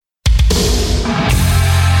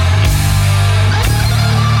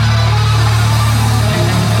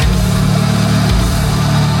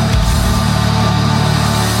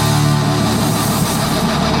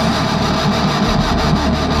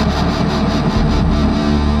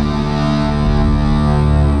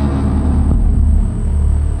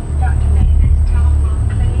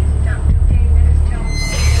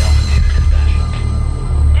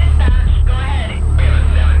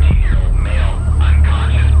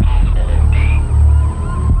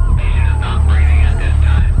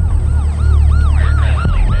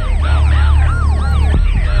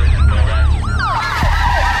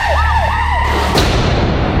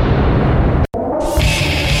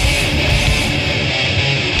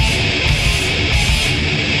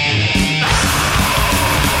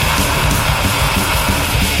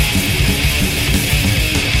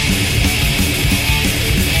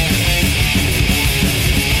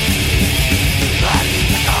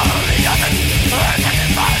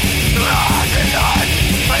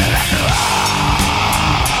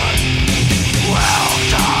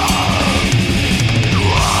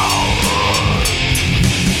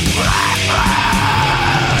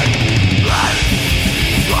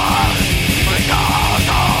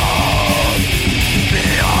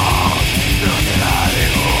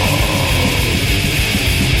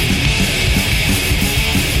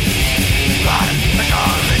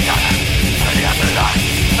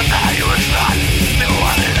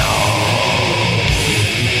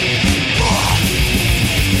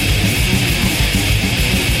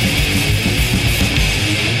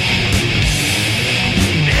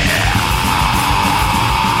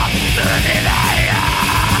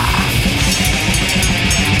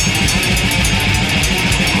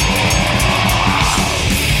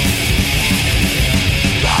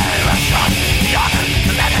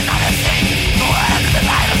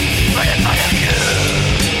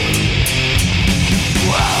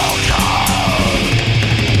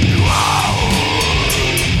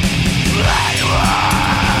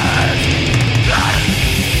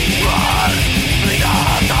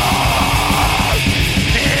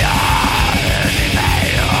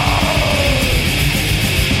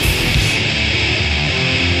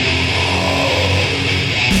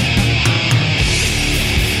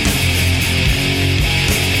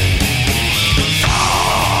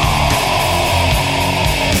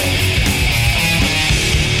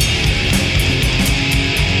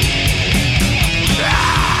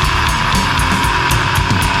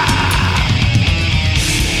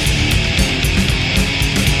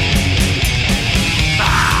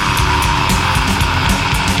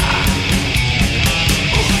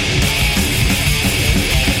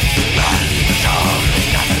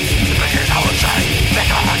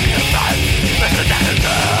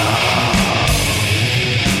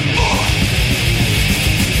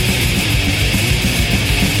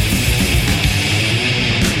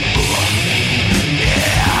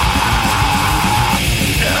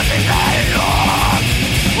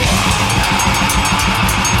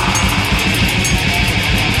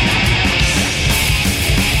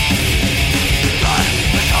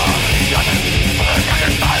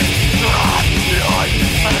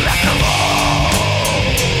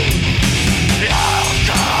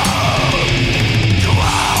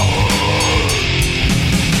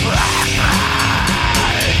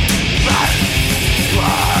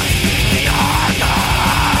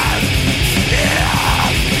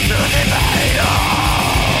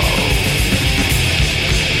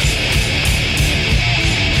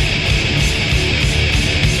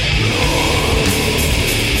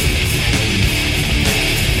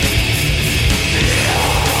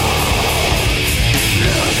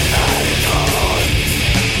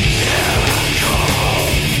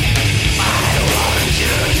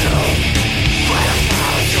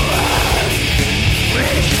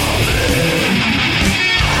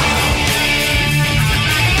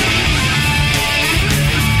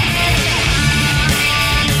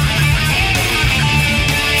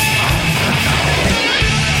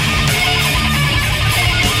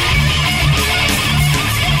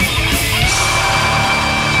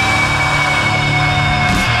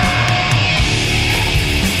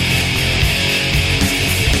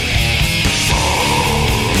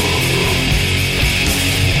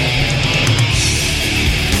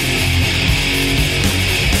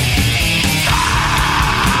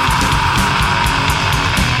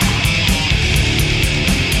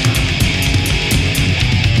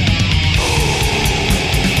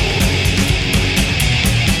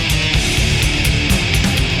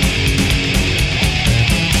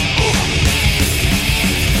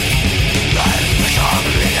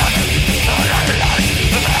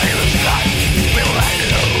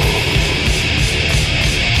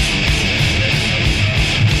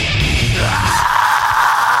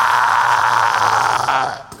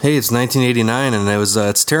hey, it's 1989, and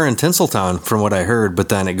it's Terror in Tinseltown, from what I heard, but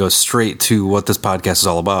then it goes straight to what this podcast is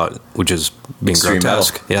all about, which is being Extreme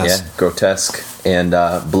grotesque. Metal. Yes. Yeah, grotesque. And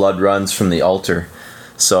blood runs from the altar.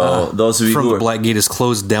 So those of you from who the are Black Gate is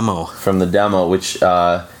Closed demo. from the demo, which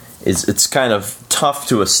it's kind of tough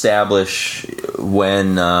to establish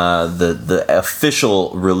when the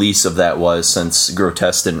official release of that was, since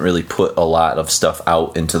Grotesque didn't really put a lot of stuff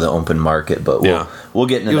out into the open market. But we'll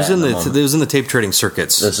get into that. It was in the tape trading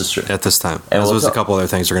circuits. This is true at this time. And there was a couple other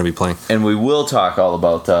things we're going to be playing, and we will talk all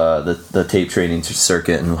about the tape trading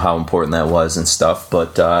circuit and how important that was and stuff.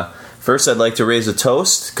 But first, I'd like to raise a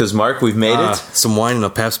toast, because, Mark, we've made it. Some wine and a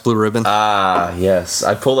Pabst Blue Ribbon. Yes.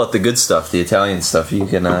 I pulled out the good stuff, the Italian stuff. You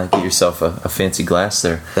can get yourself a fancy glass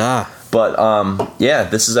there. But,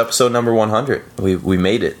 this is episode number 100. We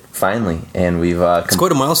made it, finally. And we've... it's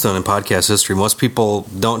quite a milestone in podcast history. Most people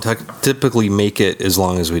don't typically make it as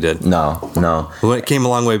long as we did. No. Well, it came a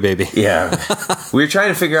long way, baby. Yeah. We were trying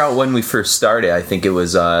to figure out when we first started. I think it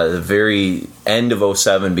was the very end of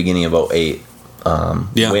 07, beginning of 08.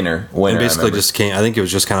 Winter. And basically just came. I think it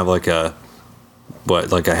was just kind of like a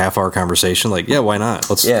half-hour conversation. Like, yeah, why not?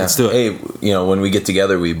 Let's do it. Hey, when we get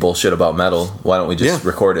together, we bullshit about metal. Why don't we just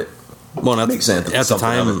record it? Well, at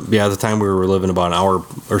the time we were living about an hour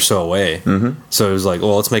or so away. Mm-hmm. So it was like,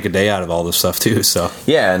 well, let's make a day out of all this stuff too. So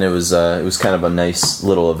yeah, and it was kind of a nice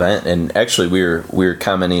little event. And actually, we were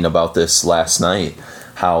commenting about this last night.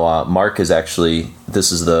 How Mark is actually,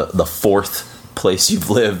 this is the fourth place you've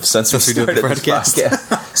lived since we started this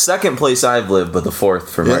podcast. Second place I've lived, but the fourth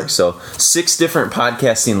for Mark. So 6 different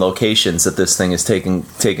podcasting locations that this thing has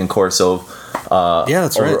taken course of.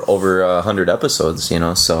 That's right. Over 100 episodes,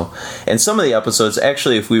 So, and some of the episodes,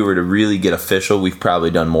 actually, if we were to really get official, we've probably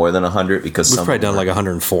done more than 100, because we've probably done like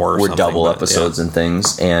 104. We're double episodes and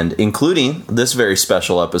things, and including this very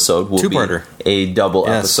special episode will be a double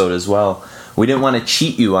episode as well. We didn't want to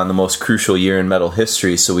cheat you on the most crucial year in metal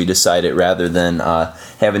history, so we decided, rather than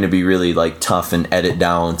having to be really tough and edit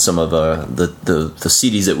down some of the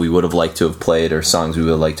CDs that we would have liked to have played, or songs we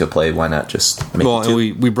would have liked to play, why not just make it 2?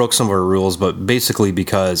 And we broke some of our rules, but basically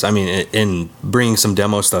because, in bringing some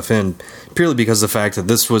demo stuff in, purely because of the fact that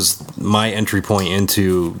this was my entry point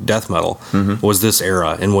into death metal, was this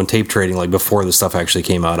era, and when tape trading, before the stuff actually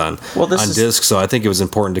came out on disc. So I think it was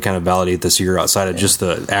important to kind of validate this year outside of just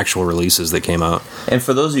the actual releases that came out. And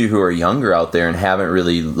for those of you who are younger out there and haven't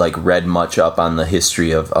really read much up on the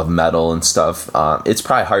history of metal and stuff, it's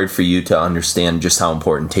probably hard for you to understand just how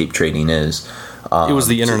important tape trading is. It was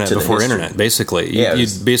the internet before internet, basically.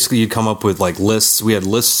 You'd come up with lists. We had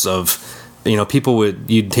lists of,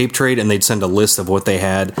 you'd tape trade and they'd send a list of what they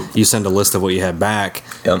had. You send a list of what you had back.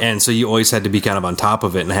 Yep. And so you always had to be kind of on top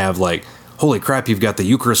of it and have holy crap, you've got the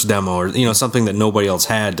Eucharist demo, or something that nobody else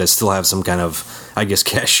had, to still have some kind of, I guess,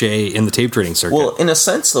 cachet in the tape trading circuit. Well, in a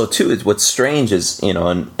sense, though, too, what's strange is,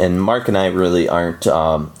 and Mark and I really aren't,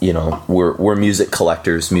 we're music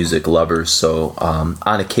collectors, music lovers. So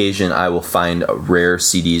on occasion, I will find rare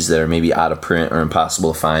CDs that are maybe out of print or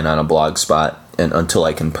impossible to find on a blog spot, and until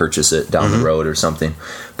I can purchase it down the road or something.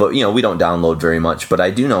 But we don't download very much. But I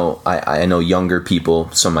do know, I know younger people,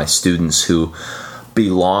 some of my students who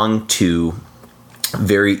belong to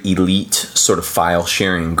very elite sort of file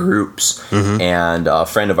sharing groups, and a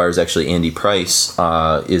friend of ours, actually Andy Price,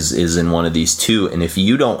 is in one of these too. And if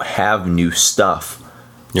you don't have new stuff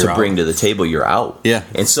to bring to the table, you're out. Yeah,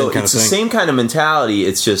 and so it's the same kind of mentality.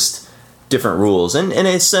 It's just different rules, and in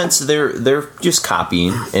a sense they're just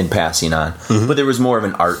copying and passing on, but there was more of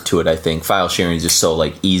an art to it. I think file sharing is just so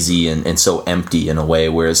easy and so empty in a way,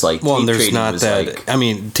 whereas tape trading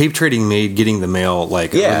was tape trading made getting the mail a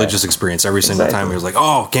religious experience every single time. It was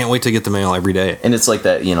oh, can't wait to get the mail every day. And it's like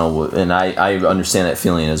that, and I understand that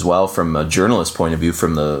feeling as well from a journalist point of view,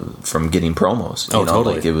 from getting promos.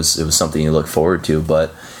 Totally. It was something you look forward to.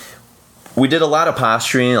 But we did a lot of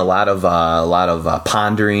posturing, a lot of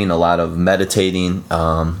pondering, a lot of meditating,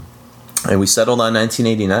 and we settled on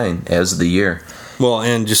 1989 as the year. Well,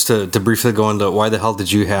 and just to briefly go into why the hell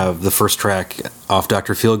did you have the first track off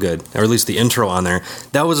Dr. Feelgood, or at least the intro on there?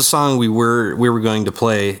 That was a song we were going to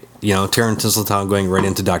play, Terror in Tinseltown going right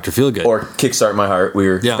into Dr. Feelgood. Or Kickstart My Heart. We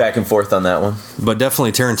were back and forth on that one. But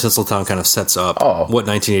definitely Terror in Tinseltown kind of sets up what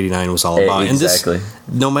 1989 was all about. Exactly. And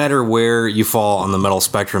this, no matter where you fall on the metal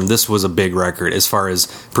spectrum, this was a big record as far as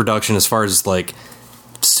production, as far as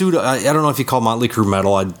pseudo, I don't know if you call Motley Crue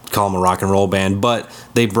metal, I'd call them a rock and roll band, but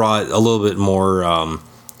they brought a little bit more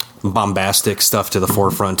bombastic stuff to the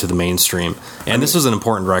forefront, to the mainstream. And this was an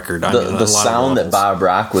important record. The sound that Bob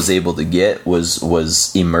Rock was able to get was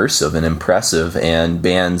immersive and impressive, and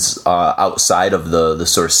bands outside of the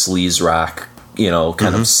sort of sleaze rock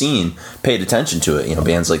kind of scene paid attention to it.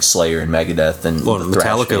 Bands like Slayer and Megadeth and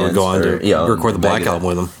Metallica would go on to record the Black Album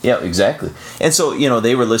with them. Yeah, exactly. And so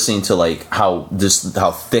they were listening to like how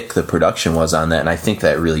thick the production was on that, and I think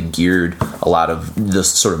that really geared a lot of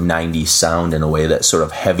this sort of 90s sound in a way that sort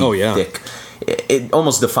of heavy, thick. It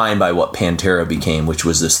almost defined by what Pantera became, which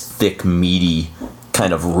was this thick, meaty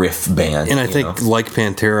kind of riff band. And I think, like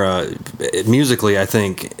Pantera, musically, I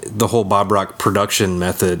think the whole Bob Rock production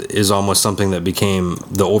method is almost something that became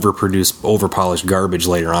the overproduced, overpolished garbage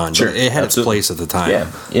later on. Sure, but it had its place at the time.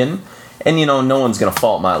 Yeah, and no one's going to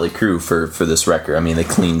fault Motley Crue for this record. I mean, they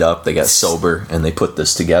cleaned up, they got sober, and they put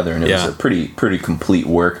this together, and it was a pretty complete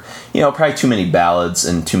work. Probably too many ballads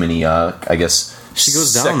and too many, I guess... She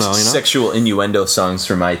goes down, though, sexual innuendo songs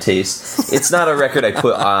for my taste. It's not a record I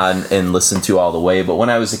put on and listen to all the way, but when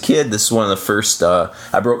I was a kid, this is one of the first...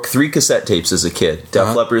 I broke 3 cassette tapes as a kid.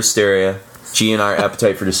 Def Leppard Hysteria, GNR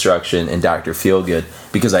Appetite for Destruction, and Dr. Feelgood,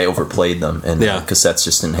 because I overplayed them, and cassettes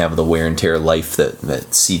just didn't have the wear and tear life that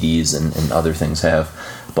CDs and other things have.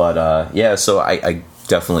 But, so I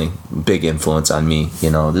definitely... Big influence on me.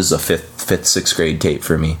 This is a 5th, 6th grade tape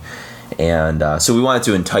for me. And so we wanted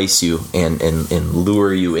to entice you and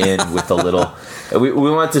lure you in with a little... We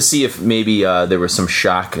wanted to see if maybe there was some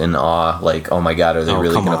shock and awe, like, oh my God, are they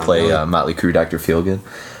really going to play Motley Crue, Dr. Feelgood?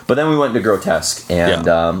 But then we went to Grotesque, and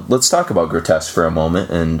let's talk about Grotesque for a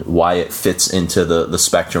moment and why it fits into the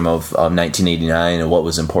spectrum of 1989 and what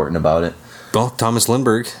was important about it. Well, Thomas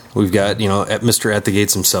Lindbergh, we've got, Mr. At the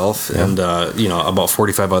Gates himself, and, about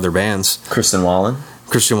 45 other bands. Christian Wallen,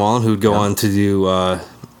 who'd go on to do...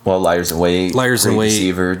 Liars and Wait,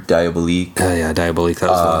 Deceiver, Diabolique. Diabolique. That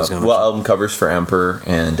was what I was going to mention. Album covers for Emperor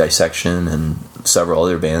and Dissection and several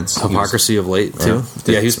other bands. Hypocrisy of late too.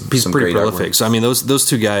 He's pretty prolific. So I mean, those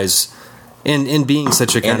two guys, and being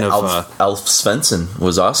such a kind of Alf Svensson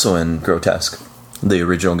was also in Grotesque, the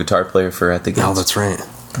original guitar player for At the Gates. Oh, that's right.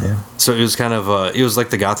 Yeah. So it was kind of it was like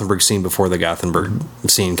the Gothenburg scene before the Gothenburg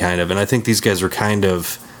scene, kind of, and I think these guys are kind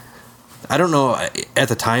of. I don't know at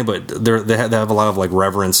the time, but they have a lot of like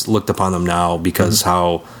reverence looked upon them now because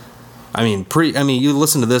how, you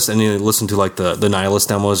listen to this and you listen to like the Nihilist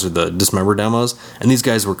demos or the Dismember demos, and these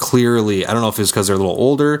guys were clearly, I don't know if it's because they're a little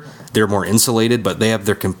older, they're more insulated, but they have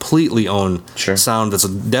their completely own sound that's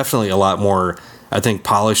definitely a lot more, I think,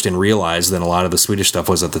 polished and realized than a lot of the Swedish stuff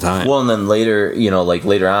was at the time. Well, and then later,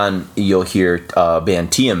 later on, you'll hear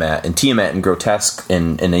band Tiamat and Grotesque,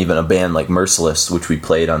 and even a band like Merciless, which we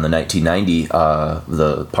played on the 1990,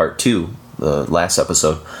 the part 2, the last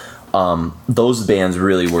episode. Those bands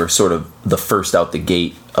really were sort of the first out the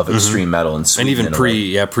gate of extreme metal in Sweden. And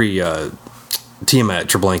even pre Tiamat,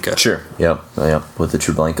 Treblinka. Sure. Yep. With the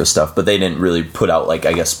Treblinka stuff. But they didn't really put out, like,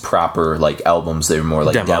 I guess, proper, like, albums. They were more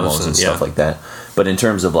like demos and stuff like that. But in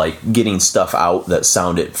terms of, like, getting stuff out that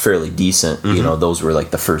sounded fairly decent, those were, like,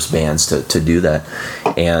 the first bands to do that.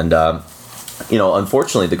 And,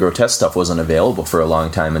 unfortunately, the Grotesque stuff wasn't available for a long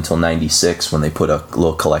time until 96 when they put a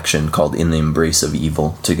little collection called In the Embrace of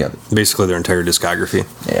Evil together. Basically their entire discography.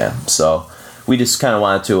 Yeah. So... we just kind of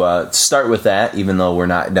wanted to start with that, even though we're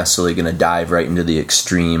not necessarily going to dive right into the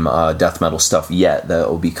extreme death metal stuff yet. That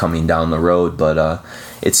will be coming down the road, but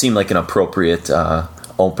it seemed like an appropriate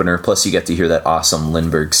opener. Plus, you get to hear that awesome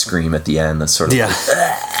Lindbergh scream at the end. That's sort of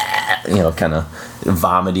like, kind of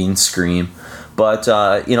vomiting scream. But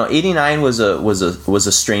 89 was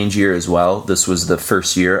a strange year as well. This was the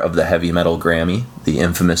first year of the Heavy Metal Grammy, the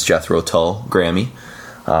infamous Jethro Tull Grammy.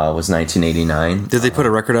 Was 1989. Did they put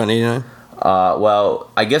a record on 89? Well,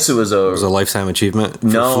 I guess it was a lifetime achievement for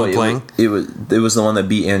flute playing? It was the one that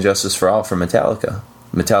beat And Justice for All from Metallica.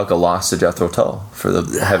 Metallica lost to Jethro Tull for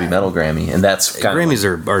the Heavy Metal Grammy, and that's kind Grammys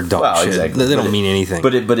are dog shit. Exactly. They don't mean anything.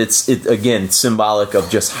 But it's again symbolic of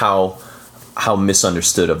just how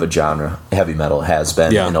misunderstood of a genre heavy metal has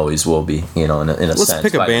been and always will be. In a sense. Let's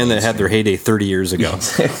pick a band that had their heyday 30 years ago.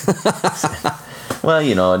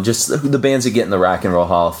 Well, just the bands that get in the Rock and Roll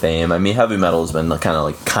Hall of Fame. I mean, heavy metal has been kind of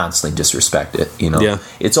like constantly disrespected. Yeah.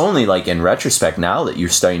 It's only like in retrospect now that you're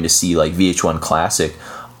starting to see like VH1 Classic,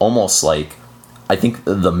 almost like I think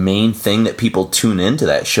the main thing that people tune into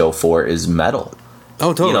that show for is metal.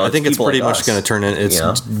 Oh, totally. I think it's pretty much going to turn in.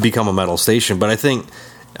 It's become a metal station, but I think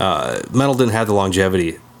metal didn't have the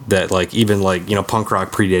longevity that even punk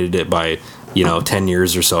rock predated it by 10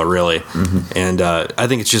 years or so, really. And I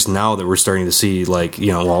think it's just now that we're starting to see the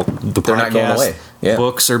podcast.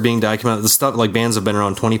 books are being documented. The stuff like bands have been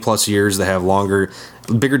around 20 plus years. They have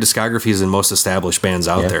bigger discographies than most established bands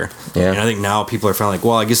out there. Yeah. And I think now people are finally like,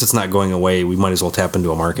 well, I guess it's not going away. We might as well tap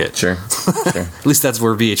into a market. Sure. At least that's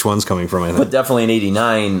where VH1's coming from, I think. But definitely in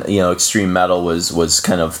 '89, extreme metal was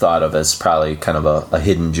kind of thought of as probably kind of a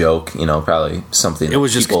hidden joke. Probably something it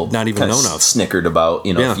was just not even known of. Snickered about.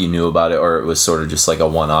 If you knew about it, or it was sort of just like a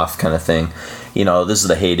one-off kind of thing. This is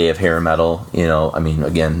the heyday of hair metal.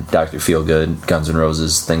 Again, Dr. Feelgood, Guns N'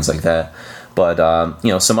 Roses, things like that. But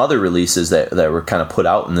some other releases that were kind of put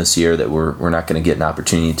out in this year that we're not going to get an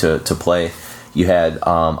opportunity to play. You had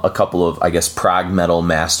a couple of, I guess, prog metal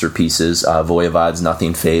masterpieces, Voivod's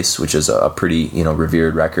Nothing Face, which is a pretty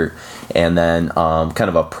revered record, and then kind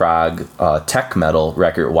of a prog tech metal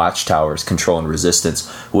record, Watchtowers, Control and Resistance,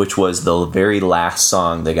 which was the very last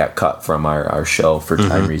song that got cut from our show for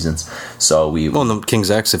time reasons. So the King's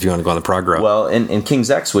X, if you want to go on the prog route. Well, in King's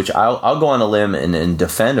X, which I'll go on a limb and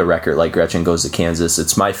defend a record like Gretchen Goes to Kansas.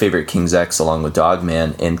 It's my favorite King's X along with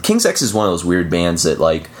Dogman, and King's X is one of those weird bands that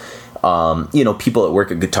people that work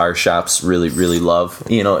at guitar shops really, really love,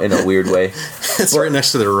 in a weird way. It's right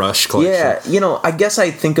next to their Rush collection. Yeah, I guess I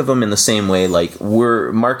think of them in the same way. Like,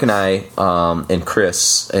 Mark and I, and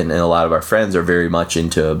Chris, and a lot of our friends are very much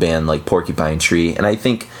into a band like Porcupine Tree, and I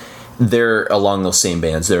think they're along those same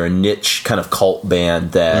bands. They're a niche kind of cult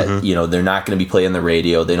band that, they're not going to be playing the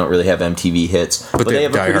radio. They don't really have MTV hits, but they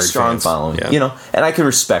have a pretty strong following, and I can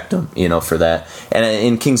respect them, for that.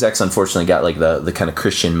 And King's X, unfortunately, got like the kind of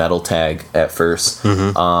Christian metal tag at first.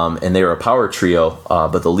 And they were a power trio,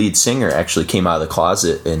 but the lead singer actually came out of the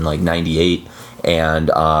closet in like 98. And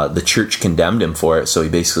the church condemned him for it, so he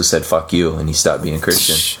basically said "fuck you" and he stopped being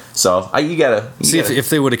Christian. So you gotta see if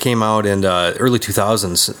they would have came out in early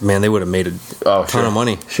 2000s, man, they would have made a ton of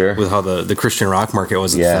money. Sure, with how the Christian rock market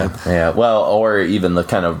was at the time. Yeah, well, or even the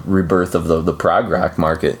kind of rebirth of the prog rock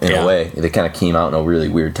market in a way. They kind of came out in a really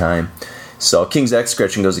weird time. So King's X,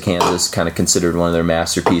 Gretchen Goes to Kansas, kind of considered one of their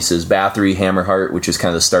masterpieces. Bathory, Hammerheart, which is kind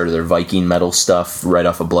of the start of their Viking metal stuff, right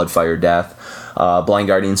off of Bloodfire Death. Blind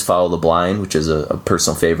Guardians, Follow the Blind, which is a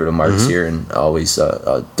personal favorite of Mark's here, and always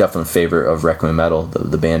a definite favorite of Requiem Metal,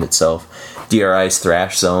 the band itself. DRI's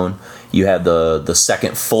Thrash Zone. You had the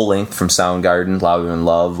second full length from Soundgarden, Louder Than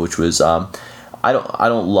Love, which was I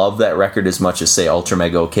don't love that record as much as say Ultra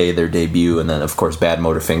Mega OK, their debut, and then of course Bad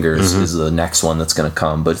Motorfingers is the next one that's going to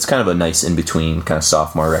come. But it's kind of a nice in between kind of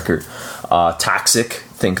sophomore record. Toxic,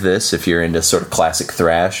 think this if you're into sort of classic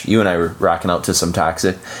thrash. You and I were rocking out to some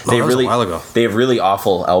Toxic. That was a while ago. They have really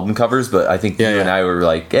awful album covers, but I think you and I were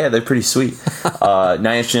like, yeah, they're pretty sweet. Nine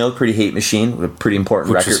Inch Nails, Pretty Hate Machine, a pretty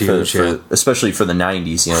important record for especially for the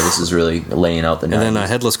 90s. This is really laying out the 90s. And then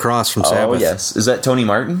Headless Cross from Sabbath. Oh yes, is that Tony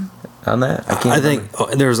Martin on that? I think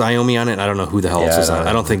there's Iommi on it, and I don't know who the hell else is on it.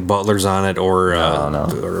 I don't think Butler's on it, or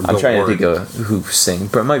no. I'm trying to think of who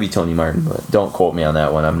sings, but it might be Tony Martin, but don't quote me on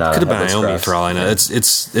that one. I'm not. Could have been Iommi for all I know.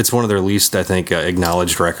 It's one of their least, I think,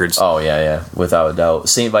 acknowledged records. Oh yeah, without a doubt.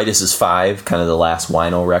 St. Vitus is 5, kind of the last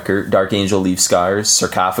Wino record. Dark Angel Leaves Scars,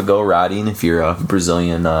 Sarcophago, Rotting, if you're a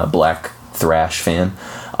Brazilian black thrash fan.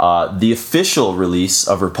 The official release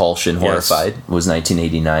of Repulsion, Horrified, was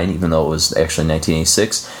 1989, even though it was actually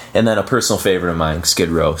 1986. And then a personal favorite of mine, Skid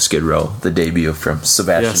Row, the debut from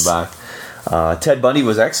Sebastian Bach. Ted Bundy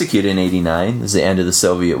was executed in 1989. It was the end of the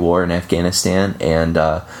Soviet war in Afghanistan, and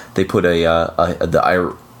they put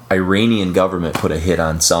the Iranian government put a hit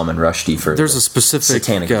on Salman Rushdie for there's a specific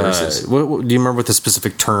satanic verses. Do you remember what the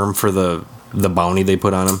specific term for the bounty they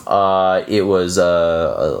put on him? It was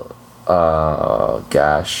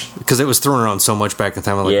gosh, because it was thrown around so much back in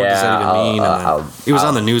time. I'm like, what does that even mean? And it was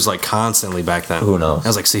on the news like constantly back then. Who knows? I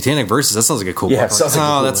was like, satanic verses. That sounds like a cool. Yeah,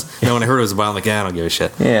 like, when I heard it was about, I'm like, I don't give a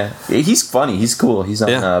shit. Yeah, he's funny. He's cool. He's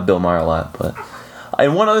on Bill Maher a lot. But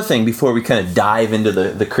and one other thing before we kind of dive into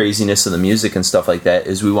the craziness of the music and stuff like that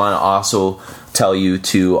is we want to also tell you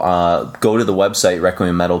to go to the website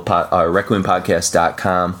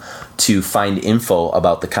requiempodcast.com to find info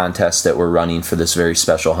about the contest that we're running for this very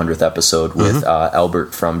special 100th episode with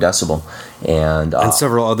Albert from Decibel. And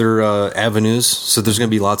several other avenues. So there's going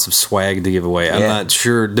to be lots of swag to give away. I'm not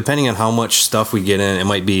sure. Depending on how much stuff we get in, it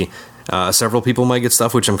might be several people might get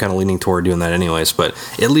stuff, which I'm kind of leaning toward doing that anyways. But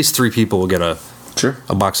at least 3 people will get a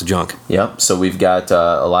box of junk. Yep. So we've got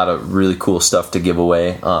a lot of really cool stuff to give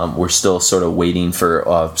away. We're still sort of waiting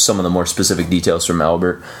for some of the more specific details from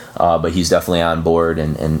Albert, but he's definitely on board,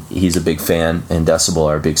 and he's a big fan, and Decibel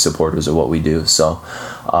are big supporters of what we do. So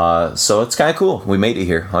it's kind of cool. We made it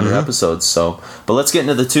here, 100 episodes. So, but let's get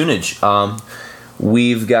into the tunage.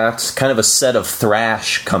 We've got kind of a set of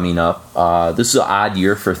thrash coming up. This is an odd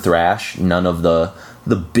year for thrash. None of the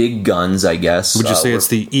the big guns, I guess. Would you say it's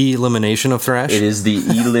the elimination of thrash? It is the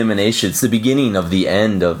elimination. It's the beginning of the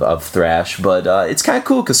end of thrash, but it's kind of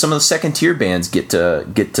cool because some of the second tier bands get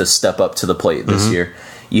to step up to the plate this year.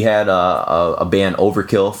 You had a band,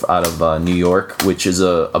 Overkill, out of New York, which is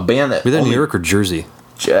a band that... Was that New York or Jersey?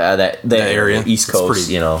 That area, East Coast,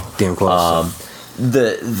 pretty, damn close.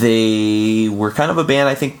 They were kind of a band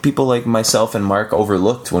I think people like myself and Mark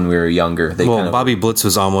overlooked when we were younger. Bobby Blitz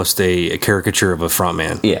was almost a caricature of a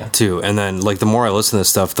frontman, too. And then like the more I listen to this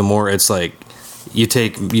stuff, the more it's like you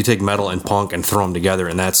take metal and punk and throw them together,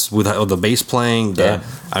 and that's with the bass playing.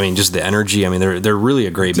 I mean, just the energy. I mean, they're really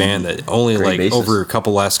a great band that only like bases. Over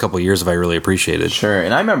last couple of years have I really appreciated. Sure,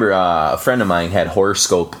 and I remember a friend of mine had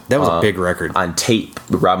Horoscope. That was a big record on tape.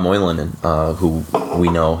 Rob Moylan, who we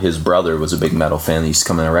know, his brother was a big metal fan. He used to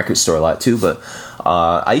come in a record store a lot too. But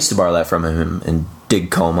I used to borrow that from him and dig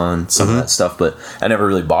Coma and some of that stuff, but I never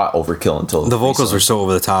really bought Overkill until the vocals were so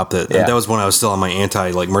over the top that was when I was still on my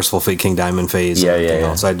anti like Merciful Fate King Diamond phase.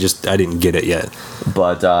 So I didn't get it yet.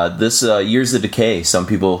 But this Years of Decay, some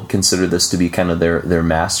people consider this to be kind of their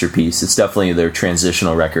masterpiece. It's definitely their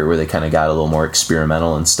transitional record where they kind of got a little more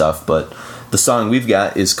experimental and stuff. But the song we've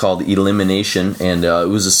got is called Elimination, and it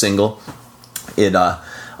was a single. It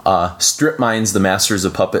strip mines the Masters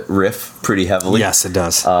of Puppet riff pretty heavily. Yes, it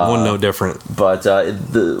does. One note different. But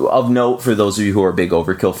of note, for those of you who are big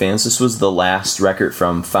Overkill fans, this was the last record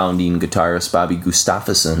from founding guitarist Bobby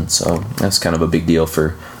Gustafsson, so that's kind of a big deal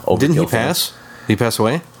for Overkill. Didn't he pass? Did he pass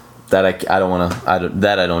away? That I don't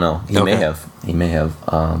know. He may have.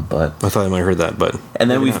 But I thought I might have heard that. But and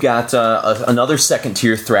then we've got another second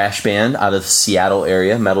tier thrash band out of the Seattle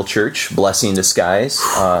area, Metal Church, Blessing in Disguise.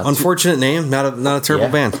 Unfortunate name, not a terrible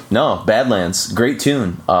band. No, Badlands, great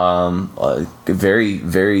tune. Very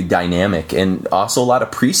very dynamic, and also a lot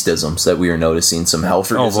of priestisms that we are noticing. Some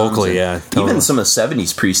Helfordisms. Oh, vocally, totally. Even some of the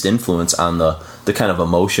 '70s priest influence on the kind of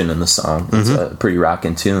emotion in the song. It's a pretty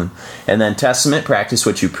rockin' tune. And then Testament, Practice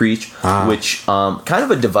What You Preach, which kind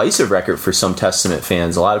of a divisive record for some Testament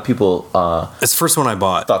fans. A lot of people it's the first one I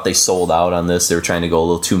bought. Thought they sold out on this. They were trying to go a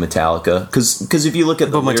little too Metallica, because if you look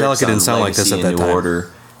at the Metallica didn't sound like this at that time.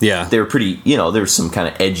 Order, they were pretty, there was some kind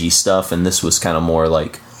of edgy stuff, and this was kind of more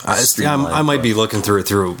like I might be looking through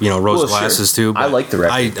it rose glasses too, but I like the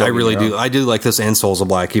record. I really do. I do like this and Souls of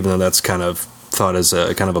Black, even though that's kind of thought as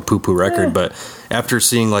a kind of a poo-poo record. But after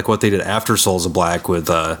seeing like what they did after Souls of Black with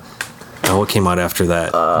what came out after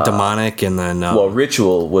that, Demonic, and then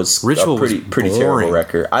Ritual was a pretty terrible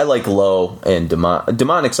record. I like Low and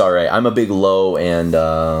Demonic's alright. I'm a big Low and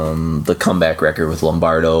the Comeback record with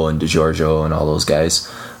Lombardo and DiGiorgio and all those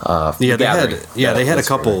guys. They had a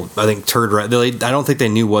couple. I think I don't think they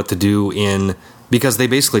knew what to do because they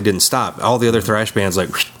basically didn't stop. All the other thrash bands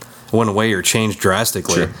went away or changed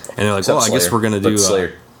drastically, and they're like, I guess we're going to do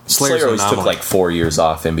Slayer. Slayer always took like 4 years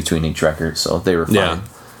off in between each record, so they were fine. Yeah.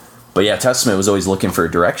 But yeah, Testament was always looking for a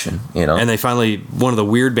direction, And they finally, one of the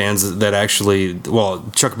weird bands that actually,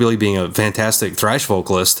 Chuck Billy being a fantastic thrash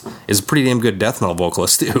vocalist is a pretty damn good death metal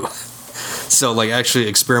vocalist too. So like actually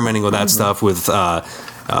experimenting with that stuff with,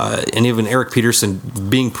 and even Eric Peterson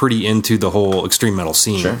being pretty into the whole extreme metal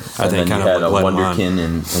scene. Sure. I think kind of like Wonderkin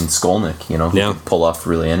and Skolnick, who could pull off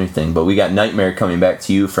really anything. But we got Nightmare coming back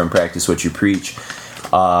to you from Practice What You Preach.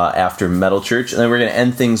 After Metal Church, and then we're going to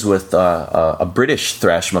end things with a British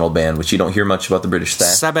thrash metal band, which you don't hear much about the British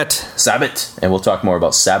thrash. Sabbath, and we'll talk more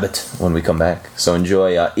about Sabbath when we come back. So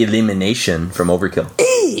enjoy Elimination from Overkill.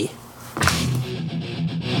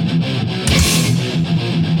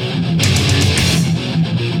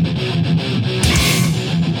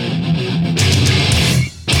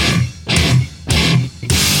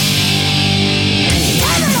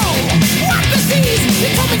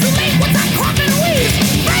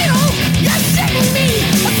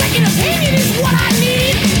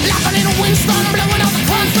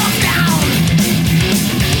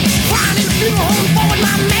 Forward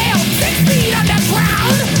my mail, 6 feet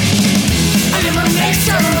underground.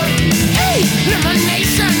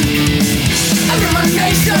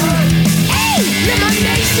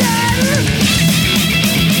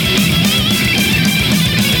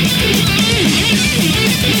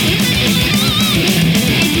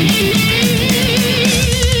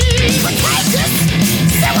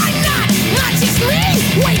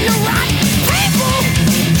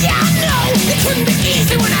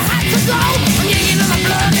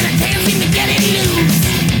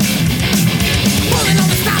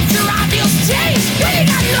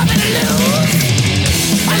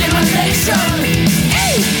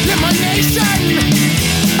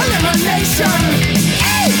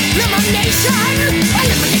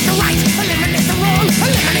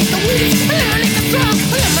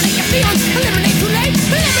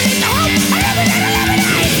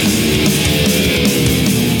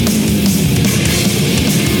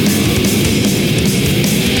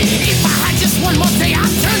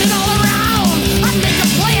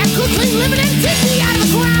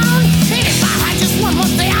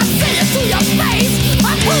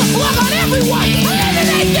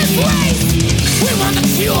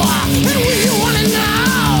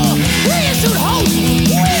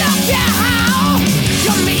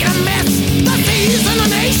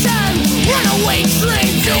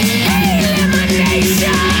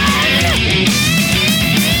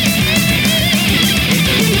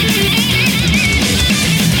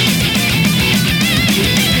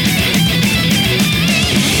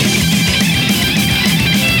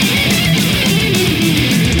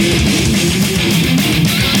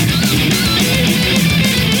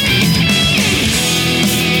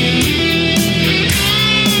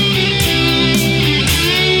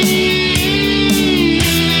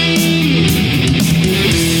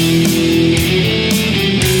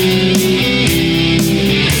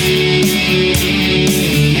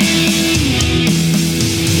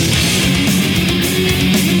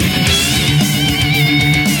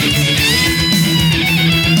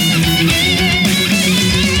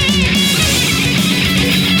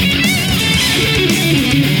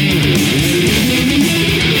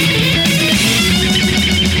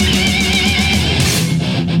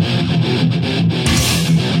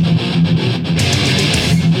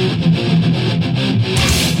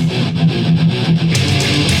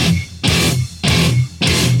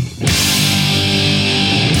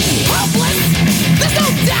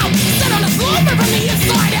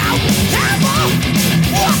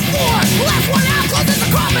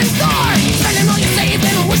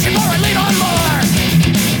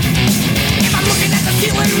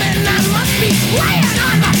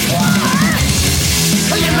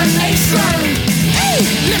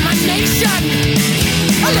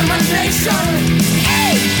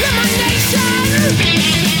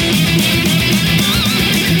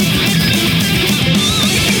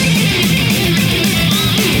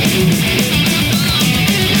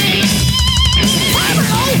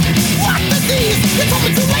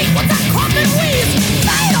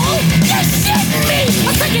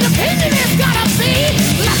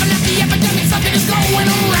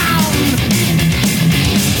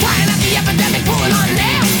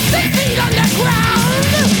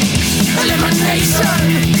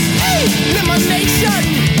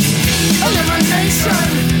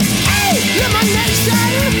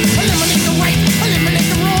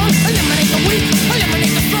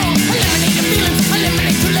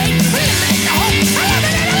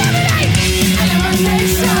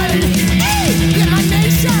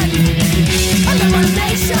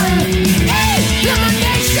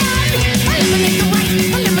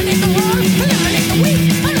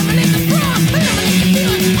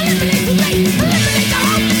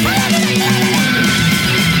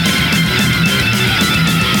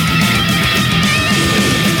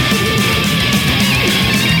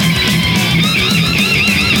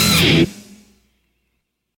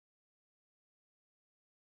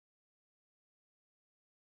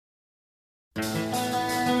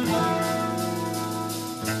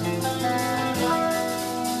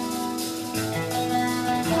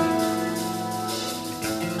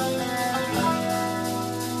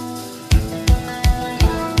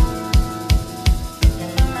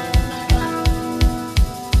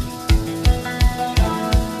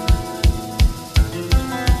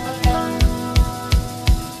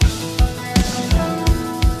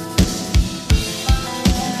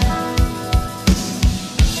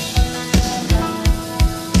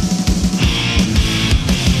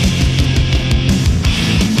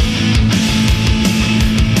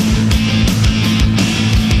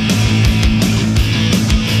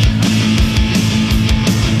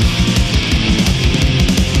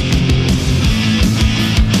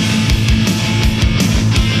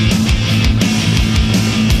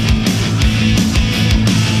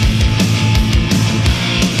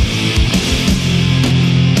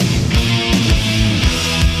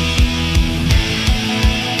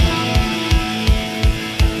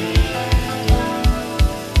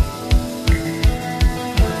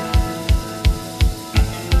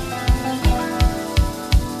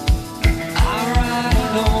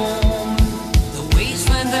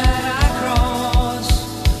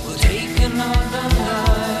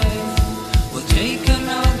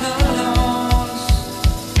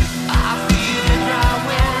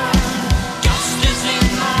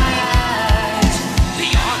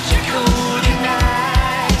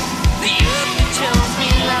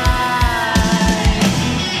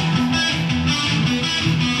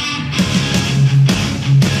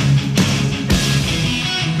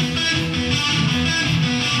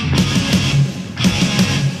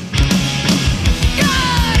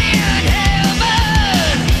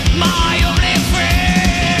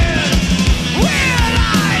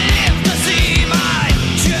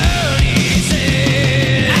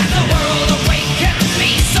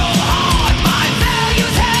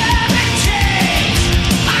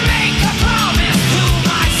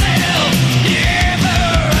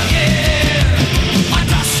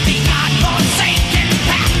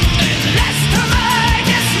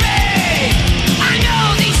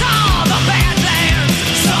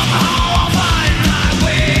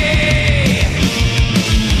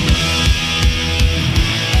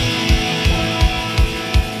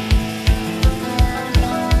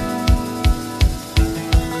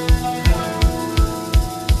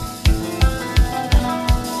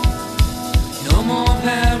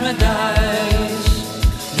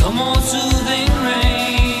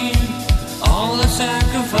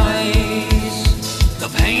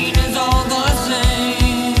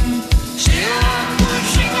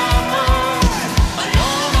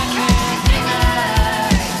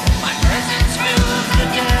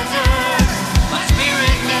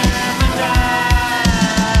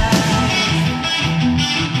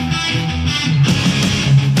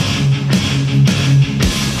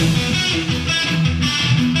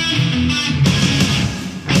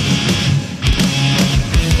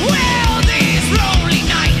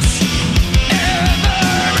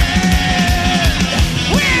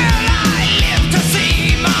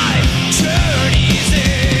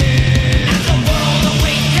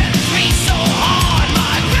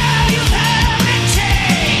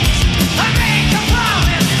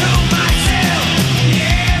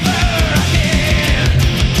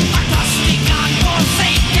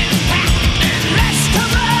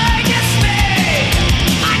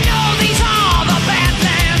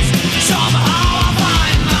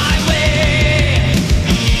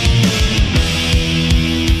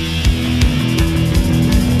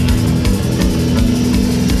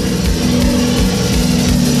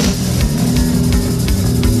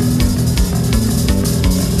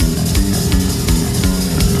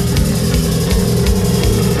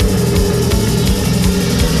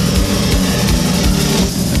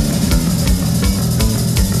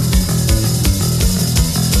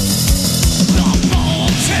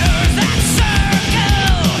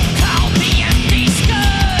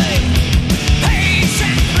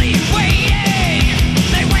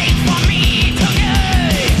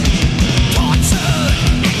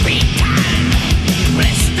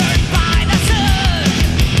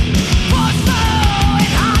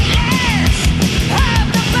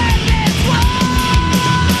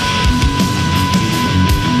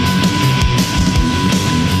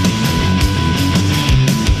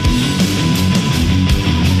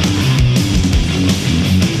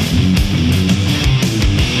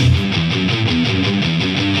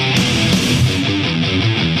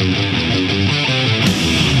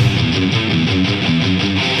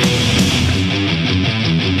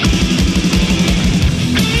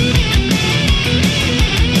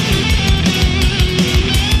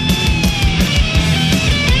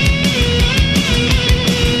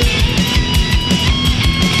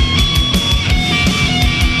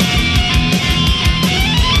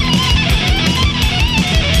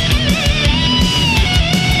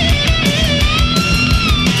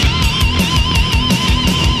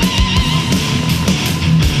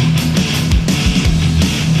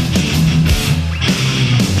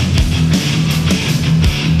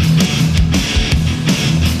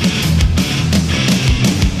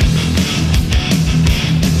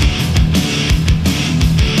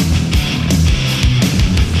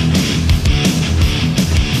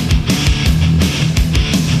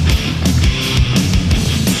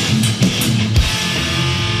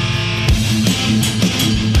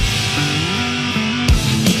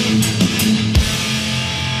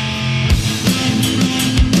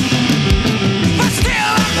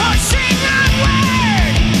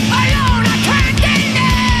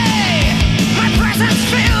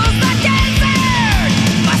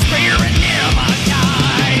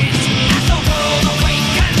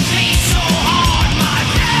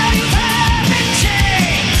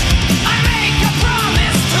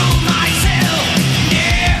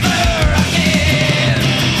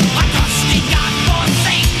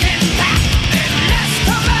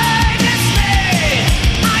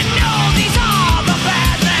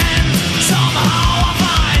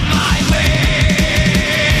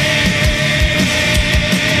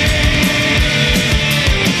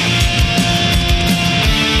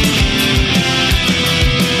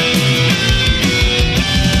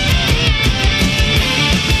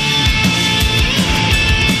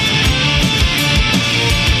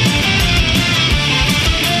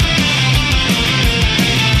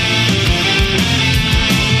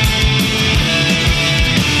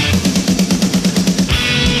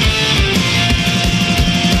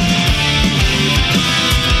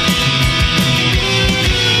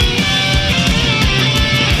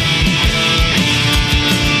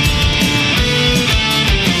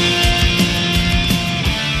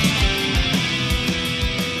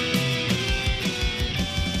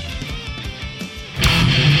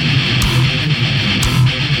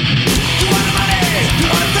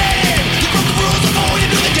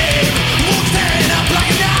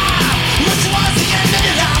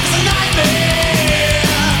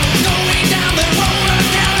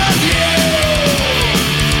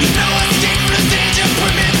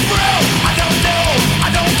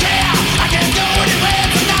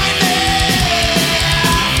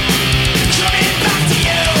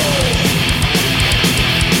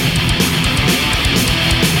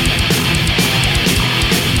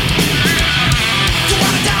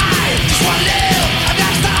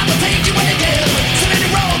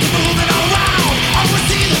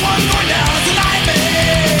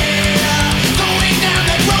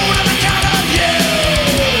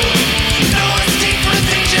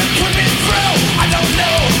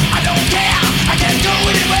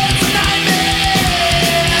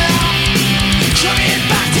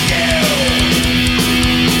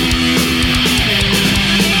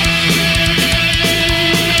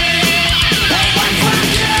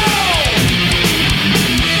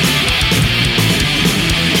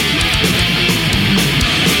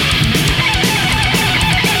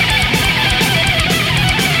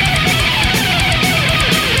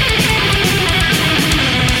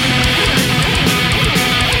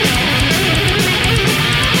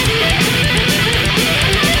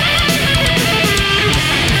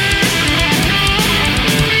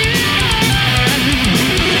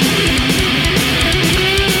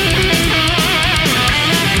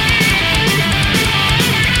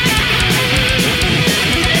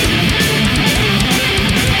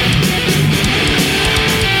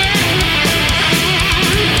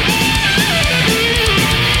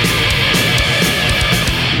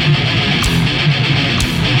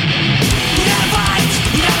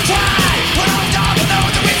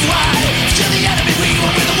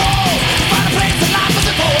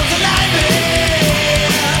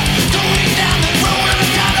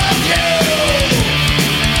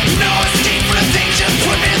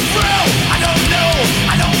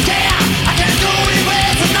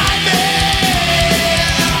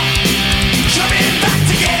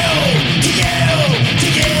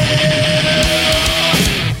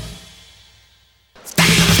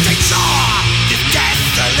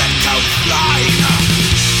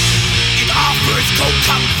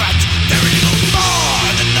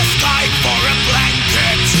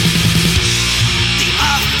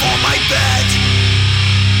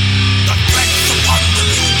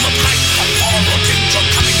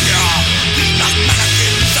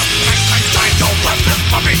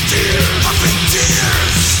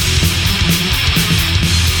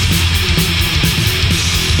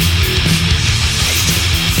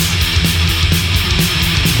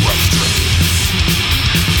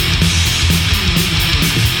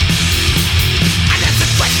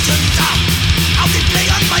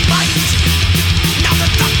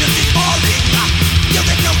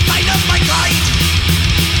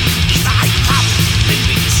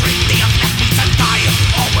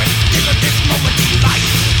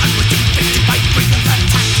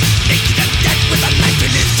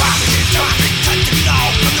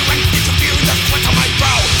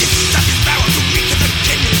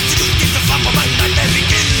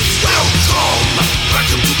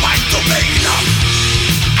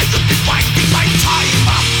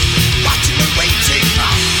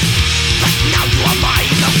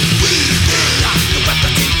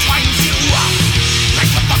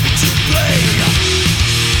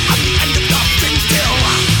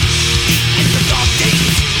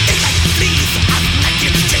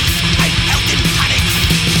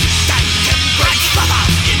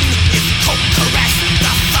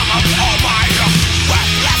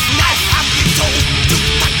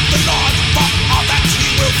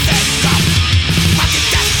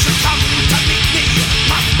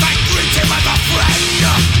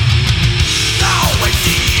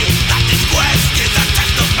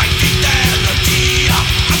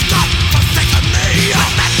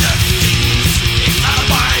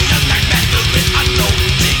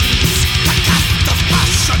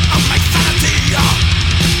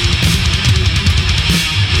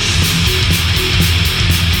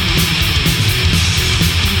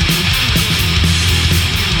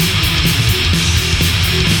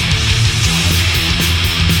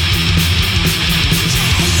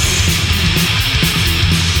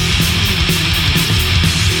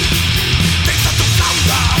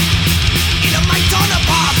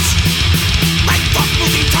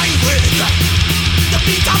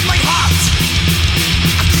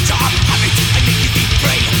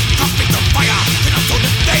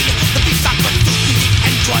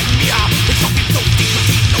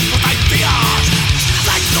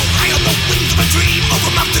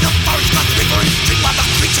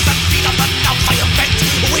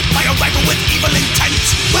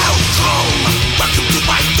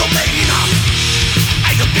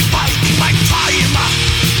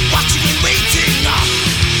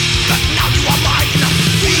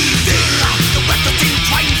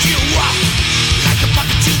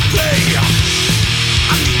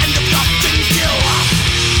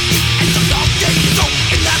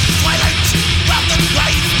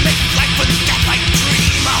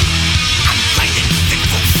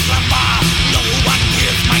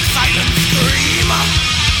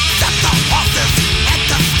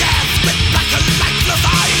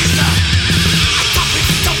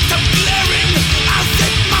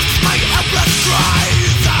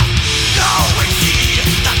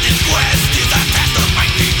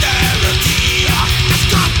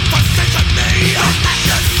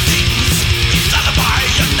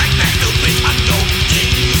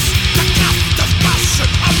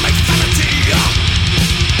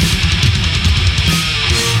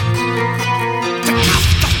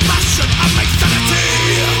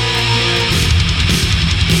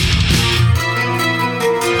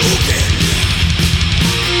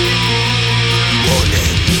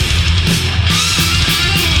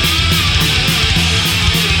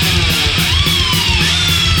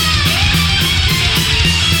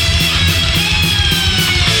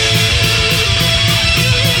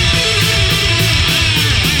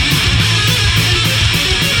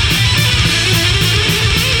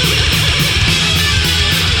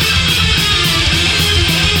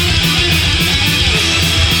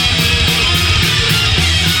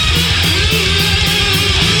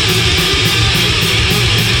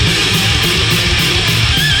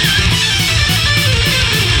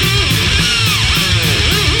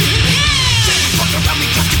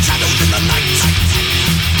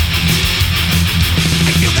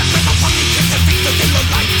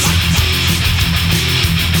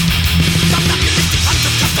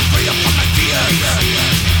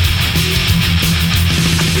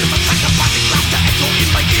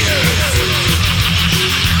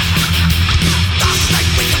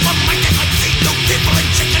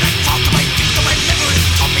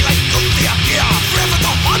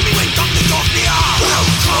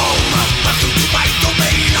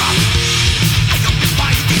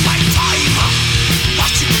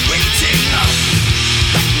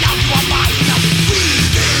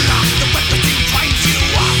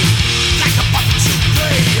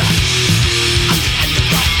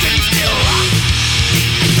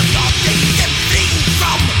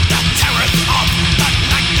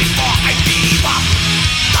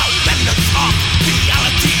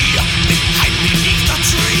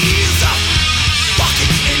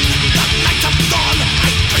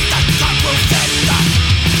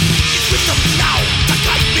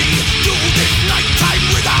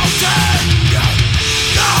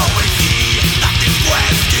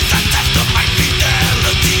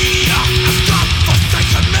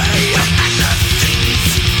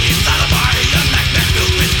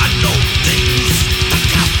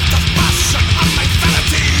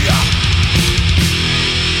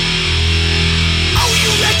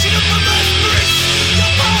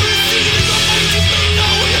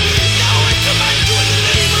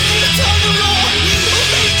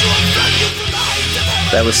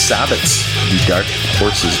 That was Sabbath's The Dark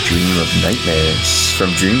Horse's Dream of Nightmares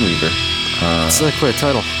from Dreamweaver. It's not quite a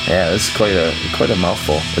title. Yeah, it's quite a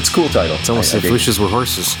mouthful. It's a cool title. It's almost if wishes were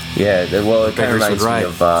horses. Yeah, well, it kind of reminds me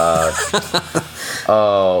of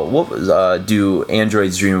what was Do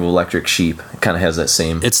Androids Dream of Electric Sheep? It kind of has that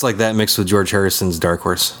same. It's like that mixed with George Harrison's Dark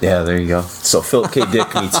Horse. Yeah, there you go. So Philip K.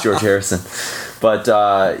 Dick meets George Harrison. But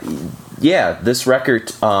yeah, this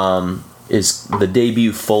record is the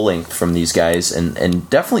debut full length from these guys, and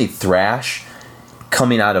definitely thrash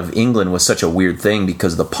coming out of England was such a weird thing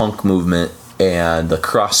because the punk movement and the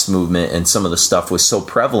crust movement and some of the stuff was so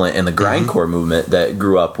prevalent, and the grindcore movement that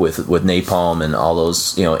grew up with Napalm and all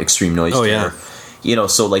those, Extreme Noise Terror.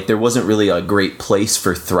 So like there wasn't really a great place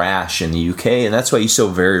for thrash in the UK, and that's why you so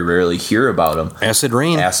very rarely hear about them. Acid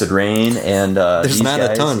Rain, and there's these not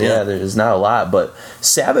guys, a ton. Yeah, there's not a lot. But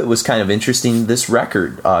Sabbath was kind of interesting. This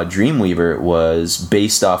record, Dreamweaver, was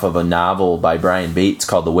based off of a novel by Brian Bates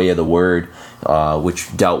called The Way of the Word,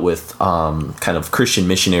 which dealt with kind of Christian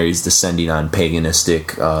missionaries descending on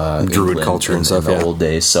paganistic Druid culture and stuff in the old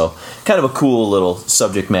days. So kind of a cool little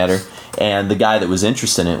subject matter. And the guy that was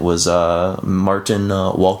interested in it was Martin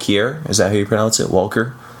Walkyier. Is that how you pronounce it?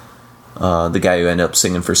 Walker? The guy who ended up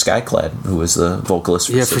singing for Skyclad, who was the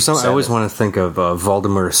vocalist for for some, I always want to think of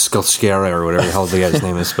Valdemar Skulskera or whatever the hell the guy's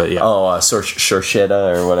name is, but yeah.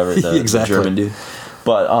 Sorsheda or whatever the German dude.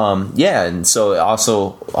 But and so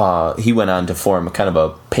also he went on to form a kind of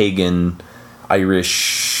a pagan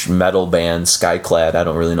Irish metal band, Skyclad. I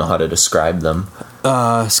don't really know how to describe them.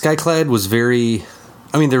 Skyclad was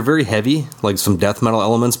they're very heavy, like some death metal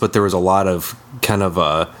elements, but there was a lot of kind of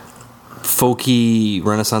folky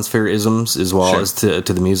Renaissance fair isms as well as to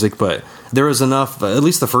the music. But there was enough, at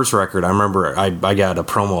least the first record, I remember I got a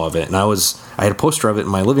promo of it, and I had a poster of it in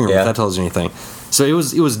my living room, if that tells you anything. So it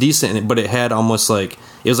was decent, but it had almost like,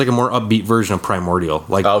 it was like a more upbeat version of Primordial.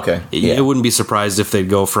 Like, it wouldn't be surprised if they'd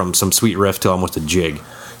go from some sweet riff to almost a jig.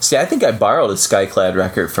 See, I think I borrowed a Skyclad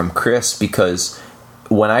record from Chris because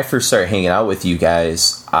when I first started hanging out with you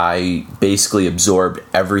guys, I basically absorbed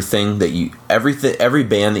every band that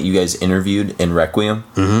you guys interviewed in Requiem.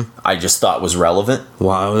 Mm-hmm. I just thought was relevant.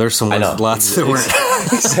 Wow, there's some lots that weren't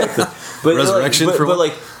exactly. But Resurrection,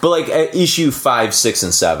 but like at issue 5, 6,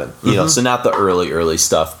 and 7, so not the early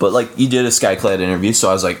stuff, but like you did a Skyclad interview, so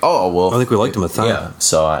I was like, oh well, I think we liked them a ton. Yeah,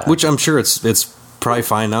 so which I'm sure it's probably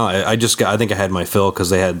fine now. I think I had my fill because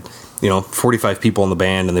they had 45 people in the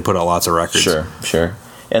band, and they put out lots of records. Sure.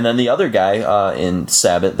 And then the other guy in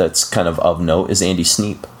Sabbath that's kind of note is Andy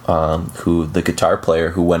Sneap, who the guitar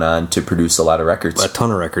player who went on to produce a lot of records. A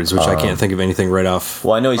ton of records, which I can't think of anything right off.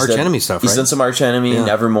 Well, I know he's Arch Enemy stuff, He's done some Arch Enemy,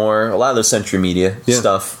 Nevermore, a lot of the Century Media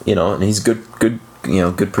stuff, and he's good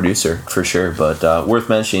producer for sure, but worth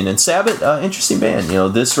mentioning. And Sabbath, interesting band.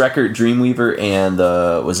 This record, Dreamweaver, and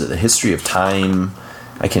the History of Time.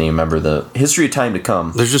 I can't even remember the History of Time to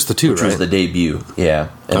Come. There's just the two, which was the debut, and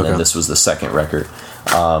then this was the second record.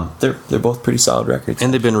 They're both pretty solid records,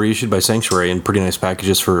 and they've been reissued by Sanctuary in pretty nice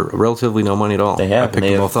packages for relatively no money at all. They have. I picked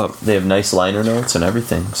them both up. They have nice liner notes and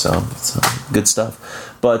everything, so it's good stuff.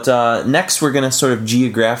 But next, we're going to sort of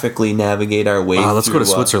geographically navigate our way. Let's go to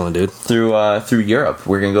Switzerland, dude. Through Europe,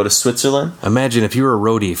 we're going to go to Switzerland. Imagine if you were a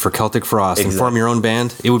roadie for Celtic Frost and form your own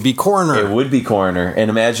band. It would be Coroner. It would be Coroner, and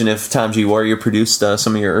imagine if Tom G. Warrior produced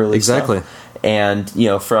some of your early stuff. And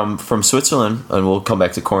from Switzerland, and we'll come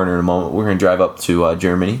back to Coroner in a moment. We're going to drive up to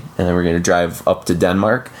Germany, and then we're going to drive up to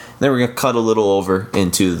Denmark, and then we're going to cut a little over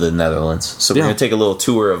into the Netherlands. So we're going to take a little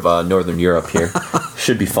tour of Northern Europe here.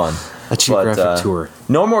 Should be fun. A geographic tour.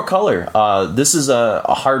 No More Color. This is a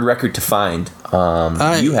hard record to find.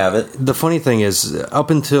 You have it. The funny thing is,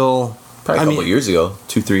 up until probably a couple years ago,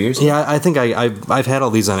 2-3 years ago. Yeah, I think I've had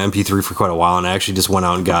all these on MP3 for quite a while, and I actually just went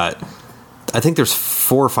out and got. I think there's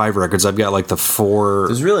 4 or 5 records. I've got like the 4.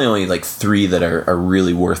 There's really only like 3 that are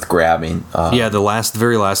really worth grabbing. The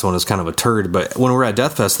very last one is kind of a turd. But when we were at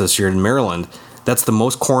Death Fest this year in Maryland, that's the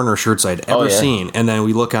most Coroner shirts I'd ever seen. And then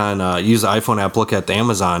we look on, use the iPhone app, look at the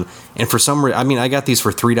Amazon, and for some reason, I got these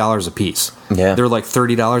for $3 a piece. Yeah, they're like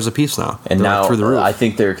 $30 a piece now. And they're now through the roof. I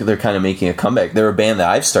think they're kind of making a comeback. They're a band that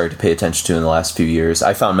I've started to pay attention to in the last few years.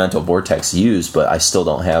 I found Mental Vortex used, but I still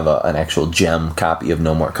don't have an actual gem copy of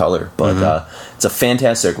No More Color. But it's a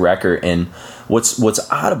fantastic record, and what's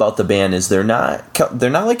odd about the band is they're not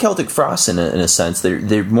like Celtic Frost in a sense.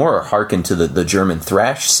 They're more harken to the German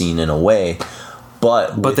thrash scene in a way.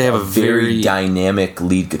 But they have a very dynamic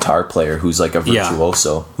lead guitar player who's like a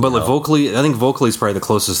virtuoso. Yeah. But like vocally, I think vocally is probably the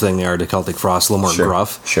closest thing they are to Celtic Frost, a little more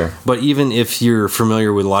gruff. Sure. But even if you're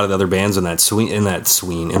familiar with a lot of the other bands in that scene,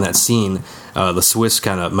 the Swiss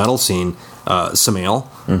kind of metal scene, Samael.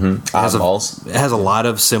 Mm-hmm. It has a lot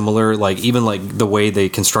of similar, like even like the way they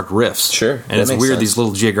construct riffs. Sure, and it's weird, these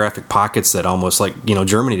little geographic pockets that almost like, you know,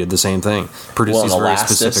 Germany did the same thing. Produced these very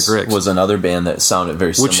specific riffs. Was another band that sounded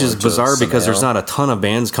very similar, which is bizarre because there's not a ton of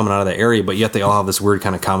bands coming out of that area, but yet they all have this weird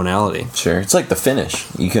kind of commonality. Sure, it's like the Finnish.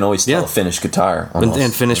 You can always tell a Finnish guitar.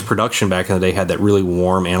 And Finnish production back in the day had that really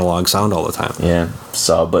warm analog sound all the time. Yeah.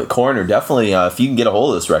 So, but Coroner definitely, if you can get a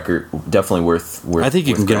hold of this record, definitely worth. I think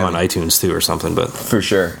you can get them on iTunes too or something, but for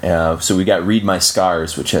sure. So we got Read My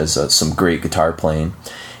Scars, which has some great guitar playing,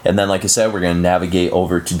 and then, like I said, we're going to navigate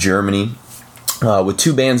over to Germany with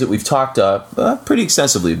two bands that we've talked pretty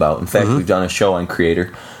extensively about. In fact, we've done a show on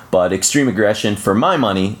Kreator. But Extreme Aggression, for my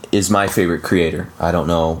money, is my favorite Kreator. I don't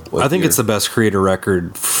know. I think it's the best Kreator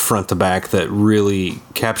record front to back that really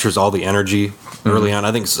captures all the energy early on.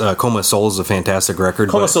 I think Coma of Souls is a fantastic record.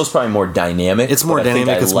 Coma of Souls is probably more dynamic. It's more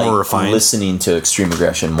dynamic. It's more refined. Listening to Extreme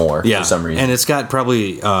Aggression more for some reason. And it's got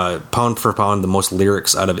probably pound for pound the most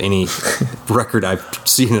lyrics out of any record I've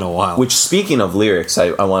seen in a while. Which, speaking of lyrics,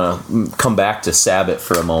 I want to come back to Sabbath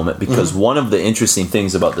for a moment, because one of the interesting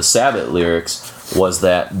things about the Sabbath lyrics was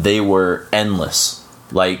that they were endless.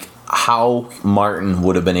 Like, how Martin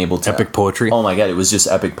would have been able to... Epic poetry. Oh my God, it was just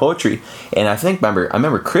epic poetry. And I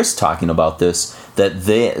remember Chris talking about this, that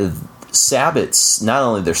Sabbath's, not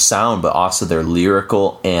only their sound, but also their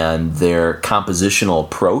lyrical and their compositional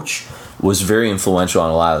approach was very influential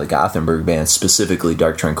on a lot of the Gothenburg bands, specifically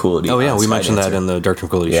Dark Tranquillity. Oh yeah, we mentioned that in the Dark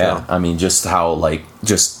Tranquillity show. Yeah, I mean, just how, like,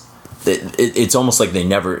 it's almost like it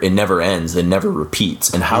never ends, it never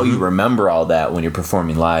repeats, and how you remember all that when you're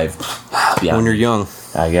performing live when you're young,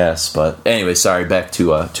 I guess. But anyway, sorry, back to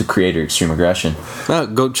Kreator, Extreme Aggression.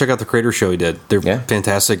 Go check out the Kreator show he did. They're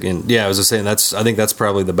fantastic, and I was just saying, I think that's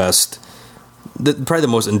probably the best, probably the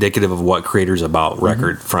most indicative of what Kreator's about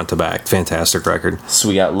record, front to back. Fantastic record. So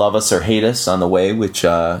we got Love Us or Hate Us on the way, which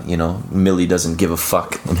Millie doesn't give a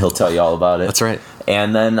fuck, and he'll tell you all about it. That's right.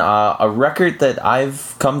 And then a record that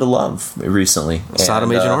I've come to love recently,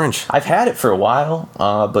 Sodom, Agent Orange. I've had it for a while,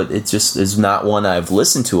 but it just is not one I've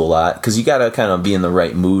listened to a lot, because you got to kind of be in the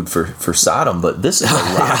right mood for Sodom. But this is a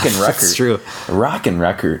rockin' record. That's true. A rockin'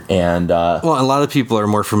 record. And well, a lot of people are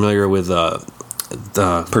more familiar with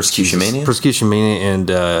the Persecution Mania. Persecution Mania and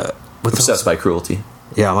Obsessed by Cruelty.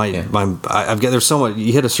 Yeah, I've got, there's so much.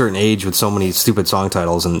 You hit a certain age with so many stupid song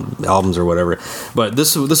titles and albums or whatever. But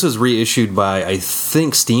this was reissued by, I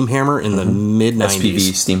think, Steamhammer in the mid '90s. SPV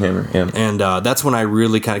Steamhammer, yeah. And that's when I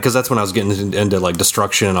really kind of, because that's when I was getting into like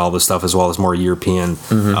Destruction and all this stuff, as well as more European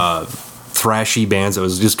thrashy bands. It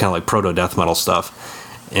was just kind of like proto death metal stuff.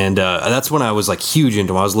 And that's when I was like huge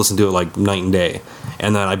into them. I was listening to it like night and day.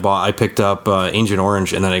 And then I picked up Agent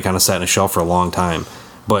Orange, and then it kind of sat in a shelf for a long time.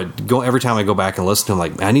 But every time I go back and listen to them,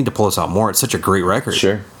 like, I need to pull this out more. It's such a great record.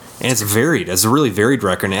 Sure. And it's varied. It's a really varied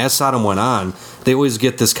record. And as Sodom went on, they always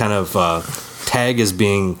get this kind of tag as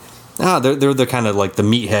being, they're the kind of like the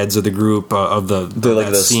meatheads of the group of the they're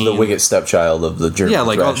like the wicked stepchild of the German. Yeah,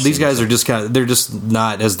 like these guys are just they're just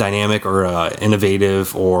not as dynamic or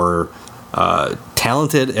innovative or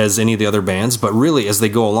talented as any of the other bands. But really, as they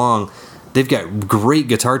go along, they've got great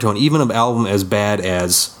guitar tone. Even an album as bad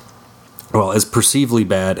as, well, as perceivably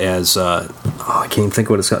bad as, I can't even think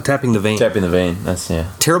what it's called. Tapping the Vein. Tapping the Vein. That's,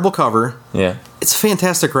 yeah. Terrible cover. Yeah. It's a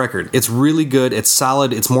fantastic record. It's really good. It's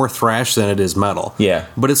solid. It's more thrash than it is metal. Yeah.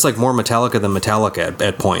 But it's like more Metallica than Metallica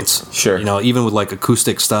at points. Sure. You know, even with like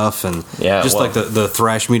acoustic stuff and like the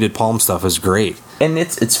thrash muted palm stuff is great. And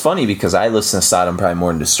it's funny because I listen to Sodom probably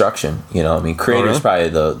more than Destruction. You know, I mean, Kreator's probably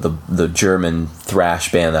the German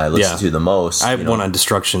thrash band that I listen to the most. I have one on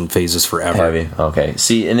Destruction phases forever. Have you? Okay.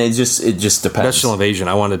 See, and it just depends. Special Invasion.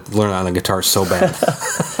 I wanted to learn on the guitar so bad.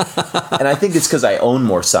 And I think it's because I own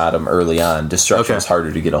more Sodom early on. Destruction was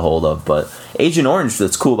harder to get a hold of. But Agent Orange,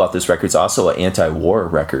 that's cool about this record, it's also an anti-war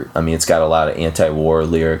record. I mean, it's got a lot of anti-war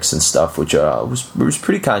lyrics and stuff, which was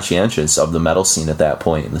pretty conscientious of the metal scene at that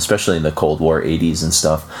point, and especially in the Cold War 80s and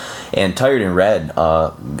stuff. And Tired in Red,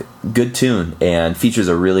 good tune, and features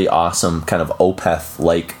a really awesome kind of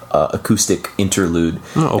Opeth-like acoustic interlude.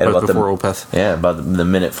 Opeth before Opeth. Yeah, about the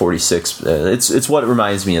minute 46. It's what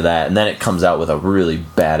reminds me of that. And then it comes out with a really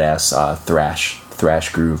badass thrash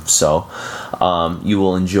groove. So you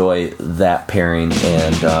will enjoy that pairing.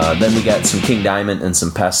 And then we got some King Diamond and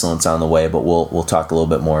some Pestilence on the way, but we'll talk a little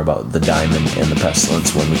bit more about the Diamond and the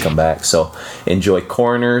Pestilence when we come back. So enjoy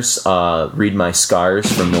Coroners, Read My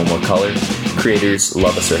Scars from No More Color, Kreator's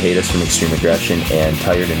Love Us or Hate Us from Extreme Aggression, and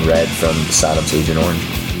Tired in Red from Sodom's Agent Orange.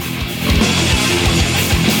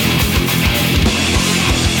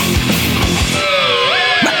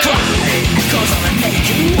 My cloud echoes on a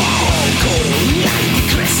naked wall, cold like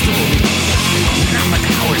crystal.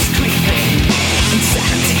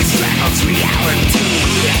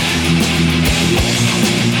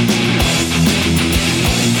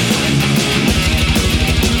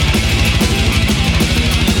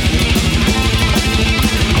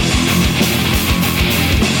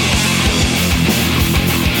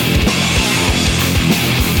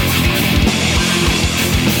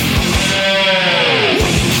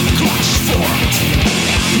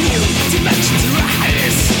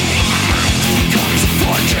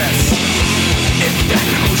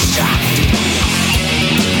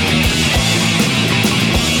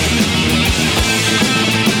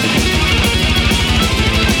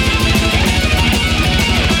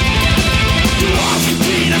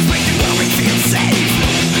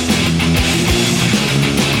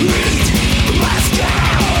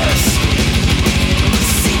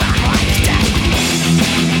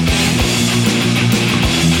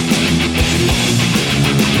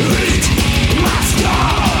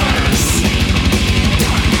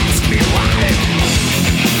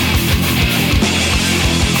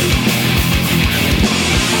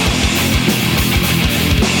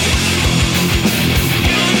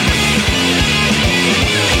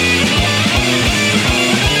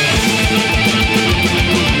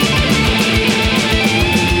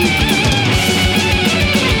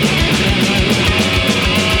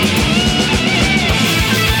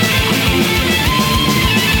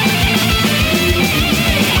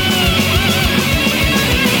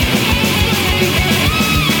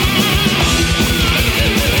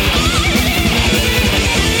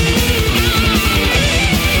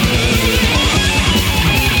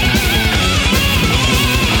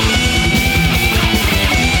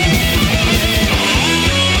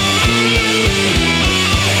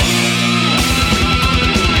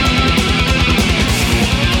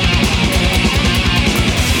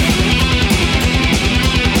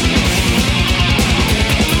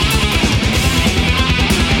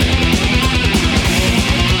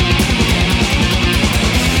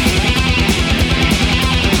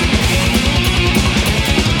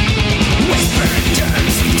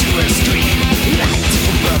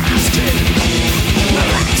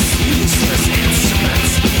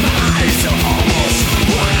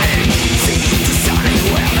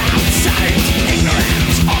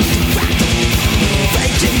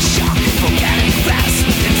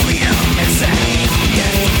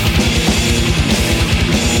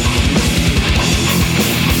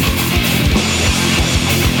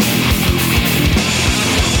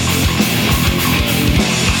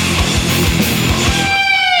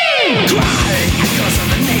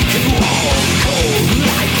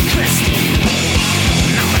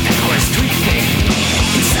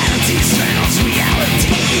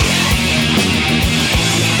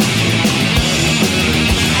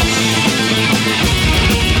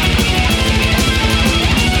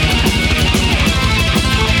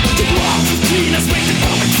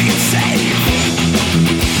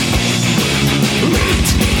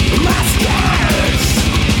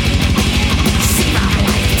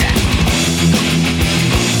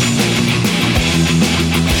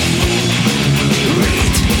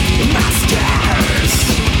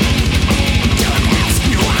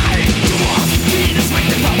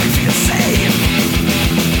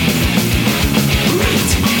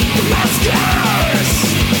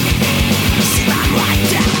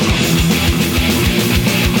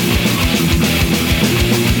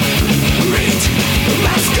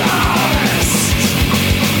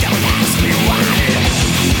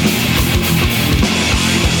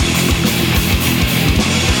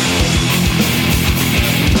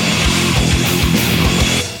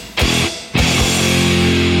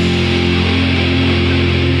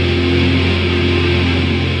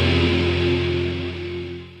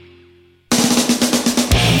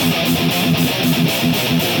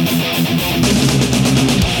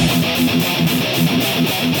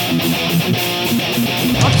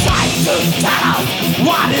 to tell us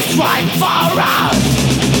what is right for us.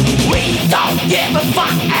 We don't give a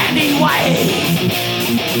fuck anyway.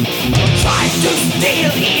 Try to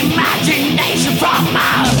steal imagination from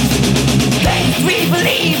us. Things we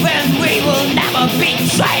believe in, we will never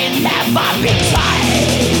betray, never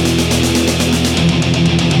betray.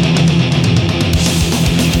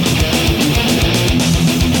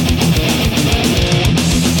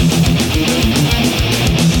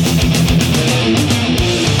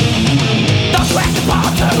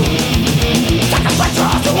 Take us what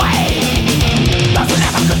draws away. Those who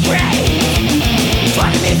never could create.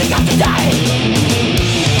 Try the music of today.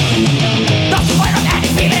 Those who avoid any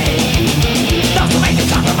feeling. Those who make a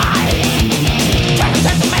compromise. Try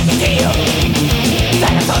to make a deal.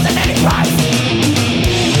 Take us at any price.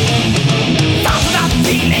 Those without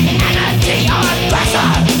feeling energy or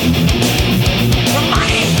pressure. From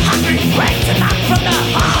money, hungry brains and not from the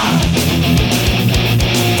heart.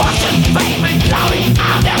 Fortune, fame and glory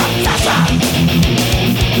are their obsession.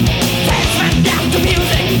 Salesmen deaf to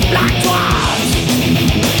music, blind to art.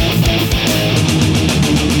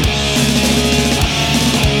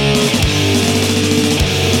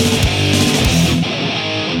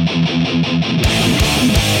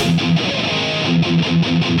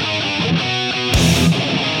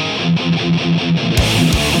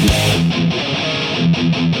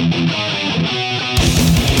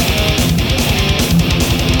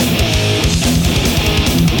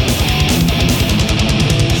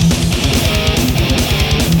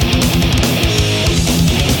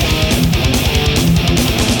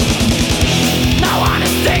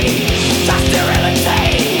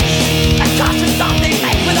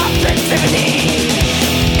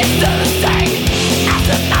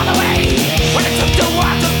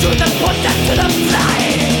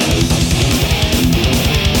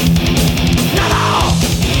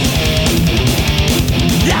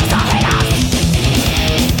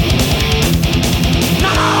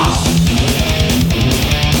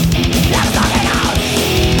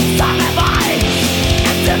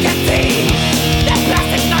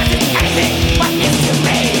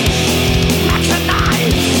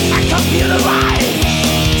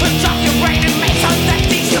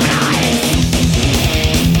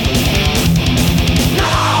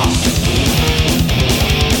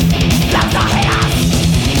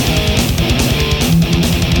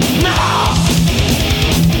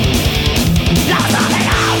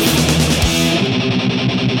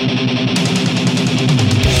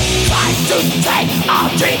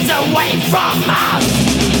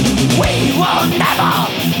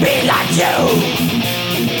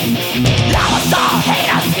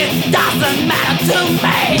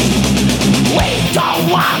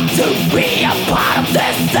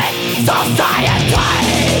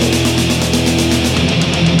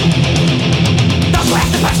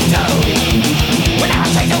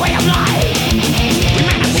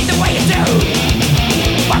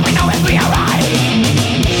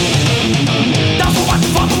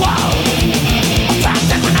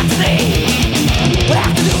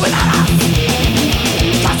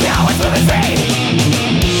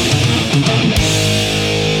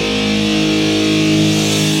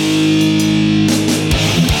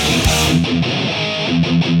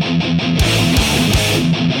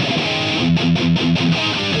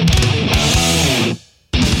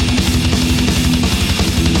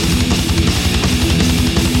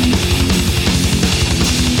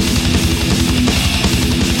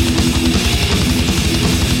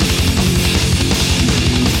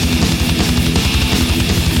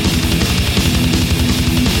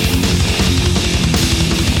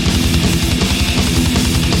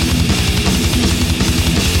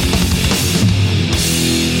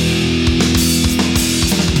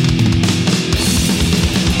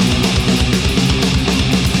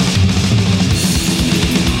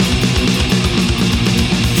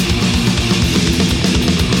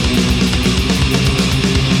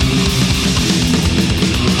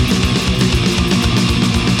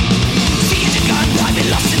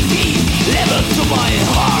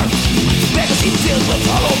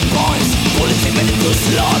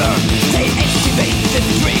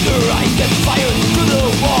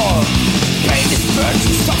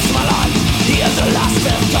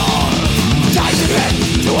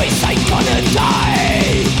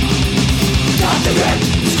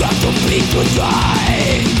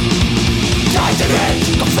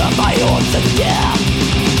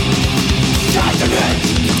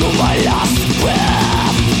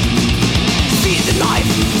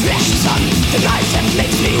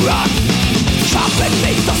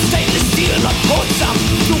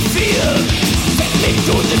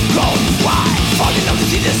 to the ground. Why? Falling down to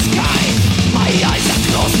see the sky. My eyes are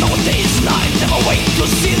closed, no day to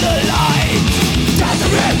see the light.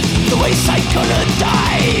 Tattered, the wayside gonna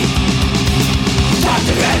die.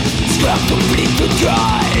 Tattered, scrap complete to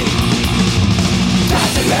dry.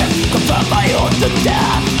 Tattered, confirm my own to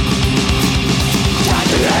death.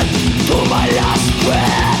 Tattered, to my last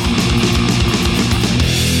breath.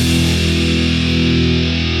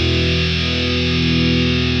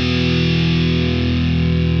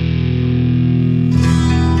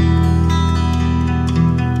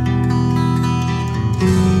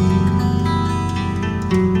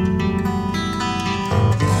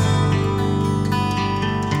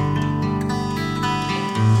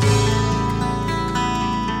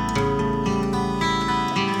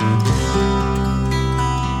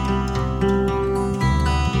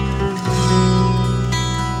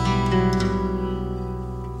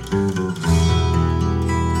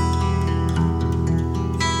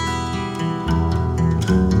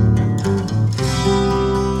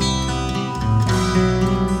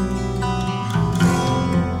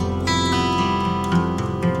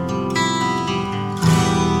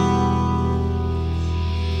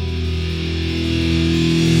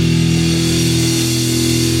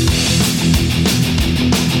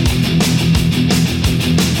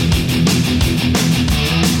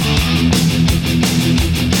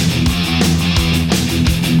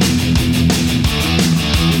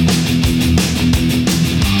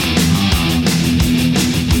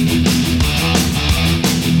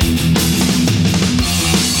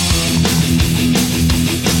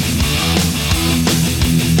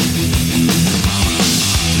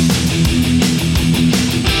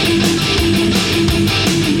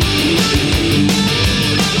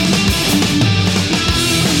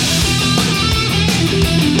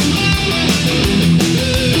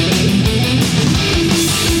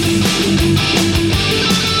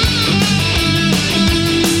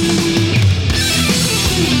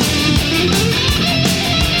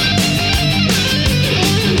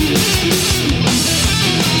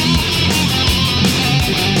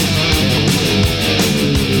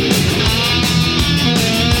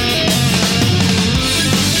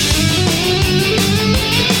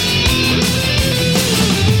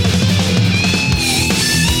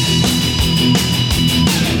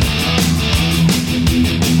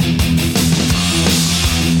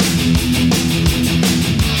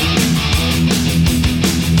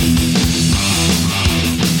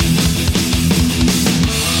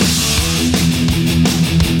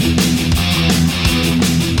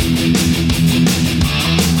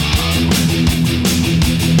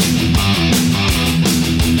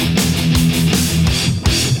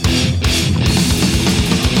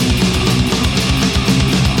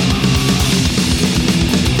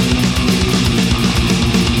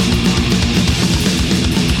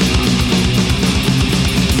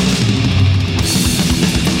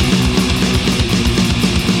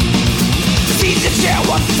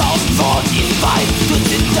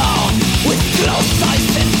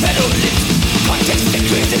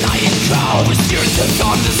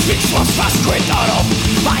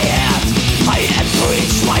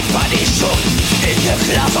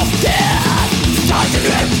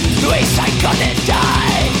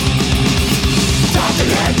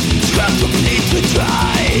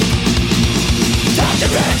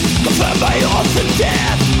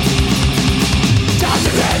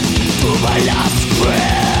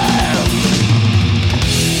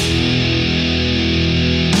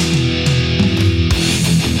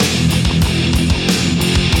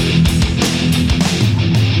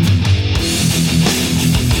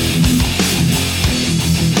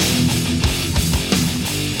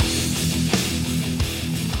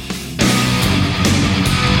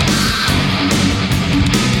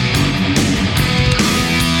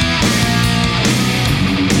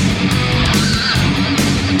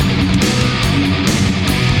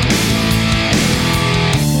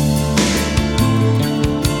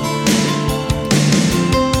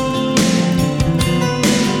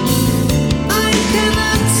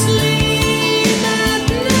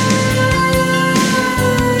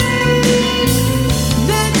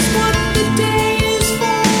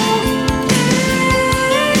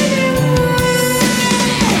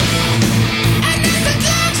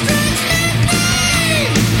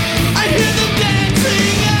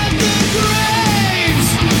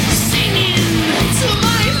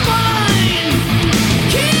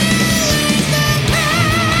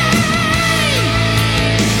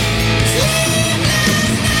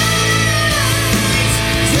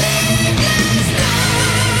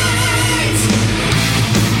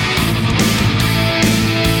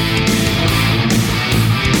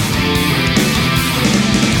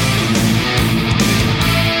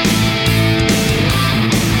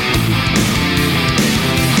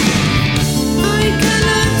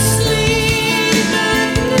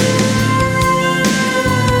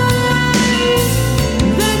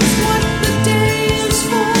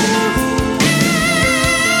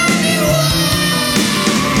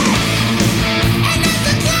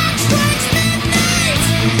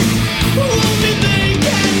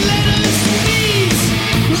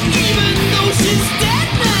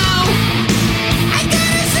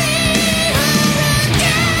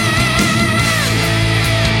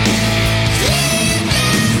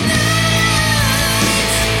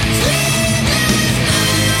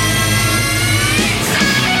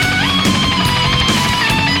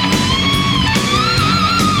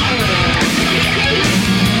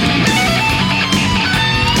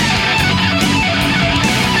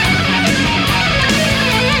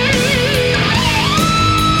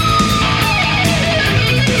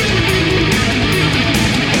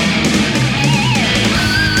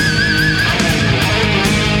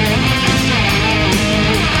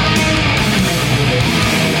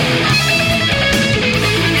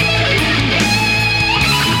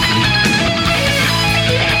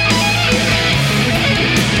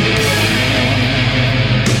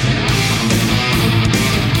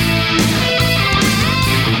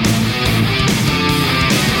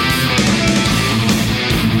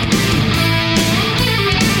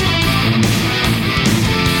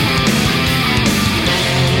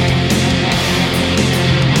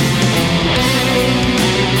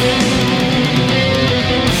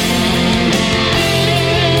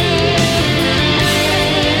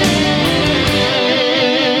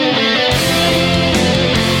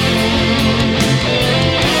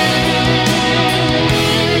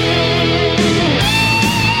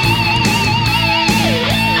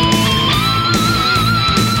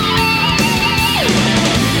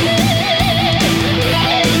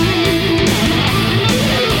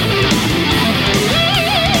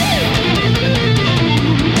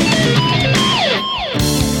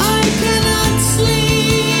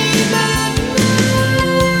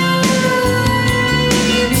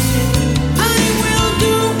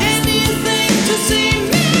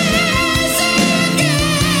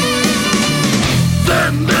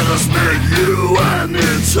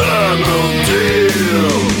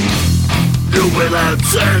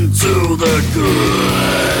 the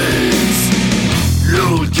goods.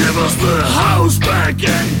 You'll give us the house back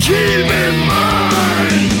and keep in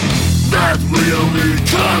mind that we only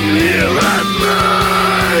come here at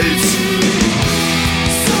night.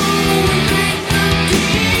 So we make the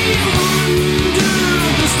deal under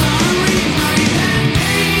the starry night, and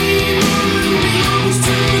anyone belongs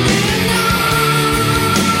to the night.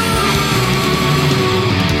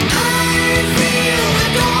 I feel the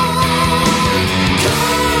dawn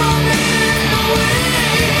coming away.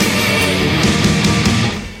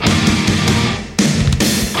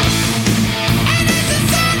 And as the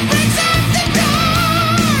sun breaks up the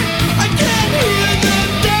dawn, I can't hear them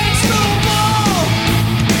dance no more.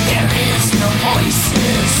 There is no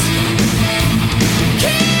voices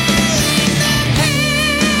killing the pain.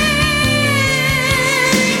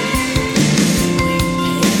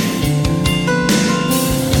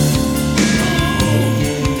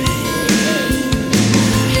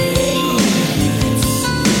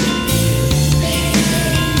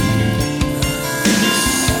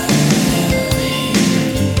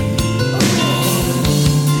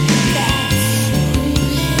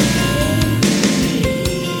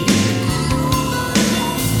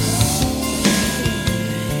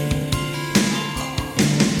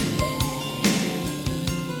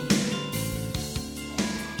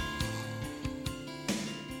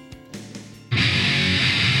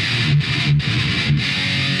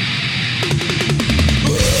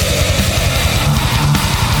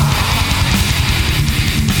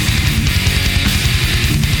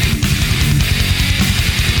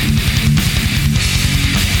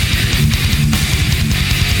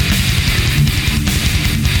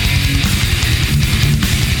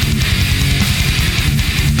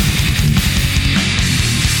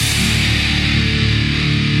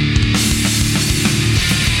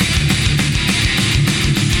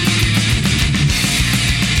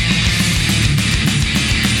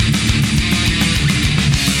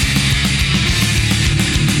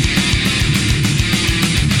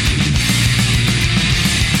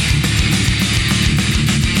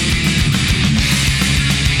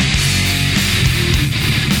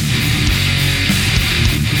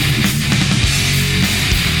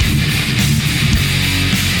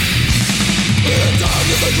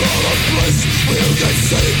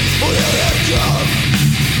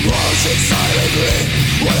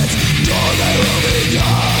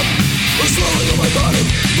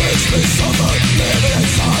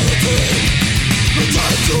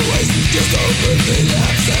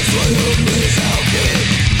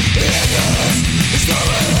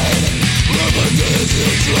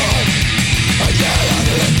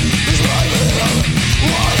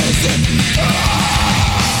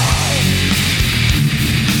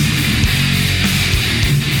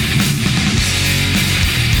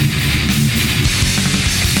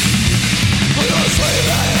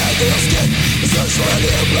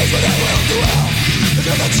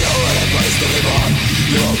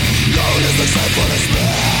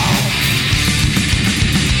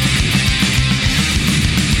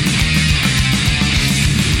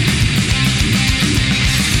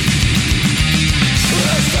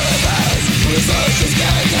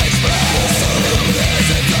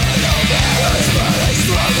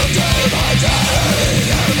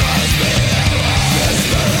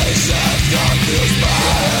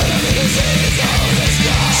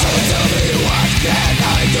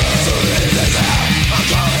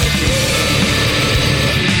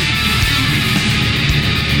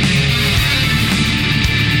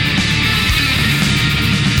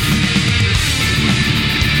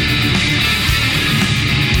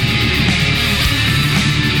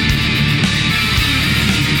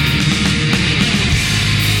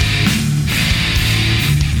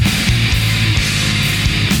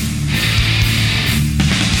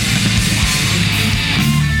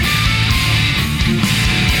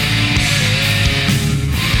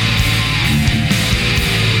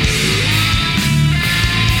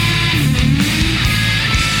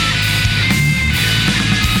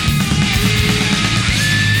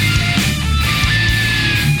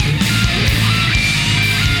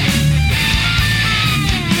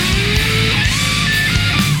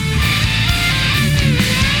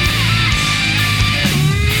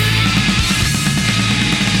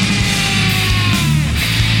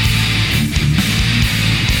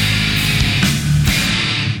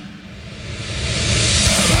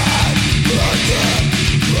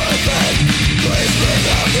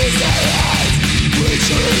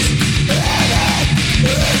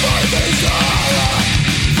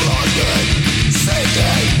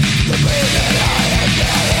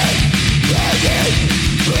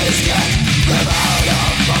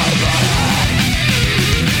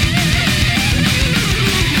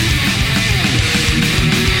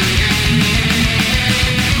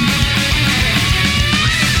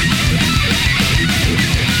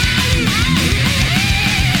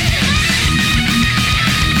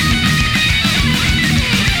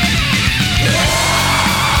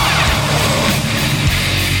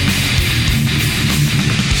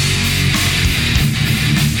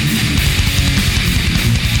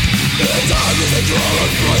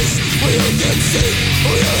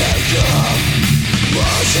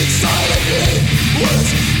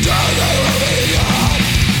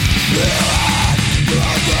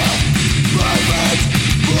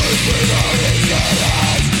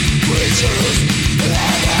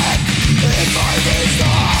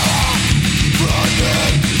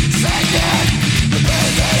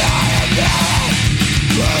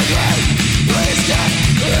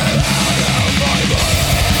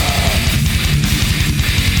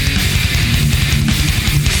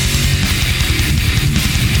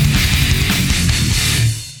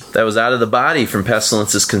 That was Out of the Body from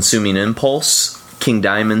Pestilence's Consuming Impulse, King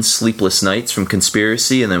Diamond's Sleepless Nights from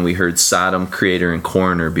Conspiracy, and then we heard Sodom, Creator, and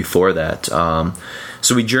Coroner before that.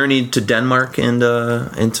 So we journeyed to Denmark and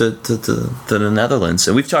into the Netherlands.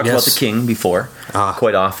 And we've talked about the King before,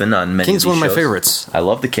 quite often on many King's of these one of shows. my favorites. I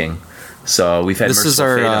love the King. So we've had this is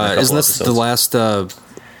our isn't this episodes. The last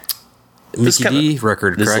Mickey D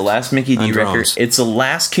record, this correct? Is the last Mickey D record. It's the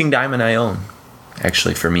last King Diamond I own.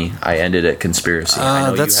 Actually, for me, I ended at Conspiracy. I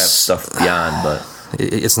know you have stuff beyond, but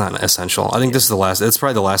it's not essential. I think this is the last. It's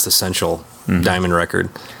probably the last essential Diamond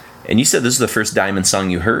record. And you said this is the first Diamond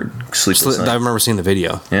song you heard, Sleepless Night. I remember seeing the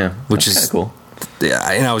video. Yeah, which is cool. Yeah,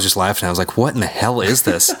 and I was just laughing. I was like, "What in the hell is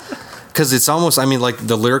this?" Because it's almost. I mean, like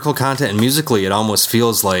the lyrical content and musically, it almost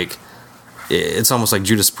feels like. It's almost like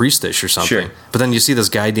Judas Priestish or something. Sure. But then you see this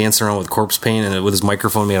guy dancing around with corpse paint and with his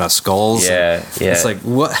microphone made out of skulls. Yeah. It's like,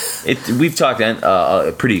 what? We've talked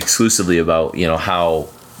pretty exclusively about, how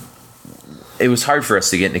it was hard for us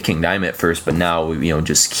to get into King Diamond at first, but now,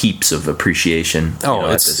 just heaps of appreciation.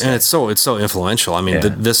 It's so influential. I mean,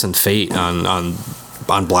 this and Fate on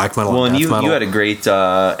black metal. Well, and you metal. had a great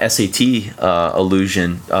SAT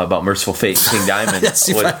allusion about Merciful Fate and King Diamond.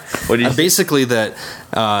 Yes, what did you basically that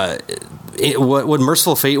what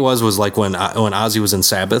Merciful Fate was like when Ozzy was in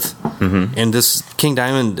Sabbath, and this King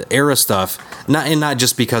Diamond era stuff. Not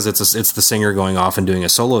just because it's the singer going off and doing a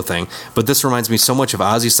solo thing, but this reminds me so much of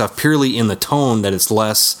Ozzy stuff purely in the tone that it's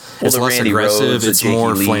less Randy aggressive, Rhodes, it's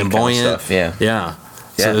more Lee flamboyant. Kind of stuff. Yeah.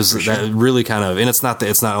 So it was that really kind of, and it's not.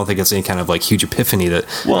 I don't think it's any kind of like huge epiphany of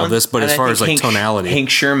this. But as far as like tonality,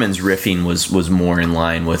 Hank Sherman's riffing was more in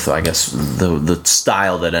line with, I guess, the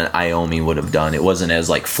style that an Iommi would have done. It wasn't as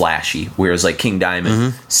like flashy, whereas like King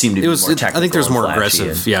Diamond seemed to be more technical. I think there's more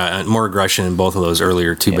aggressive, more aggression in both of those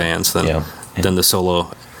earlier two bands than the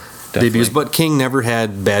solo debuts. But King never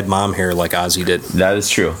had bad mom hair like Ozzy did. That is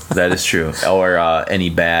true. Or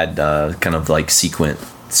any bad kind of like sequent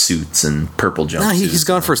suits and purple jumpsuits. No, he's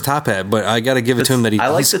gone for his top hat, but I got to give it to him that I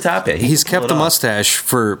like the top hat. He's kept the mustache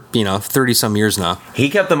for 30 some years now. He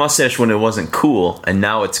kept the mustache when it wasn't cool, and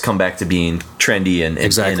now it's come back to being trendy and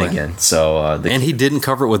exactly in again. So and he didn't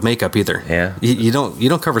cover it with makeup either. Yeah, you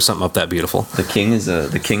don't cover something up that beautiful. The King is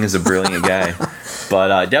a brilliant guy.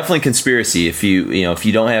 But definitely Conspiracy. If you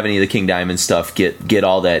don't have any of the King Diamond stuff, get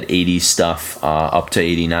all that 80s stuff up to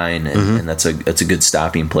 89, and that's a good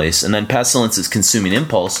stopping place. And then Pestilence is Consuming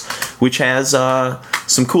Impulse, which has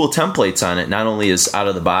some cool templates on it. Not only is Out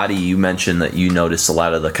of the Body, you mentioned that you noticed a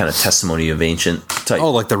lot of the kind of Testimony of Ancient type,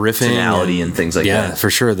 like the riffing, tonality, and things like that. Yeah, for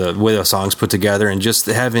sure. The way the songs put together, and just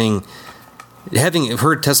having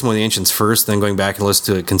heard Testimony of the Ancients first, then going back and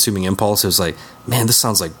listening to Consuming Impulse, it was like, man, this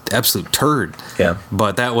sounds like absolute turd. Yeah.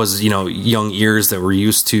 But that was, young ears that were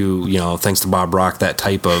used to, thanks to Bob Rock, that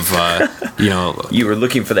type of, You were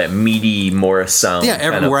looking for that meaty Morris sound.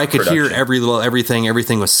 Yeah, where I could hear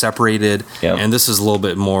everything was separated. Yep. And this is a little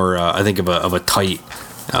bit more, I think, of a tight,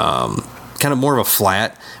 kind of more of a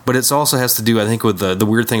flat, but it also has to do, I think, with the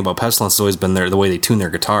weird thing about Pestilence has always been the way they tune their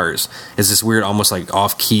guitars is this weird, almost like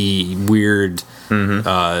off-key, weird,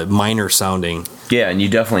 minor sounding. Yeah, and you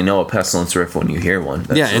definitely know a Pestilence riff when you hear one.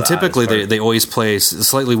 That's and typically they always play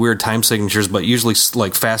slightly weird time signatures, but usually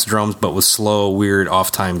like fast drums, but with slow, weird,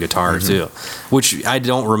 off-time guitar too, which I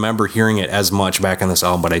don't remember hearing it as much back on this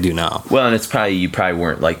album, but I do now. Well, and it's you probably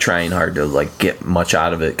weren't like trying hard to like get much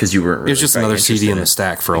out of it because you weren't really. It was just another CD in the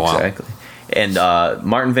stack for a while. Exactly. And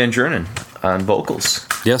Martin Van Drunen on vocals.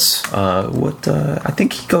 Yes. I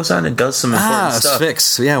think he goes on and does some important stuff.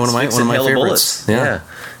 Sphinx. Yeah, one of my favorites. Bullets. Yeah.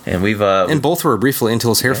 And we've and both were briefly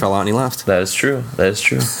until his hair fell out and he left. That is true.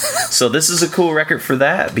 So this is a cool record for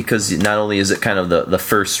that because not only is it kind of the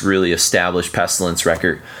first really established Pestilence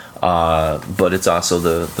record, but it's also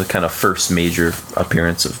the kind of first major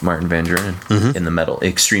appearance of Martin Van Buren in the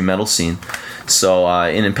extreme metal scene. So,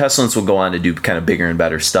 and Pestilence will go on to do kind of bigger and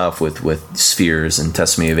better stuff with Spheres and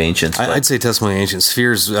Testimony of Ancients. I'd say Testimony of Ancients.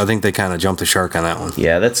 Spheres, I think they kind of jumped the shark on that one.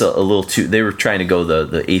 Yeah, that's a little too... They were trying to go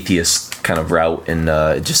the atheist kind of route, and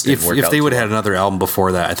it just didn't work out. If they would have had another album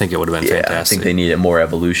before that, I think it would have been fantastic. I think they needed more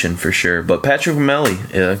evolution for sure. But Patrick O'Malley,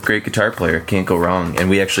 a great guitar player, can't go wrong. And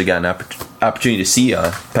we actually got an opportunity to see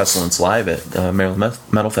Pestilence live at Maryland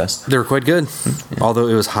Metal Fest. They were quite good, although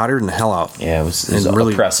it was hotter than hell out. Yeah, it was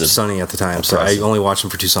really oppressive. Sunny at the time, so I only watched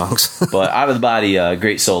them for 2 songs. But Out of the Body,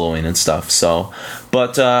 great soloing and stuff. So,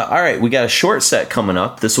 but all right, we got a short set coming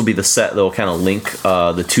up. This will be the set that will kind of link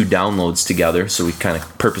the 2 downloads together, so we kind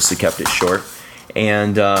of purposely kept it short.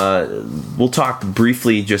 And we'll talk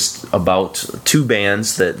briefly just about 2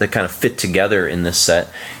 bands that kind of fit together in this set.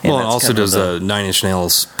 And well, it also does Nine Inch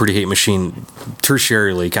Nails, Pretty Hate Machine,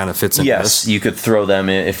 tertiarily kind of fits into this. Yes, you could throw them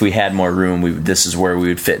in. If we had more room, this is where we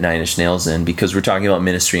would fit Nine Inch Nails in, because we're talking about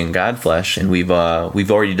Ministry and Godflesh, and we've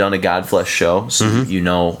already done a Godflesh show, so you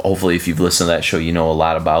know, hopefully if you've listened to that show, you know a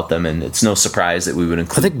lot about them, and it's no surprise that we would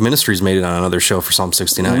include... I think Ministry's made it on another show for Psalm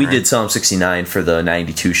 69, We did Psalm 69 for the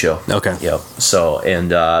 92 show. Okay. Yep. So, and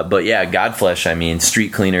but yeah, Godflesh, I mean,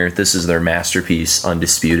 Street Cleaner, this is their masterpiece,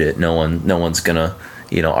 undisputed. No one's gonna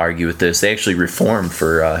argue with this. They actually reformed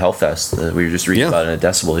for Hellfest. We were just reading about it in a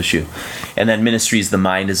Decibel issue. And then Ministry's The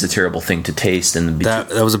Mind is a Terrible Thing to Taste. And that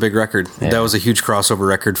was a big record. Yeah. That was a huge crossover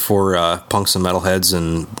record for punks and metalheads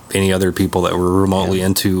and any other people that were remotely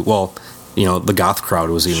into, the goth crowd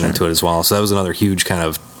was even into it as well. So that was another huge kind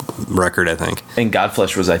of record, I think. And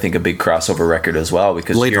Godflesh was, I think, a big crossover record as well,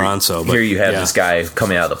 because later on, here you have this guy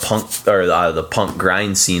coming out of the punk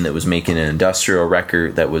grind scene that was making an industrial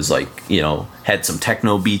record that was had some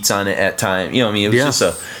techno beats on it at time. It was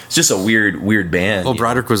just a weird band. Well,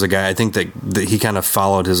 Broderick was a guy, I think that he kind of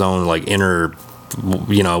followed his own inner,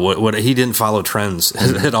 what he didn't follow trends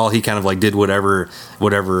at all. He kind of did whatever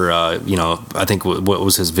I think what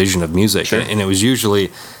was his vision of music. Sure. And it was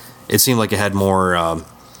usually, it seemed like it had more,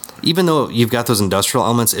 even though you've got those industrial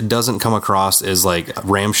elements, it doesn't come across as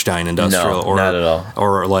Rammstein industrial, or not at all,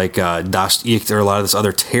 or Das Ich, or a lot of this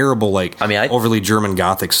other terrible overly German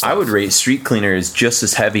Gothic stuff. I would rate Street Cleaner is just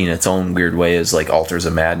as heavy in its own weird way as Altars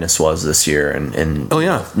of Madness was this year, and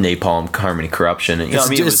Napalm, Harmony Corruption. And,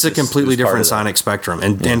 it's a completely different sonic spectrum,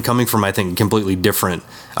 and coming from, I think, completely different,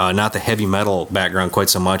 not the heavy metal background quite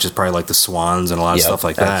so much as probably the Swans and a lot of stuff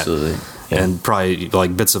like that. Absolutely. Yeah. And probably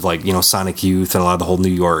bits of Sonic Youth and a lot of the whole New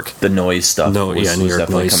York, the noise stuff. New York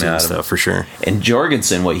noise stuff for sure. And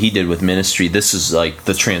Jorgensen, what he did with Ministry, this is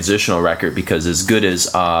the transitional record, because as good as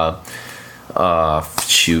the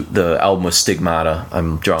album was Stigmata.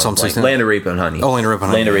 I'm drawing Land of Rape and Honey. Oh, Land of Rape and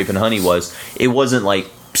Honey. Land of Rape and Honey it wasn't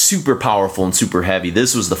super powerful and super heavy.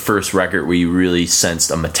 This was the first record where you really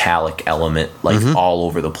sensed a metallic element all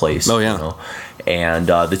over the place. Oh yeah. And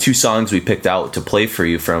the 2 songs we picked out to play for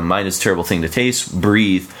you from Mind is a Terrible Thing to Taste,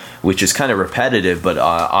 Breathe, which is kind of repetitive, but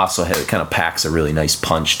also kind of packs a really nice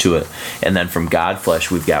punch to it. And then from Godflesh,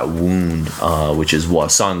 we've got Wound, which is a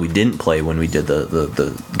song we didn't play when we did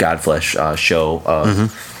the Godflesh show.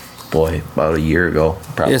 About a year ago,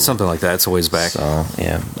 probably. Yeah, something like that. It's a ways back. So,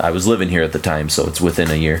 yeah. I was living here at the time, so it's within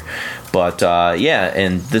a year. But,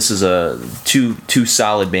 and this is two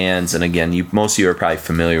solid bands. And again, most of you are probably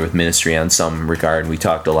familiar with Ministry on some regard. We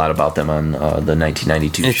talked a lot about them on the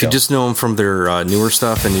 1992 show. If you just know them from their newer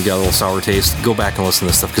stuff and you got a little sour taste, go back and listen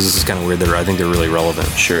to this stuff, because this is kind of weird. I think they're really relevant.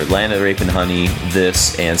 Sure. Land of Rape and Honey,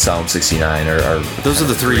 this, and Psalm 69 are those are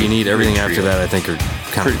the 3 you need. Everything after that, I think, are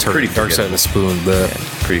kind of pretty Dark Side of the Spoon.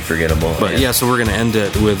 Pretty forgettable. But so we're going to end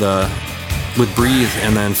it with Breathe,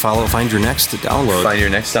 and then find your next download. Find your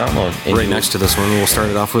next download. Right next to this one. We'll start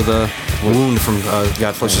it off with Wound from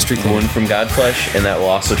Godflesh, the Street Cleaner. Wound from Godflesh, and that will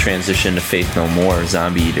also transition to Faith No More,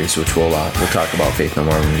 Zombie Eaters, which we'll talk about Faith No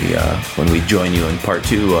More when we join you in part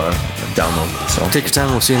 2 download. So take your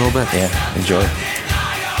time. We'll see you in a little bit. Yeah, enjoy.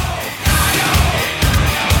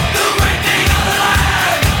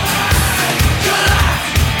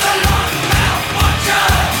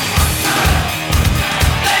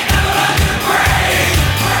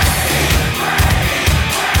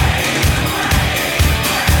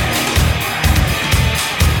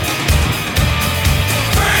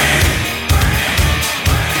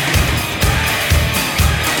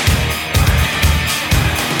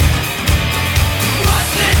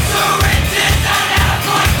 Lost in surrender.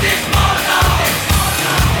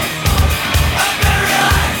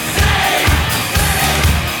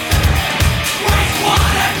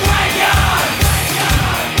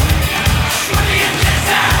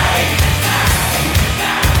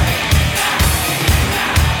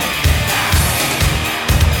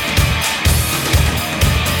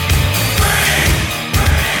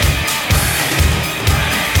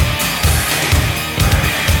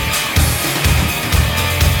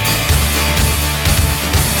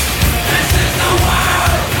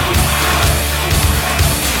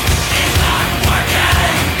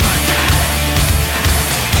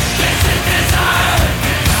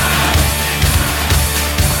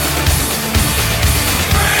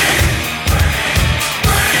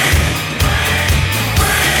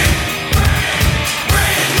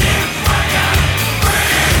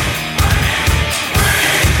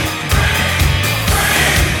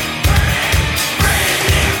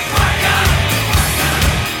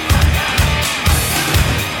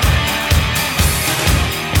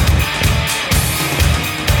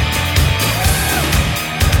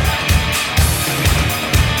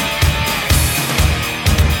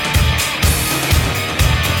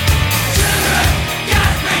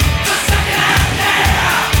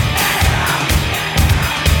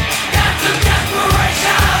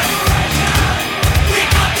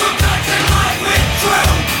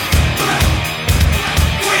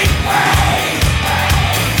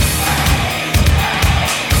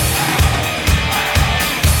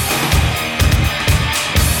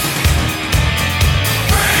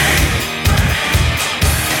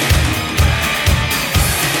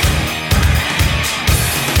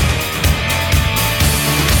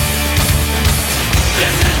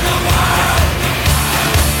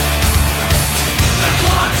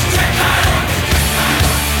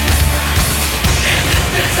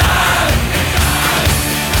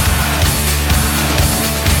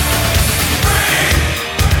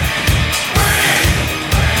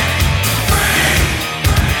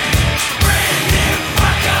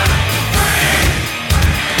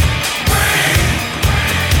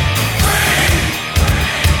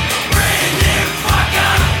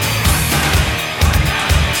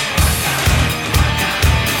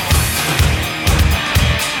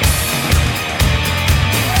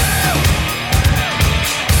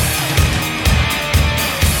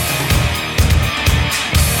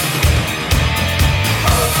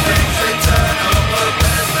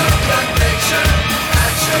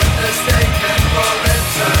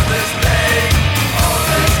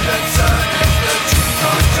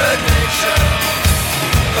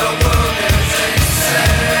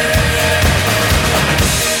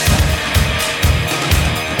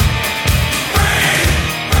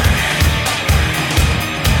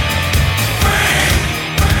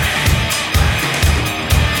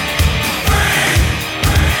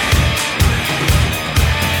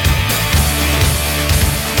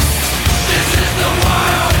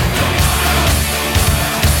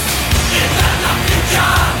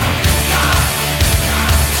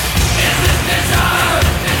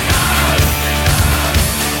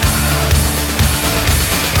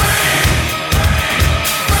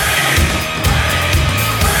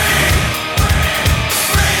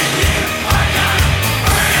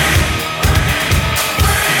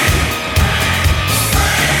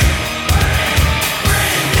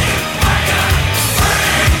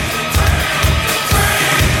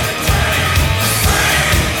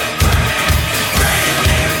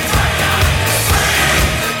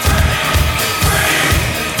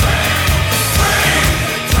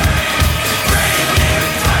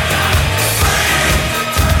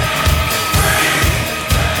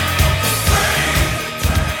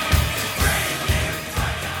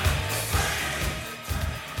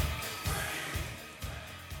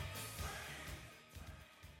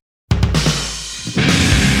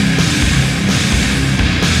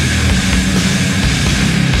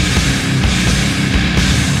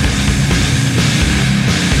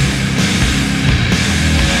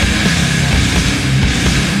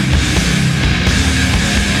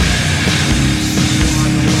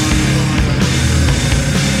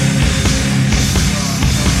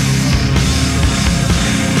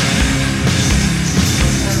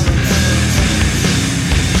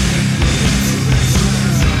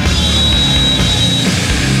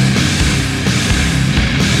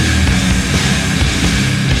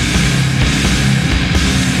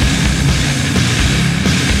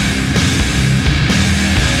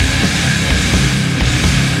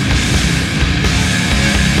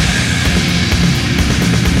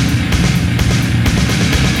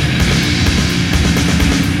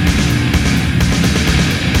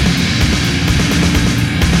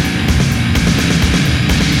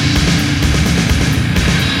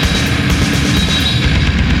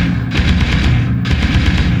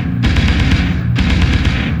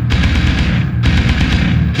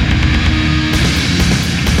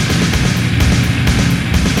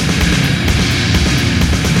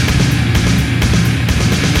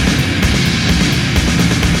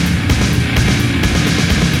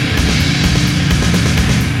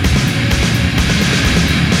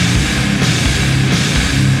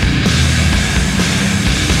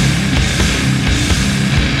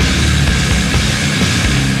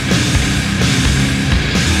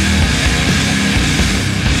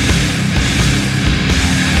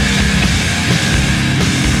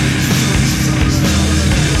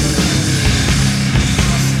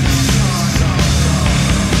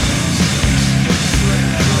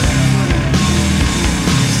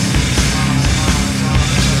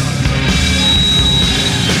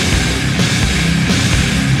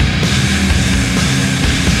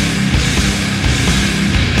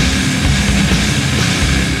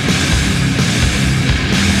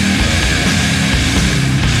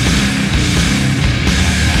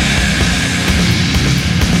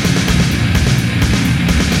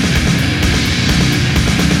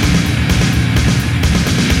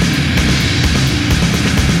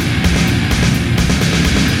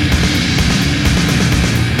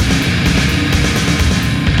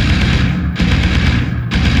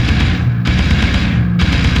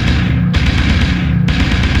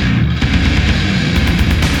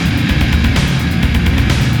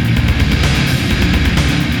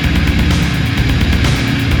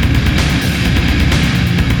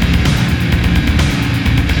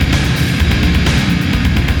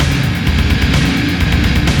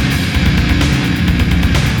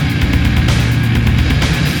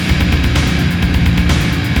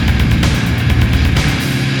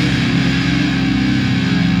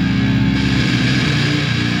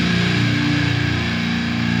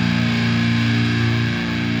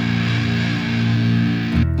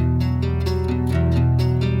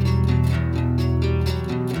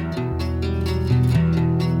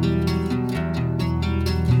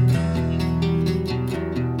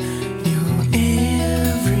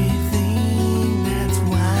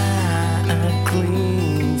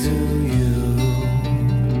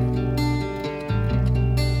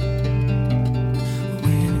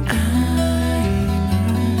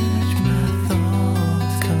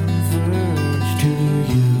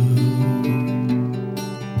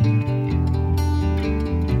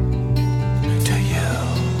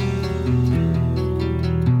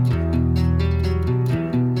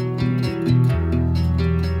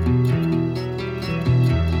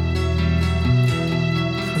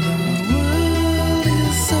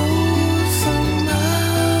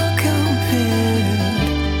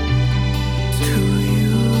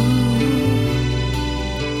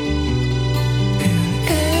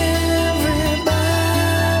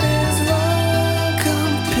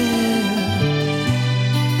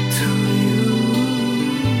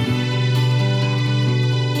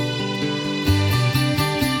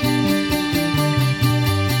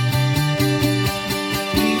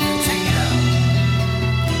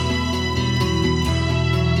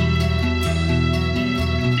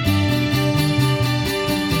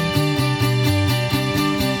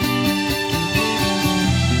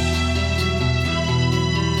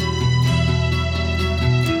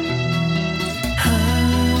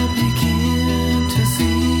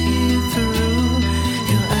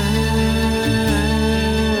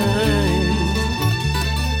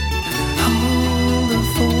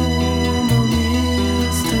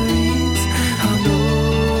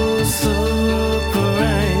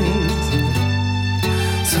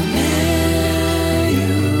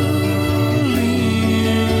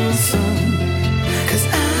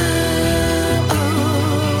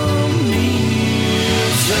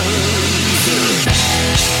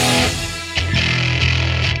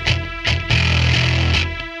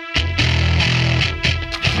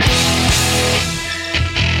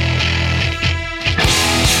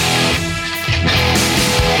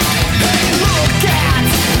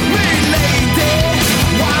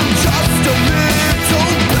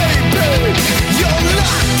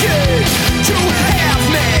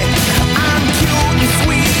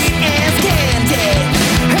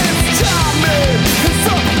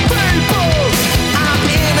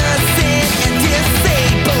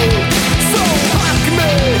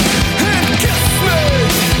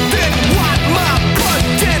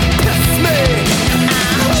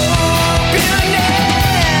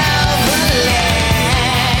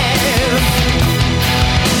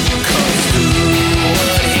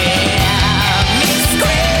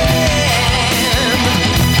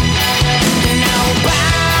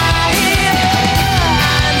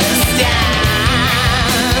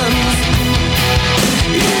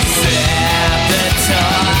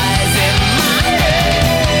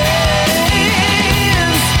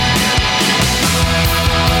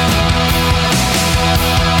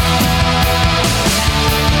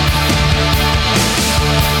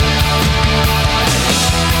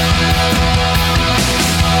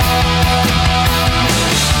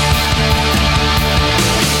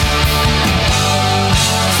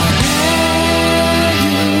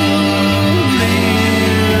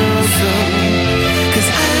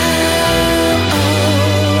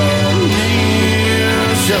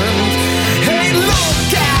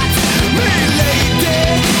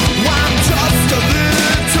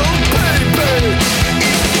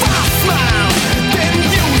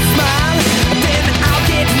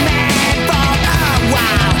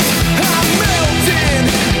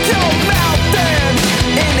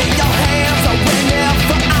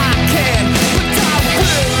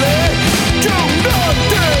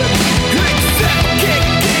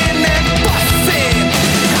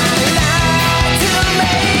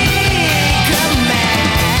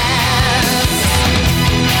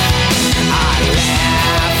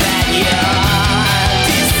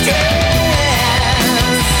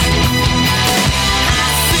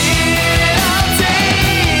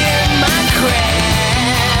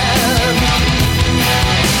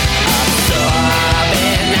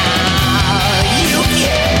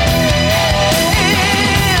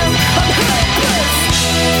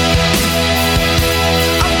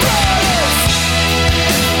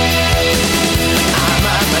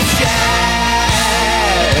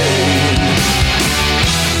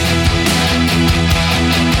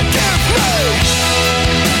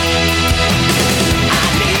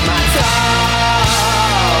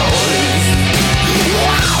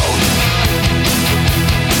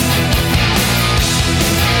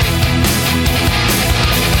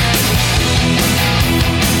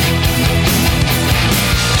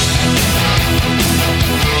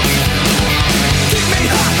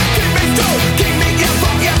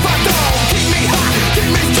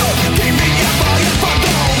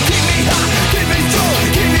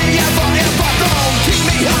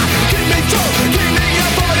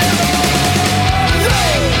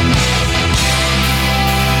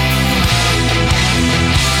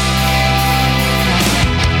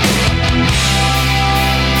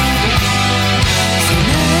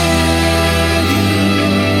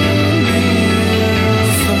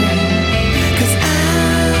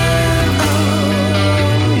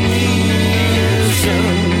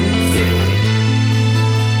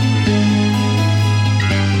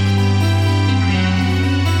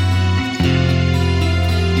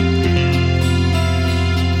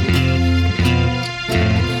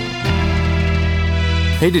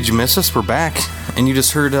 Hey, did you miss us? We're back. And you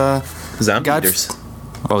just heard Zombie Eaters.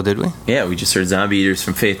 Oh, did we? Yeah, we just heard Zombie Eaters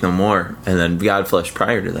from Faith No More, and then Godflesh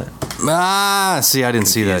prior to that. See, I didn't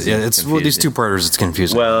see that. Yeah, it's well, these two-parters, it's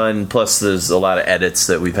confusing. Well, and plus there's a lot of edits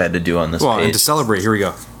that we've had to do on this page. And to celebrate, here we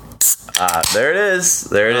go. There it is.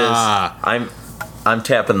 There it is. I'm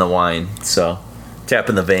tapping the wine, so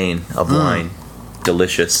tapping the vein of wine.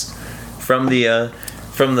 Delicious. From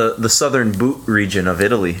the southern boot region of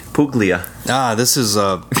Italy, Puglia. This is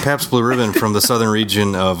Pabst Blue Ribbon from the southern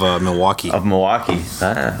region of Milwaukee.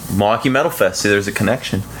 Milwaukee Metal Fest. See, there's a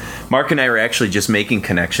connection. Mark and I were actually just making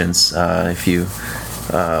connections. We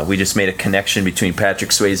just made a connection between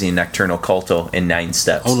Patrick Swayze and Nocturnal Culto in 9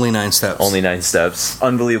 steps. Only 9 steps. Only 9 steps.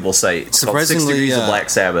 Unbelievable site. It's surprisingly, called 6 Degrees of Black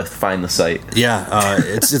Sabbath. Find the site. Yeah,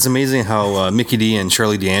 it's amazing how Mickey D and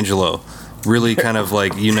Charlie D'Angelo really kind of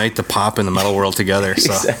like unite the pop and the metal world together.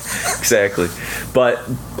 So. Exactly. But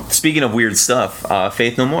speaking of weird stuff,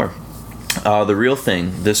 Faith No More. The Real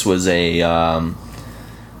Thing. This was a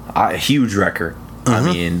huge record. Mm-hmm.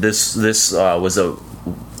 I mean, this was a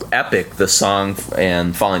epic. The song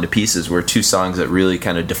and Falling to Pieces were 2 songs that really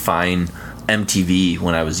kind of define MTV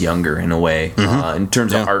when I was younger, in a way, in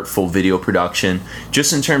terms of artful video production,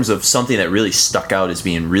 just in terms of something that really stuck out as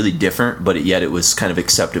being really different, but yet it was kind of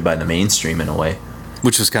accepted by the mainstream in a way.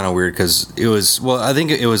 Which was kind of weird because it was, well, I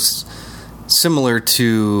think it was similar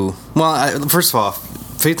to, first of all,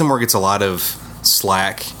 Faith No More gets a lot of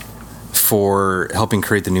slack for helping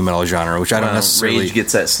create the new metal genre, which I don't necessarily... Rage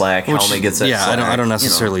gets that slack, Helmet gets that slack. I don't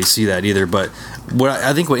necessarily see that either, but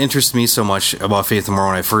I think what interests me so much about Faith No More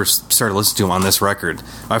when I first started listening to them on this record,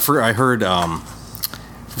 I heard,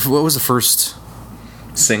 what was the first...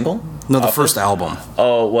 Single? No, the first album.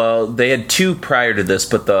 Oh, well, they had 2 prior to this,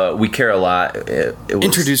 but the We Care a Lot... It was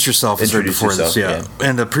Introduce Yourself is right before this, yeah.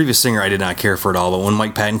 And the previous singer I did not care for at all, but when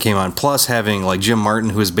Mike Patton came on, plus having like Jim Martin,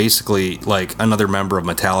 who is basically like another member of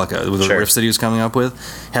Metallica, with the riffs that he was coming up with,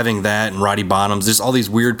 having that and Roddy Bottoms, just all these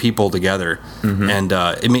weird people together. Mm-hmm. And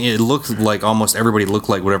I mean, it looked like almost everybody looked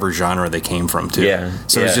like whatever genre they came from, too. Yeah.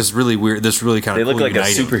 So it's just really weird. This really kind of They look like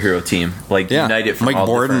uniting. A superhero team. Like, united from Mike all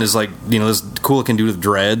Borden different... is like, this cool looking dude with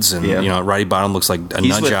dreads, and Roddy Bottom looks like a nut job.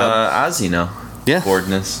 He's with Ozzy now. Yeah.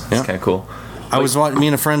 Borden is. It's kind of cool. Me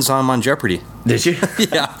and a friend saw him on Jeopardy. Did you?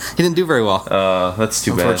 Yeah. He didn't do very well. That's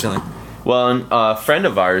too bad. Unfortunately. Well, and a friend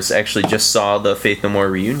of ours actually just saw the Faith No More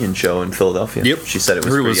reunion show in Philadelphia. Yep. She said it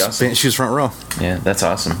was pretty awesome. She was front row. Yeah, that's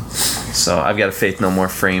awesome. So I've got a Faith No More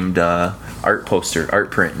framed art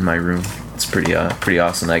print in my room. It's pretty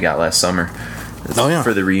awesome that I got last summer.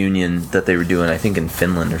 For the reunion that they were doing, I think in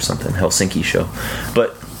Finland or something, Helsinki show.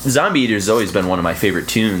 But Zombie Eaters has always been one of my favorite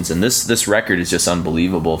tunes, and this record is just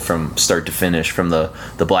unbelievable from start to finish. From the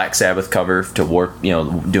Black Sabbath cover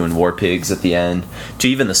to doing War Pigs at the end, to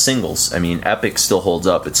even the singles. I mean, Epic still holds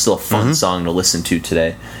up. It's still a fun song to listen to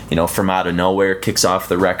today. From Out of Nowhere kicks off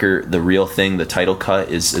the record. The Real Thing, the title cut,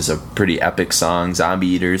 is a pretty epic song. Zombie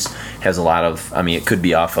Eaters has a lot of, I mean, it could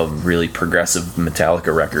be off a really progressive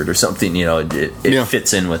Metallica record or something. It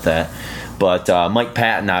fits in with that. But Mike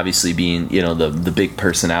Patton, obviously being the big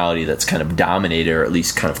personality that's kind of dominated, or at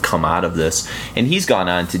least kind of come out of this, and he's gone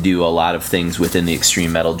on to do a lot of things within the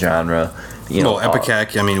extreme metal genre.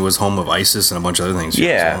 Epicac, it was home of ISIS and a bunch of other things.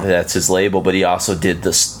 Yeah, that's his label. But he also did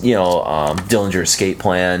this, Dillinger Escape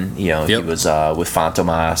Plan. He was with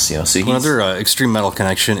Fantomas. So another extreme metal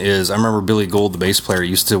connection is I remember Billy Gould, the bass player,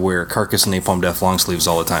 used to wear Carcass and Napalm Death long sleeves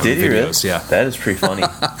all the time. Did he really? Yeah, that is pretty funny.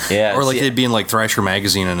 Yeah, or they'd be in like Thrasher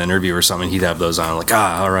magazine in an interview or something. He'd have those on. Like,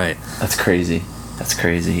 all right, that's crazy.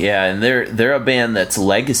 Yeah, and they're a band that's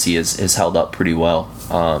legacy is held up pretty well.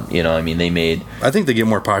 They made... I think they get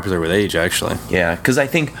more popular with age, actually. Yeah, because I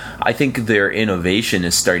think their innovation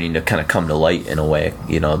is starting to kind of come to light in a way.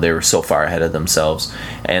 They were so far ahead of themselves.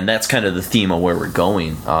 And that's kind of the theme of where we're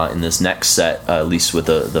going in this next set, at least with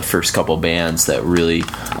the first couple bands that really...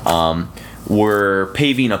 we're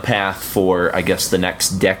paving a path for, I guess, the next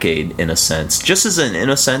decade, in a sense. Just as in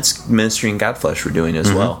a sense, Ministry and Godflesh were doing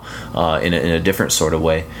as well, in a different sort of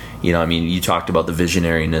way. You talked about the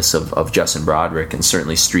visionariness of Justin Broderick, and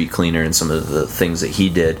certainly Street Cleaner and some of the things that he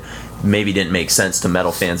did maybe didn't make sense to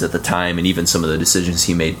metal fans at the time, and even some of the decisions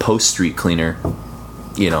he made post Street Cleaner.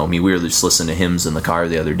 We were just listening to hymns in the car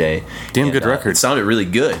the other day. Good record. It sounded really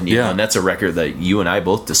good. And that's a record that you and I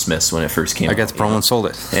both dismissed when it first came out. I got the promo and sold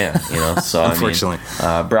it. Yeah, so unfortunately.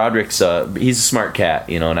 Broderick's, he's a smart cat,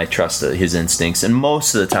 and I trust his instincts. And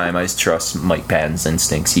most of the time, I trust Mike Patton's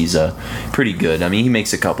instincts. He's pretty good. He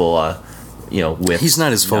makes a couple, whiffs. He's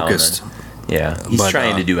not as focused. Yeah, he's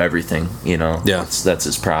trying to do everything, Yeah. That's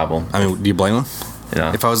his problem. Do you blame him?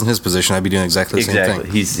 If I was in his position, I'd be doing exactly the same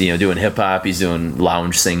thing. He's doing hip hop, he's doing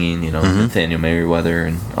lounge singing, Nathaniel Merriweather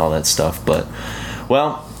and all that stuff. But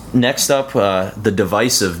next up, the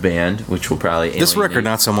Divisive Band, which will probably this record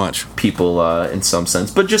not so much people in some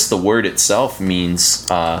sense, but just the word itself means.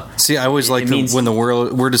 See, I always like when the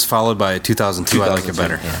word is followed by 2002. I like it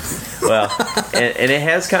better. Yeah. Well, and it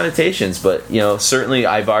has connotations, but certainly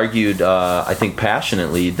I've argued, I think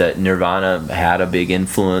passionately, that Nirvana had a big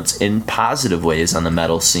influence in positive ways on the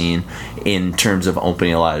metal scene in terms of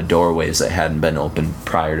opening a lot of doorways that hadn't been opened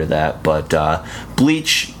prior to that. But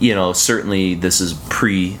Bleach, certainly this is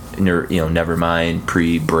Nevermind,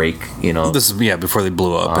 pre-break, This is before they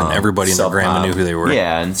blew up and everybody in their grandma knew who they were.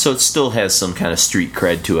 Yeah, and so it still has some kind of street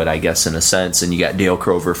cred to it, I guess, in a sense. And you got Dale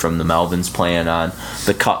Crover from the Melvins playing on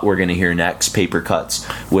the cut we're going to hear next, Paper Cuts,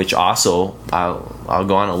 which also I'll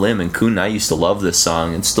go on a limb, and Coon and I used to love this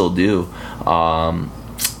song and still do.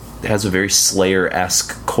 It has a very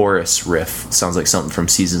Slayer-esque chorus riff. Sounds like something from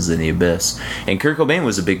Seasons in the Abyss. And Kurt Cobain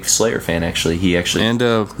was a big Slayer fan, actually. And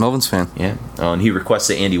Melvins fan. Yeah. And he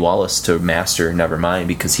requested Andy Wallace to master Nevermind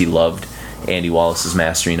because he loved Andy Wallace's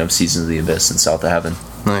mastering of Seasons of the Abyss and South of Heaven.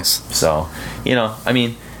 Nice. So,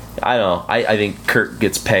 I don't know. I think Kurt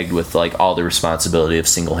gets pegged with all the responsibility of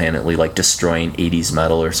single-handedly destroying 80s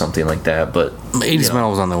metal or something like that. But 80s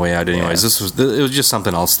metal was on the way out anyways. Yeah. It was just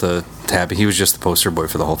something else to happen. He was just the poster boy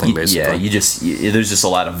for the whole thing, basically. Yeah, there's just a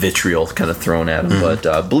lot of vitriol kind of thrown at him. Mm-hmm.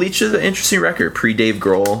 But Bleach is an interesting record. Pre-Dave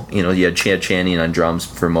Grohl, you had Chad Channing on drums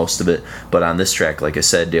for most of it. But on this track, like I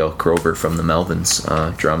said, Dale Crover from the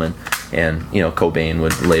Melvins drumming. And, Cobain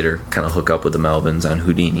would later kind of hook up with the Melvins on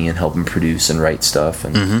Houdini and help him produce and write stuff.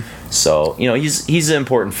 And so, he's an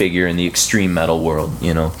important figure in the extreme metal world,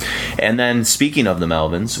 And then, speaking of the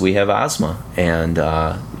Melvins, we have Ozma. And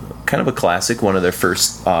kind of a classic, one of their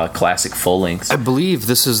first classic full-lengths. I believe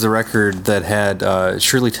this is the record that had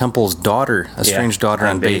Shirley Temple's daughter, strange daughter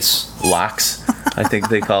on bass. Lox, I think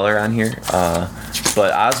they call her on here.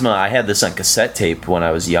 But Ozma, I had this on cassette tape when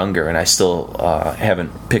I was younger, and I still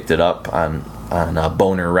haven't picked it up on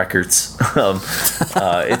Boner Records.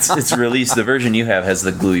 It's released. The version you have has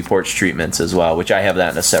the gluey porch treatments as well, which I have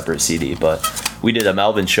that in a separate CD. But we did a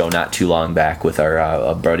Melvin show not too long back with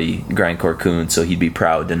our buddy Grindcore Coon, so he'd be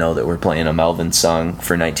proud to know that we're playing a Melvin song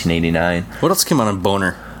for 1989. What else came out on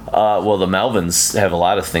Boner? Well, the Melvins have a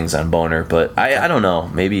lot of things on Boner, but I don't know.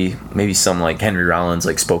 Maybe some Henry Rollins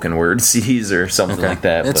spoken word CDs or something like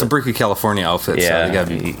that. It's a Bricky California outfit. Yeah,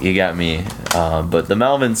 so you got me. But the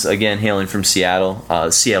Melvins, again, hailing from Seattle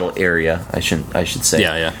area. I should say.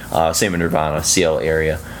 Yeah. Same with Nirvana, Seattle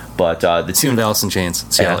area. But the two Alice in Chains,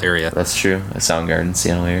 Seattle area. That's true. Soundgarden,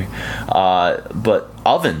 Seattle area. But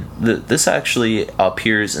Oven, this actually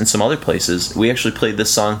appears in some other places. We actually played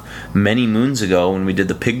this song many moons ago when we did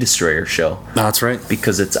the Pig Destroyer show. Oh, that's right.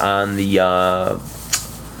 Because it's on the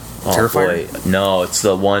Terrifier? No, it's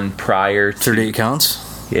the one prior to 38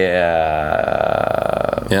 Counts?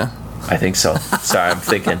 Yeah. I think so. Sorry, I'm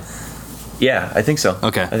thinking. Yeah, I think so.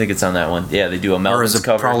 Okay. I think it's on that one. Yeah, they do a Melvins cover. Or is it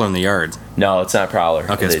cover. Prowler in the Yard? No, it's not Prowler.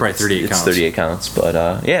 Okay, it's probably 38 counts. It's 38 counts. But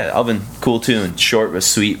Oven, cool tune. Short but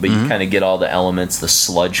sweet, but you kind of get all the elements, the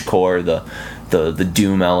sludge core, the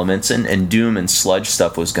doom elements. And doom and sludge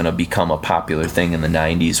stuff was going to become a popular thing in the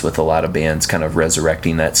 90s with a lot of bands kind of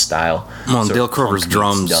resurrecting that style. Well, Dale Crover's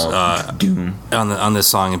drums doom. on this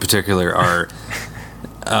song in particular are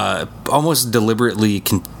almost deliberately...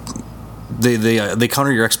 They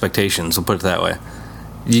counter your expectations. We'll put it that way.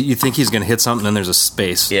 You think he's going to hit something, and there's a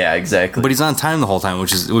space. Yeah, exactly. But he's on time the whole time,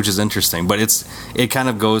 which is interesting. But it kind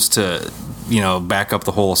of goes to back up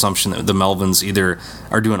the whole assumption that the Melvins either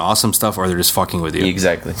are doing awesome stuff or they're just fucking with you.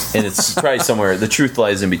 Exactly, and it's probably somewhere. The truth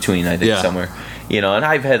lies in between. I think somewhere. And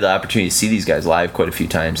I've had the opportunity to see these guys live quite a few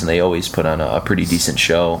times, and they always put on a pretty decent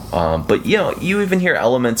show. But you even hear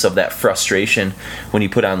elements of that frustration when you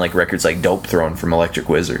put on records like Dope Throne from Electric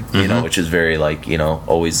Wizard, which is very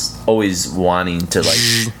always wanting to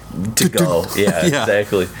to go. Yeah,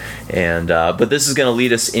 exactly. And but this is going to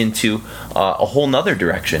lead us into a whole nother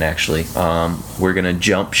direction. Actually, we're going to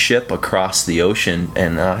jump ship across the ocean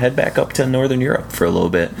and head back up to Northern Europe for a little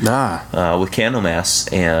bit with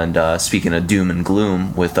Candlemass. And speaking of doom and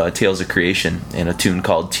gloom, with Tales of Creation and a tune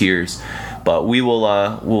called Tears. But we will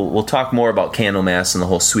we'll talk more about Candlemass and the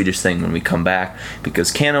whole Swedish thing when we come back,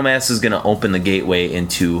 because Candlemass is going to open the gateway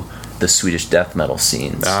into the Swedish death metal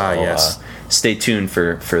scene. Yes. Stay tuned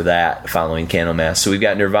for that following Candlemass. So we've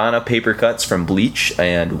got Nirvana, Paper Cuts from Bleach,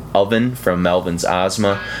 and Oven from Melvin's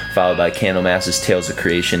Ozma, followed by Candlemass's Tales of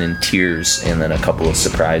Creation and Tears, and then a couple of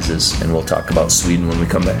surprises. And we'll talk about Sweden when we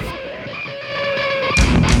come back.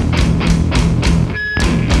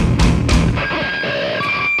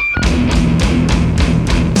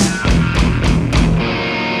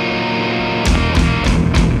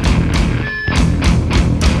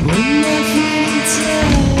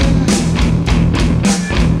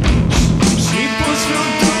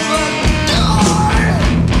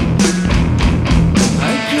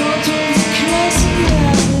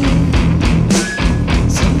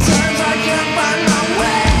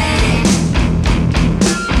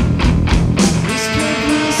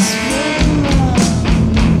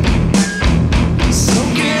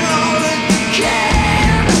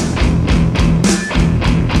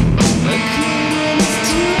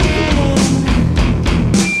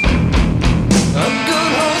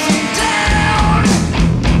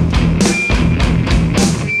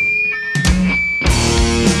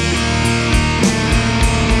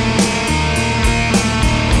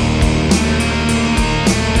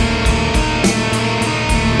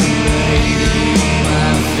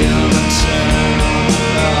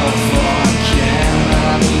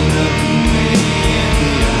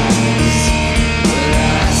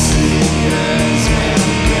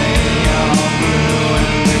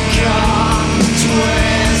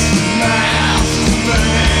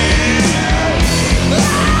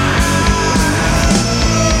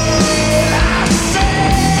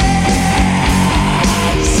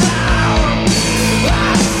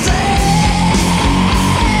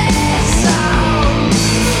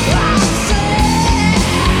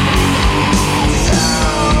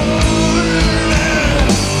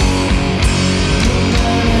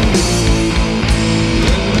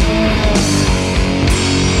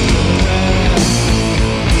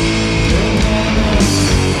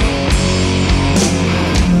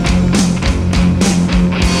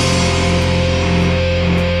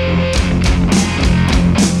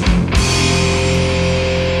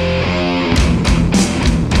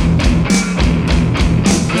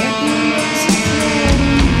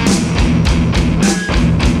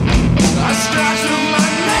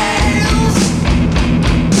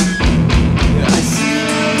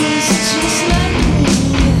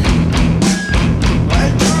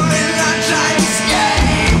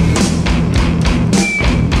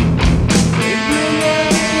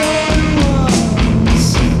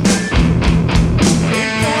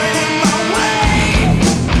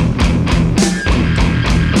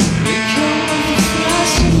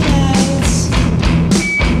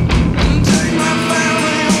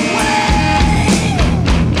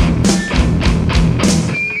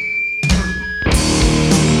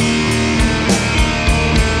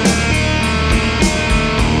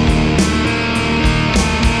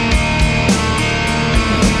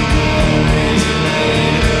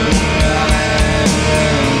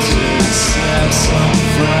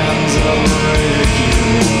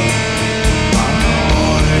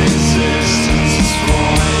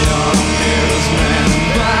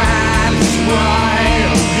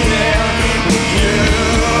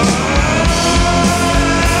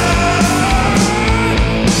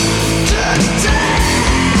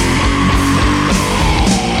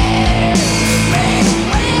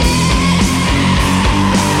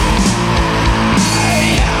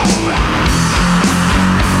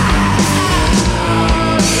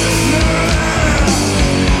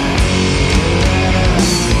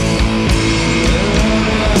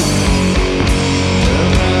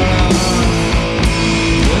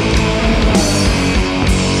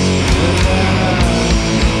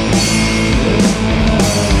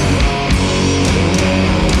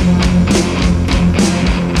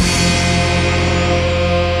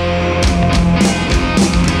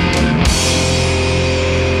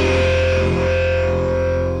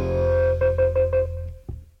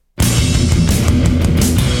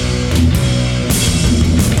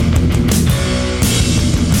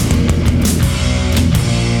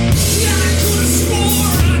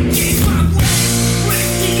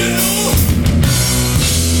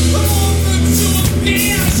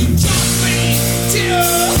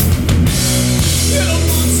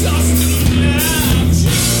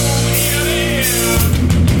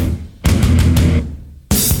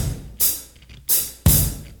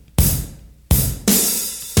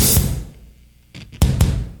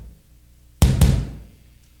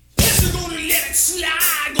 red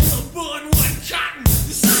slag on the burn white cotton.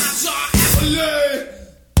 The signs are heavily.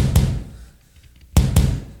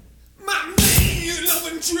 My man love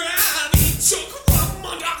and drive, he took from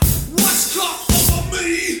under what's come over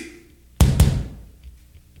me.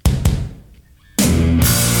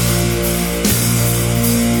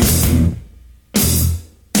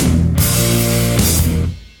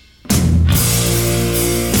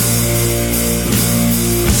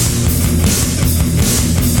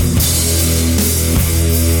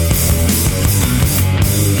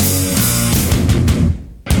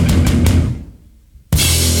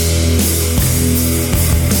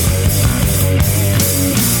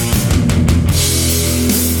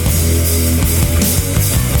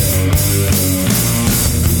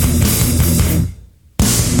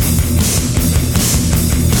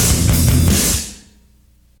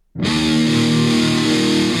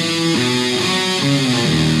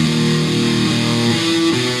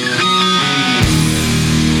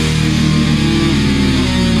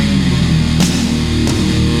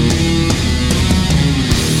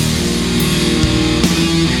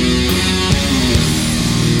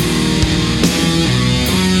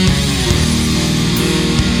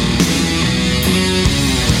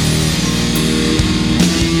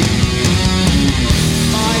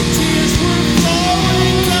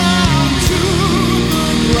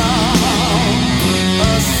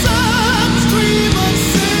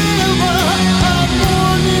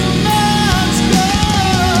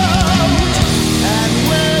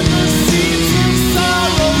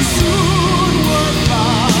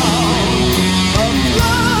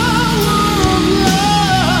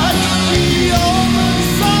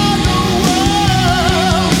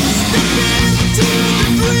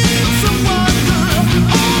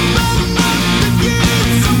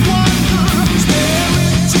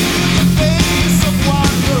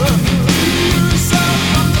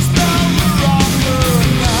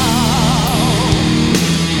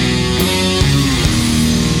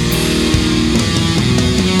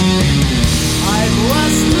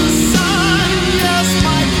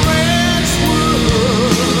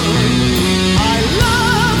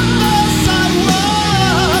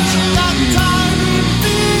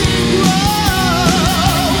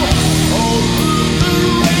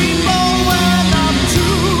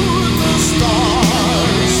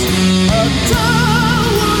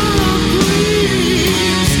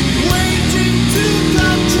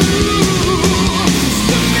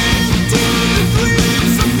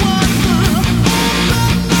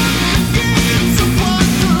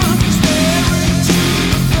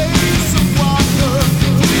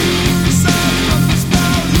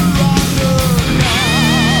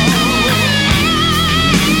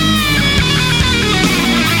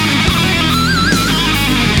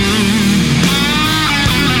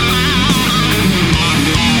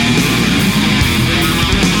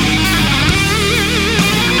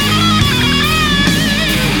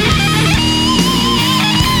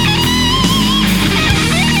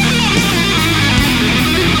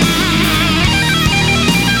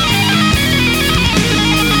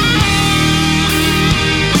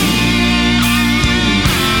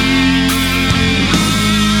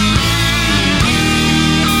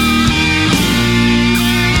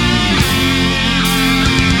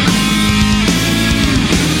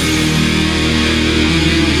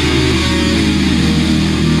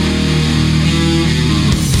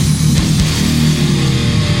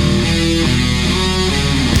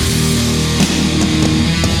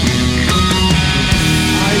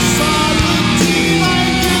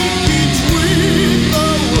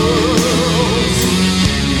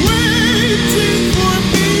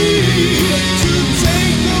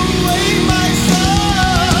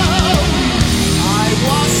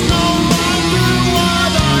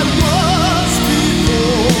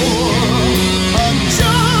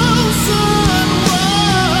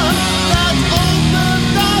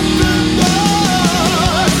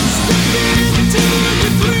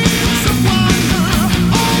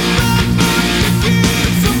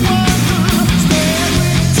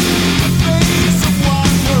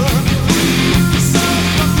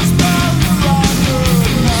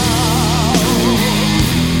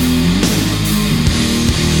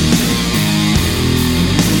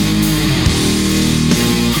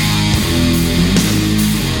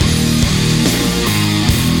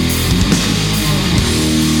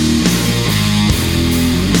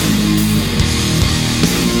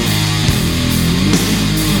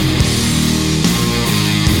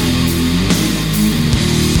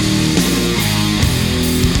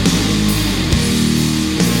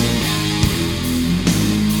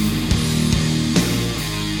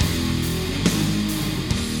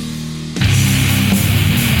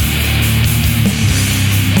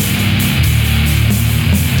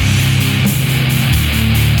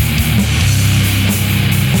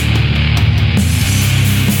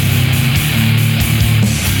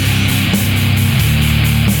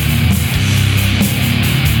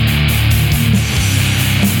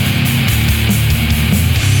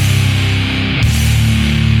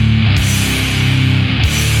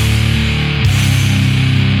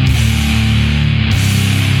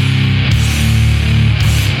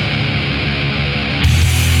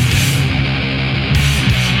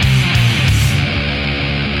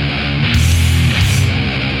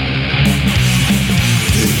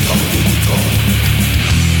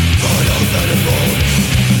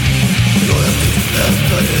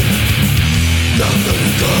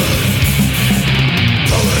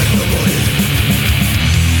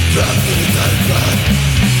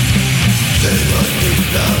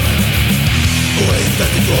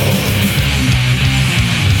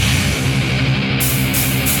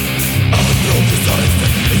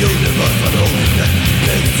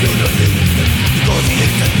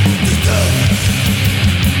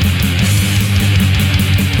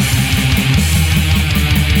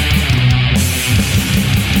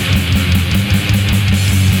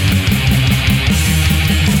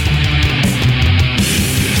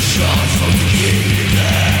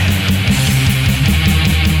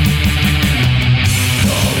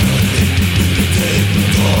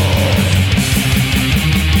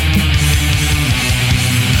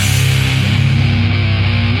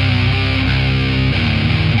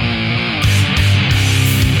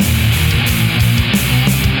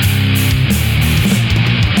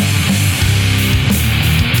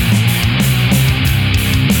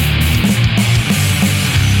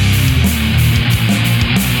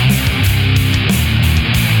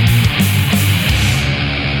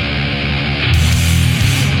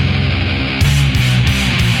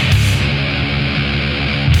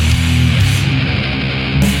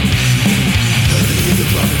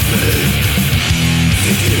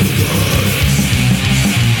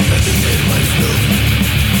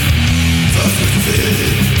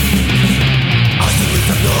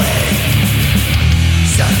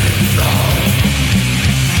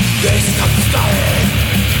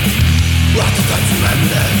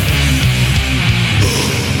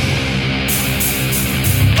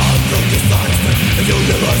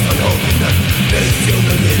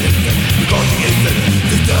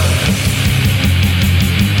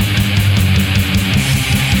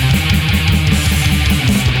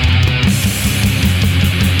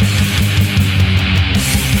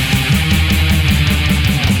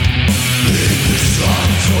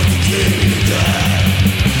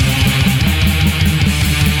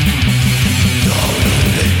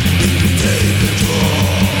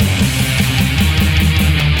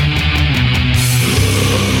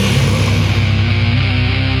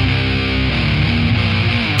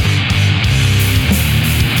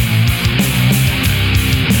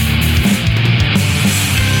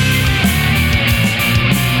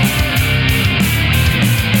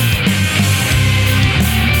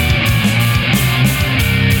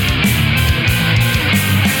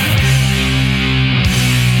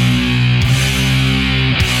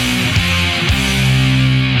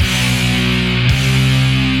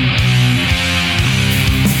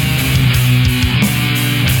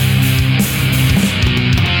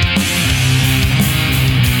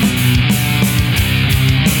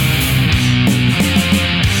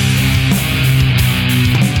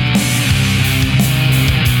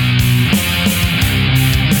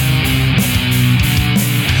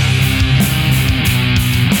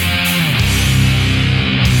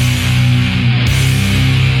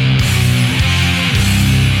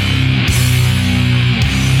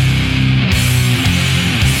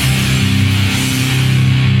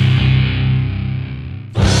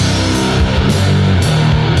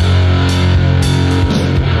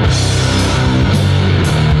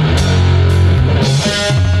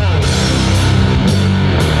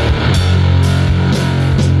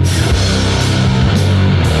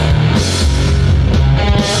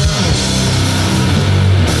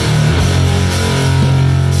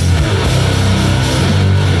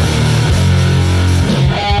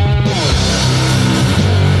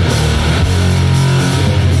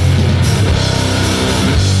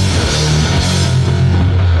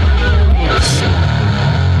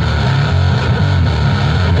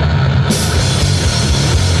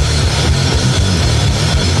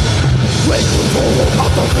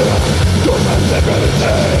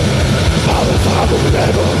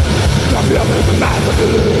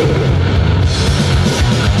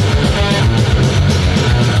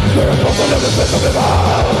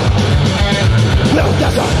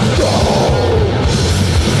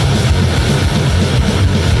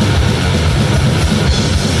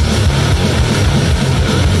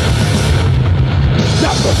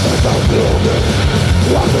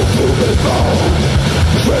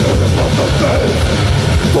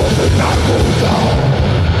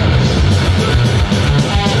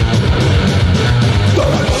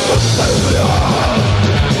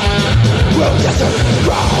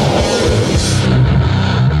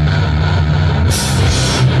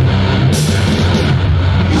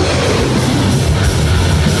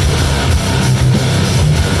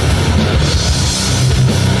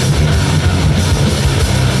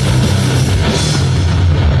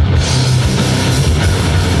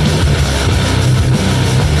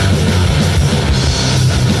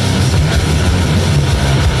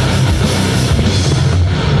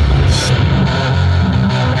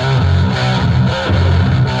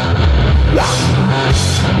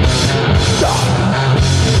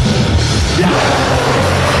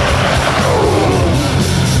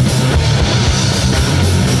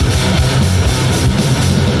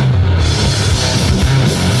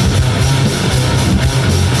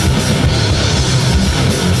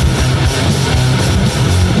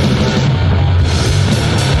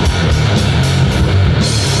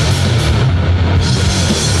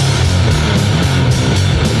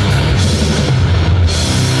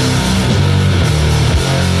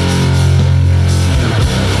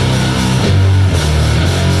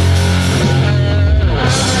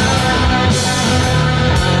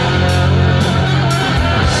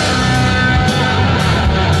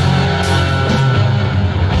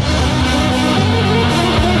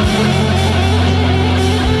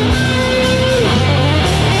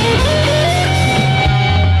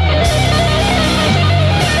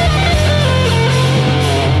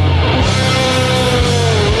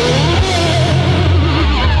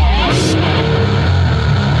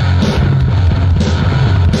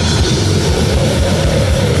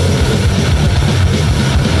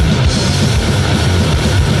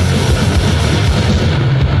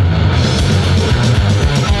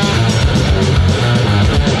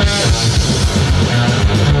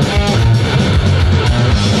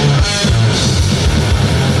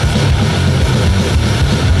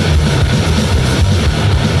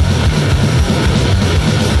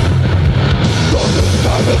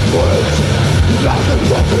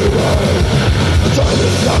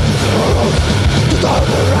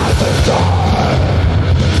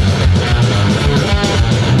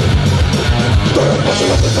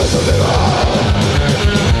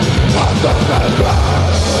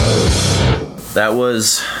 That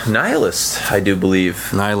was Nihilist, I do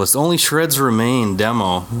believe. Nihilist. Only Shreds Remain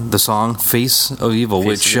demo, the song Face of Evil,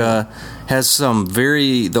 which has some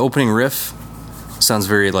the opening riff sounds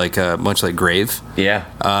very like much like Grave. Yeah.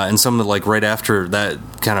 And some of the, like right after that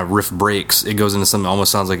kind of riff breaks, it goes into something that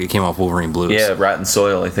almost sounds like it came off Wolverine Blues. Yeah, Rotten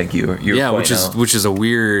Soil, I think you which is a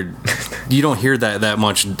weird. You don't hear that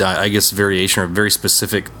much, I guess, variation or very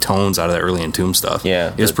specific tones out of that early Entomb stuff.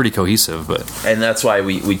 Yeah, it was pretty cohesive, and that's why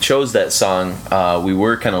we chose that song. We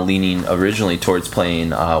were kind of leaning originally towards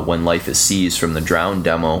playing "When Life Is Seized" from the Drowned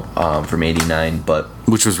demo from '89, but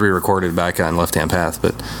which was re-recorded back on Left Hand Path,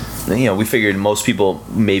 but. We figured most people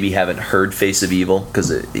maybe haven't heard Face of Evil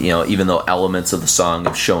because, even though elements of the song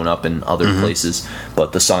have shown up in other places,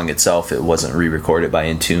 but the song itself, it wasn't re-recorded by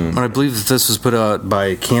Entomb. And I believe that this was put out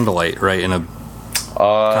by Candlelight, right, in a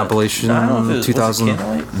compilation in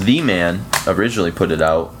 2000. The Man originally put it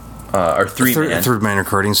out. Or Third Man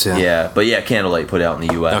Recordings, yeah. Yeah, but Candlelight put it out in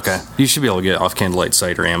the U.S. Okay. You should be able to get it off Candlelight's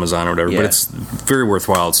site or Amazon or whatever, but it's very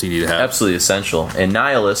worthwhile CD to have. Absolutely essential. And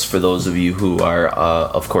Nihilist, for those of you who are,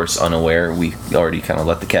 of course, unaware, we already kind of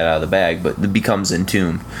let the cat out of the bag, but it becomes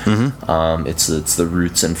Entomb. Mm-hmm. It's the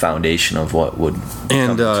roots and foundation of what would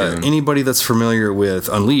become Entomb. Anybody that's familiar with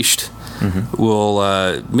Unleashed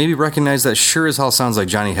will maybe recognize that sure as hell sounds like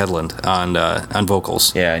Johnny Headland on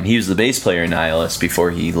vocals. Yeah, and he was the bass player in Nihilist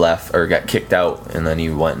before he left or got kicked out, and then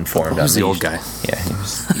he went and formed Unleashed. He was the old guy. Yeah, he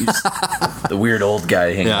was the weird old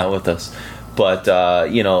guy hanging out with us. But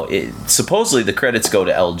supposedly the credits go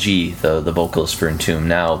to LG, the vocalist for Entomb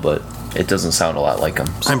now, but it doesn't sound a lot like him.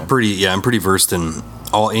 So. I'm pretty versed in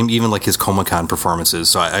even like his Comicon performances,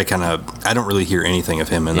 so I don't really hear anything of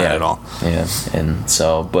him in that at all. Yeah, and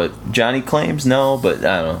so, but Johnny claims no, but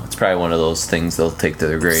I don't know. It's probably one of those things they'll take to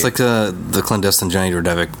their grave. It's like the clandestine Johnny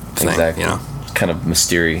Dordevic thing, exactly. Kind of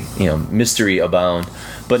mystery abound.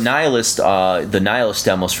 But Nihilist, the Nihilist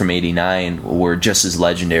demos from '89 were just as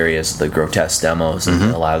legendary as the Grotesque demos and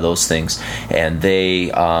a lot of those things, and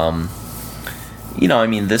they.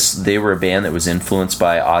 They were a band that was influenced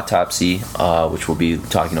by Autopsy, which we'll be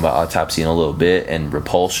talking about Autopsy in a little bit, and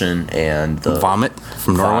Repulsion, and the Vomit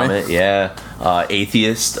from Norway.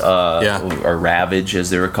 Atheist, or Ravage as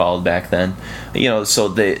they were called back then. So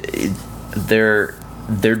they're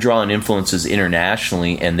drawing influences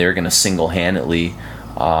internationally, and they're going to single-handedly,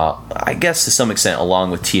 I guess to some extent,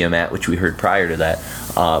 along with Tiamat, which we heard prior to that,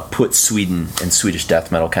 put Sweden and Swedish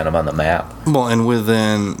death metal kind of on the map. Well, and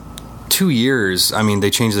within 2 years, they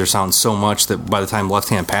changed their sound so much that by the time Left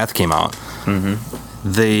Hand Path came out,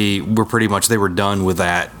 they were done with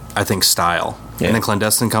that, I think, style. Yeah. And then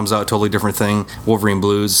Clandestine comes out, totally different thing. Wolverine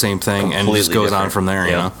Blues, same thing, completely, and it just goes on from there.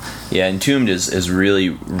 Yeah, Entombed is really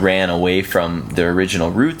ran away from their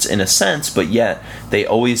original roots in a sense, but yet they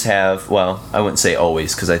always have. Well, I wouldn't say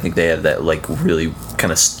always, because I think they had that like really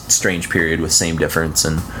kind of strange period with Same Difference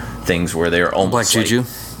and things where they were almost Black Juju.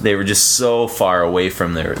 They were just so far away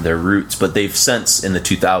from their roots, but they've since in the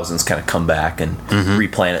 2000s kind of come back and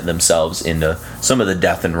replanted themselves into some of the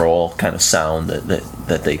death and roll kind of sound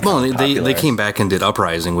that they. Well, they came back and did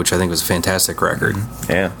Uprising, which I think was a fantastic record.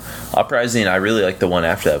 Yeah, Uprising. I really like the one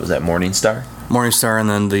after that. Was that Morning Star? Morning Star, and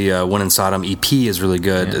then the One in Sodom EP is really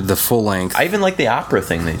good. Yeah. The full length. I even like the opera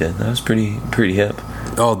thing they did. That was pretty hip.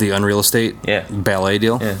 Oh, the Unreal Estate ballet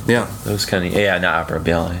deal? Yeah. That was kind of... Yeah, not opera,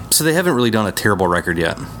 ballet. So they haven't really done a terrible record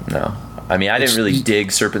yet. No. I didn't really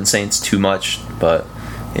dig Serpent Saints too much, but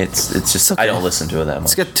it's just... Okay. I don't listen to it that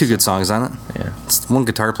much. It's got 2 good songs on it. Yeah. It's one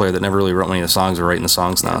guitar player that never really wrote any of the songs or writing the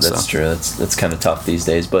songs now. That's true. That's kind of tough these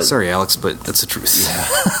days. But sorry, Alex, but that's the truth.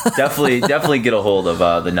 Yeah. definitely get a hold of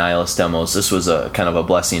the Nihilist demos. This was a kind of a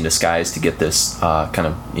blessing in disguise to get this kind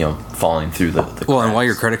of falling through the cracks. And while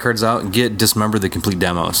your credit card's out, get Dismember the complete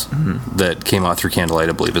demos that came out through Candlelight,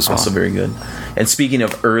 I believe, as well. Also very good. And speaking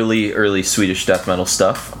of early Swedish death metal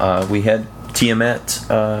stuff, we had Tiamat,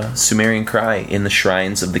 Sumerian Cry, In the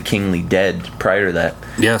Shrines of the Kingly Dead prior to that.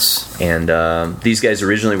 Yes. And these guys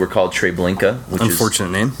originally were called Treblinka, which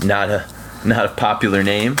unfortunate name. Not a popular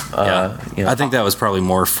name. I think that was probably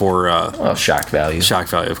more for shock value. Shock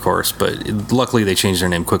value, of course. But luckily they changed their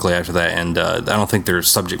name quickly after that, and I don't think their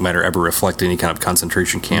subject matter ever reflected any kind of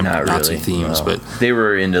concentration camp Nazi themes. No. But they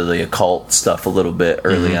were into the occult stuff a little bit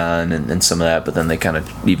early on, and some of that, but then they kind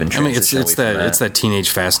of even transitioned away from that. It's that teenage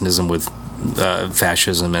fascism with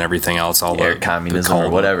fascism and everything else, all the communism or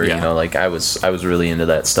whatever. You know, like I was really into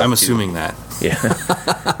that stuff. I'm assuming that. Yeah,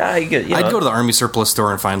 I'd go to the army surplus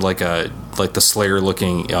store and find like the Slayer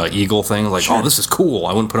looking eagle thing. Like, oh, this is cool.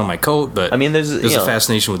 I wouldn't put on my coat, but I mean, there's a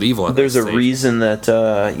fascination with evil. There's a reason that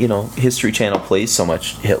History Channel plays so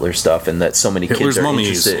much Hitler stuff, and that so many kids are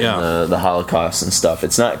interested in the Holocaust and stuff.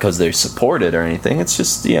 It's not because they support it or anything. It's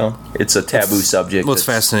just it's a taboo subject. Well, it's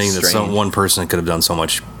fascinating that one person could have done so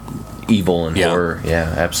much evil and horror.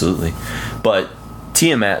 Yeah, absolutely. But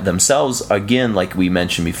Tiamat themselves, again, like we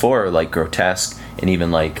mentioned before, like Grotesque and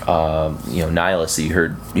even like Nihilus that you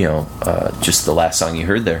heard, just the last song you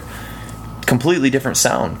heard there, completely different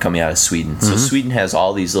sound coming out of Sweden. So Sweden has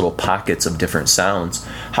all these little pockets of different sounds.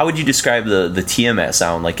 How would you describe the Tiamat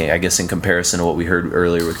sound, like I guess in comparison to what we heard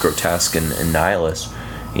earlier with Grotesque and Nihilus?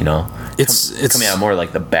 It's coming out more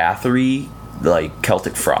like the Bathory, like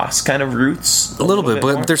Celtic Frost kind of roots. A little bit,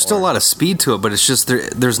 but more, there's still a lot of speed to it. But it's just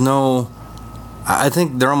there's no. I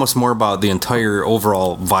think they're almost more about the entire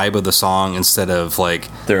overall vibe of the song instead of like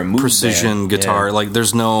precision guitar. Yeah. Like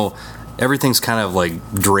there's no. Everything's kind of like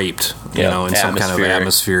draped, in some kind of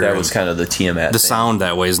atmosphere. That was kind of the Tiamat. The sound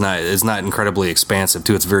that way is not incredibly expansive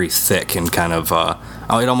too. It's very thick and kind of.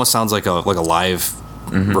 It almost sounds like a live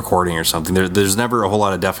recording or something. There's never a whole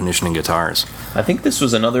lot of definition in guitars. I think this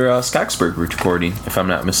was another Skogsberg recording, if I'm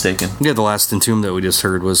not mistaken. Yeah, the last Entomb that we just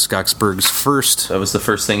heard was Skogsberg's first. That was the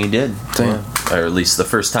first thing he did, or at least the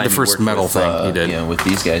first time. The first metal thing he did, with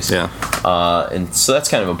these guys. Yeah, and so that's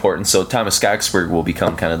kind of important. So Thomas Skogsberg will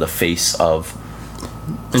become kind of the face of.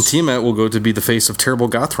 And Tiamat will go to be the face of terrible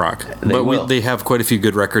goth rock. They have quite a few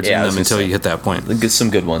good records in them until you hit that point. Some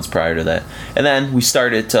good ones prior to that. And then we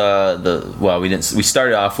started we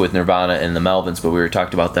started off with Nirvana and the Melvins, but we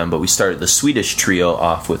talked about them, but we started the Swedish trio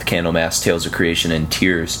off with Candlemass, Tales of Creation, and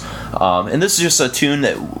Tears. And this is just a tune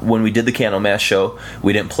that when we did the Candlemass show,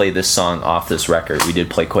 we didn't play this song off this record. We did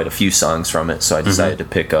play quite a few songs from it, so I decided to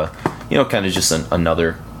pick kind of just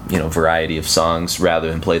another variety of songs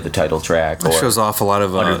rather than play the title track. It shows off a lot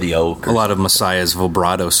of Under the Oak, a lot of Messiah's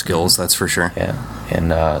vibrato skills. That's for sure. Yeah,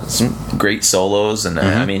 and some great solos. And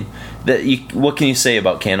I mean, what can you say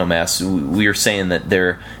about Candlemass? We were saying that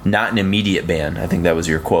they're not an immediate band. I think that was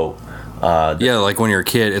your quote. Like when you're a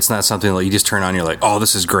kid, it's not something like you just turn on and you're like, oh,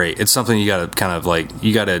 this is great. It's something you gotta kind of like,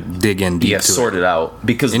 you gotta dig in deep to it. You gotta sort it out.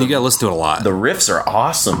 You gotta listen to it a lot. The riffs are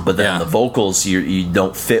awesome, but then the vocals, you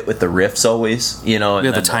don't fit with the riffs always,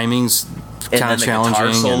 the timing's kind of challenging.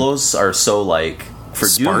 The guitar solos are so like, for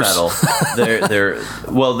doom metal, they're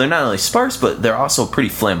not only sparse, but they're also pretty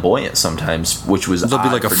flamboyant sometimes, which was they'll be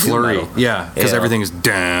like a flurry, because everything is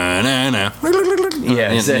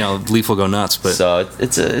exactly. Leaf will go nuts. But so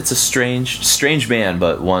it's a strange band,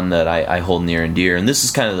 but one that I hold near and dear. And this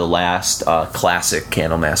is kind of the last classic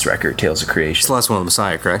Candlemass record, Tales of Creation. It's the last one of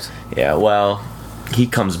Messiah, correct? Yeah, well. He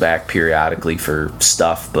comes back periodically for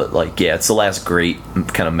stuff, but it's the last great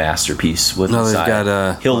kind of masterpiece with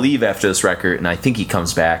Messiah. He'll leave after this record, and I think he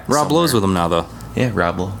comes back. Rob Lowe's with him now, though. Yeah,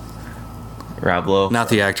 Rob Lowe. Not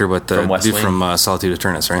the actor, but the dude from Solitude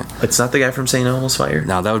Eternus, right? It's not the guy from St. Elmo's Fire?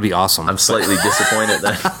 No, that would be awesome. I'm slightly disappointed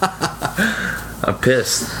then. I'm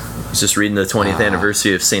pissed. I was just reading the 20th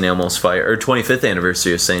anniversary of St. Elmo's Fire, or 25th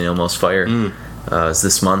anniversary of St. Elmo's Fire. It's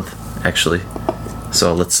this month, actually.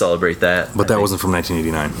 So let's celebrate that. But that wasn't from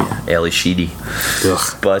 1989. Yeah, Ali Sheedy.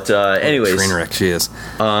 Ugh. But anyways. Train wreck she is.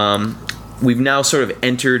 We've now sort of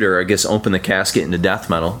entered, or I guess opened the casket into death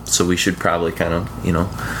metal. So we should probably kind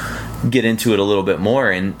of, get into it a little bit more.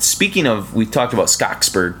 And speaking of, we talked about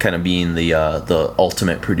Skogsberg kind of being the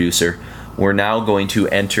ultimate producer. We're now going to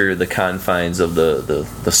enter the confines of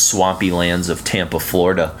the swampy lands of Tampa,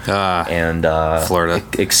 Florida. And Florida.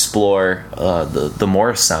 Explore the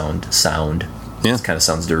Morris sound. Yeah. It kind of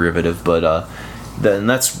sounds derivative, but then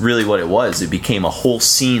that's really what it was. It became a whole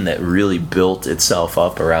scene that really built itself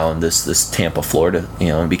up around this Tampa, Florida,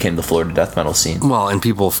 and became the Florida death metal scene. Well, and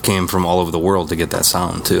people came from all over the world to get that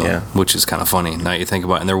sound too, which is kind of funny now you think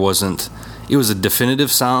about it. And it was a definitive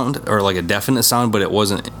sound, or like a definite sound, but it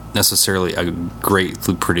wasn't necessarily a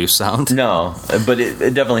greatly produced sound. No, but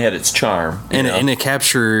it definitely had its charm. And it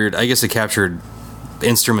captured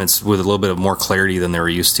instruments with a little bit of more clarity than they were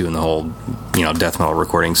used to in the whole death metal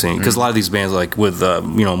recording scene, because a lot of these bands, like with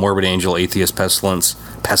Morbid Angel, Atheist, Pestilence,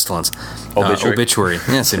 Obituary,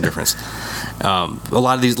 same difference. A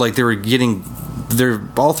lot of these, like,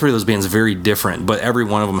 all three of those bands very different, but every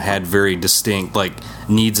one of them had very distinct like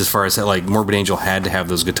needs as far as like Morbid Angel had to have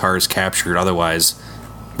those guitars captured, otherwise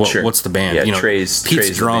what's the band? Yeah, you know,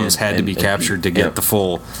 Pete's drums had to be captured to get the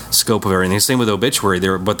full scope of everything. Same with Obituary, they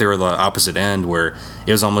were the opposite end, where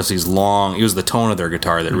it was almost these long. It was the tone of their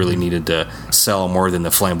guitar that really needed to sell more than the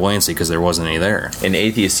flamboyancy, because there wasn't any there. In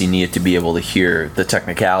Atheist, you needed to be able to hear the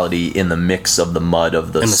technicality in the mix of the mud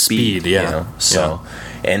of the speed. Yeah. You know? So. Yeah.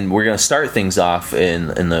 And we're going to start things off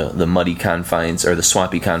in the muddy confines, or the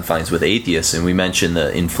swampy confines, with Atheist. And we mentioned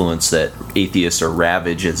the influence that Atheist, or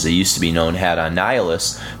Ravage as they used to be known, had on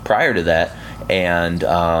Nihilist prior to that. And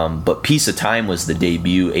but Piece of Time was the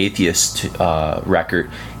debut Atheist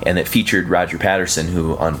record, and it featured Roger Patterson,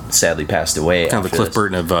 who sadly passed away. Kind of the Cliff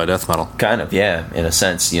Burton of death metal. Kind of, yeah, in a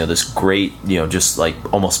sense. You know, this great, you know, just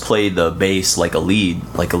like almost played the bass like a lead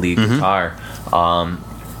guitar.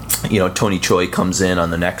 You know, Tony Choi comes in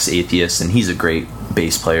on the next Atheist, and he's a great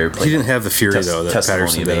bass player. He didn't have the fury though that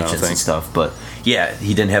Patterson did, I don't think. And stuff, but yeah,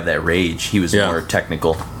 he didn't have that rage. He was more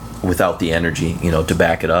technical, without the energy, you know, to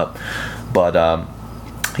back it up. But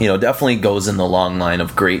you know, definitely goes in the long line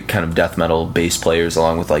of great kind of death metal bass players,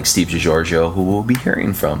 along with like Steve DiGiorgio, who we'll be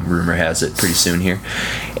hearing from, rumor has it, pretty soon here.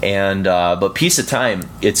 And but Piece of Time,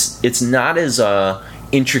 it's not as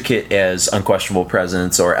intricate as Unquestionable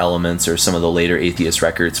Presence or Elements or some of the later Atheist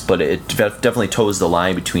records, but it definitely toes the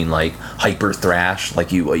line between like hyper thrash,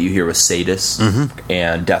 like what you hear with Sadist,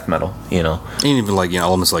 and death metal, you know, and even like, you know,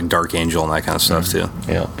 elements like Dark Angel and that kind of stuff too.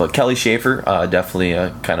 Yeah, but Kelly Schaefer, definitely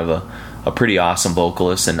kind of a pretty awesome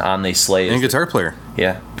vocalist, and On They Slay and guitar player.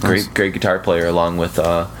 Yeah, great guitar player, along with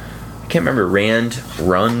I can't remember, Rand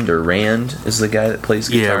is the guy that plays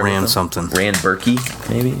guitar. Yeah, Rand something. Rand Berkey,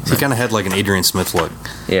 maybe. He kind of had like an Adrian Smith look.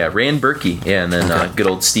 Yeah, Rand Berkey. Yeah, and then good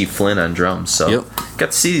old Steve Flynn on drums. So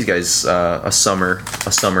got to see these guys a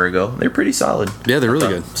summer ago. They're pretty solid. Yeah, they're really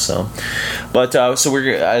good. So, but so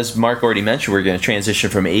we're, as Mark already mentioned, we're going to transition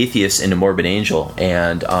from Atheist into Morbid Angel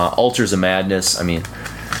and Altars of Madness. I mean,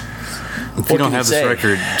 if you don't have this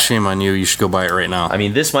record, shame on you. You should go buy it right now. I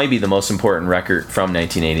mean, this might be the most important record from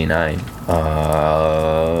 1989.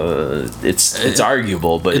 It's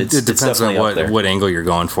arguable, but it depends on what angle you're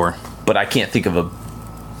going for. But I can't think of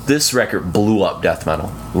this record blew up death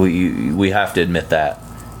metal. We have to admit that.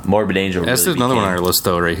 Morbid Angel. That's another one on our list,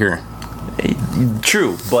 though, right here.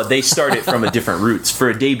 True, but they started from a different roots. For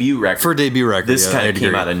a debut record, this kind of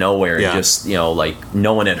came out of nowhere. And just, you know, like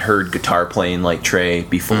no one had heard guitar playing like Trey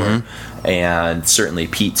before. And certainly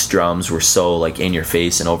Pete's drums were so like in your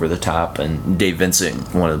face and over the top, and Dave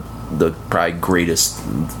Vincent, one of the probably greatest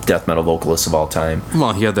death metal vocalists of all time.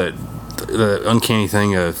 Well, he had the uncanny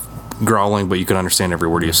thing of growling, but you could understand every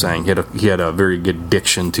word he was saying. He had a very good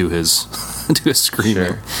diction to his screaming.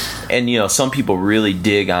 Sure. And you know, some people really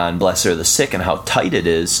dig on Blessed Are the Sick and how tight it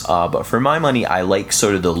is, but for my money, I like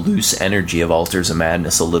sort of the loose energy of Altars of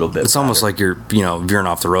Madness a little bit. It's almost like you're, you know, veering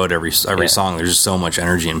off the road every song. There's just so much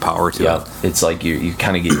energy and power to it. It's like you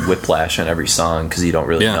kind of get whiplash on every song because you don't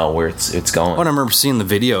really know where it's going. Well, I remember seeing the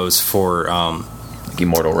videos for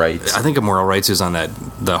Immortal Rights. I think Immortal Rights is on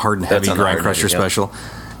the Hard and Heavy Grind Crusher special.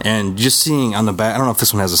 And just seeing on the back, I don't know if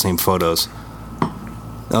this one has the same photos.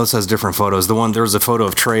 No, this has different photos. There was a photo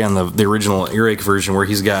of Trey on the original Earache version where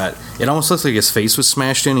he's got, it almost looks like his face was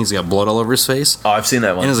smashed in. He's got blood all over his face. Oh, I've seen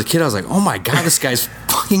that one. And as a kid, I was like, oh my God, this guy's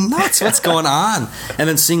fucking nuts. What's going on? And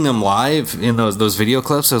then seeing them live in those video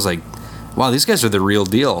clips, I was like, wow, these guys are the real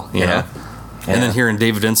deal. You know? Yeah. And then hearing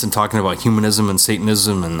David Vincent talking about humanism and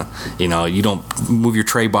Satanism, and you know, you don't move your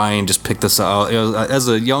tray by and just pick this up. As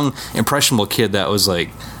a young, impressionable kid, that was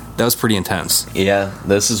pretty intense. Yeah,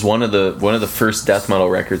 this is one of the first death metal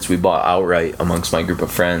records we bought outright amongst my group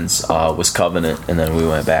of friends. Was Covenant, and then we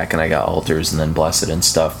went back and I got Altars and then Blessed and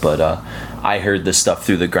stuff. But I heard this stuff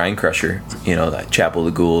through the Grind Crusher, you know, that Chapel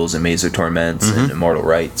of the Ghouls and Maze of Torments and Immortal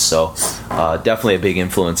Rights. So definitely a big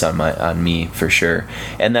influence on me for sure.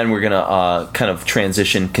 And then we're gonna kind of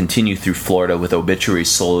continue through Florida with Obituary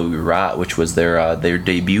Slowly We Rot, which was their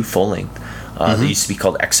debut full length. They used to be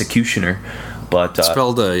called Executioner. But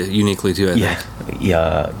spelled uniquely too, I think.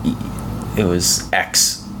 Yeah, it was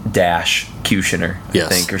X-Cutioner, I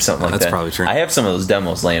think, or something like that. That's probably true. I have some of those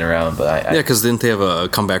demos laying around, but because didn't they have a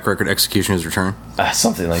comeback record, Executioner's Return?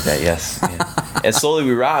 Something like that, yes. Yeah. And Slowly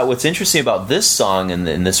We Rot. What's interesting about this song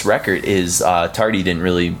and this record is Tardy didn't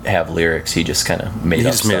really have lyrics. He just kind of made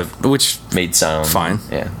up stuff. Which made sound. Fine.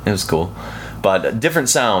 Yeah, it was cool. But a different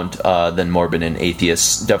sound than Morbid and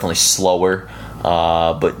Atheist. Definitely slower.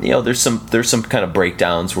 But you know, there's some kind of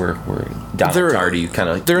breakdowns where Donald Tardy kind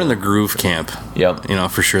of they're in the groove camp. Yep. You know,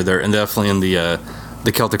 for sure. They're and definitely in the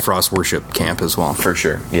the Celtic Frost worship camp as well. For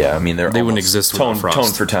sure. Yeah, I mean, they wouldn't exist without Frost.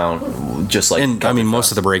 Tone for town, just like... And, I mean,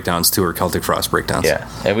 most of the breakdowns, too, are Celtic Frost breakdowns. Yeah,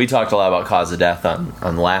 and we talked a lot about Cause of Death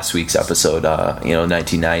on last week's episode,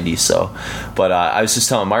 1990, so... But I was just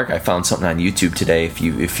telling Mark, I found something on YouTube today. If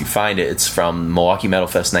you find it, it's from Milwaukee Metal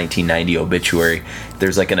Fest 1990 obituary.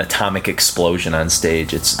 There's like an atomic explosion on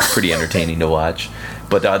stage. It's pretty entertaining to watch.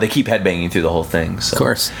 But they keep headbanging through the whole thing. So. Of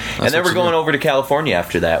course. And then we're going over to California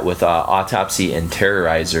after that with Autopsy and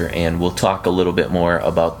Terrorizer, and we'll talk a little bit more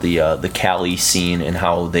about the Cali scene and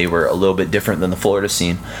how they were a little bit different than the Florida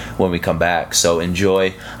scene when we come back. So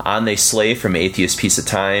enjoy On They Slay from Atheist Piece of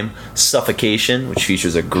Time, Suffocation, which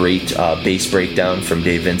features a great bass breakdown from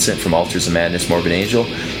Dave Vincent from Altars of Madness, Morbid Angel,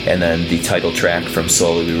 and then the title track from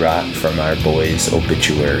Slowly We Rot from our boys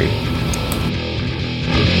Obituary.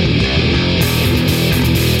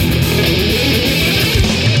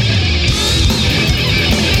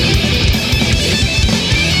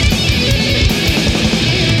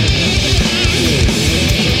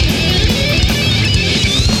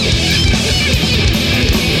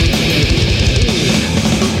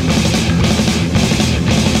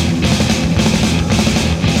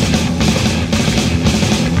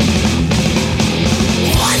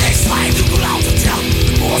 Why they slave to go out to town?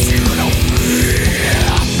 The boss here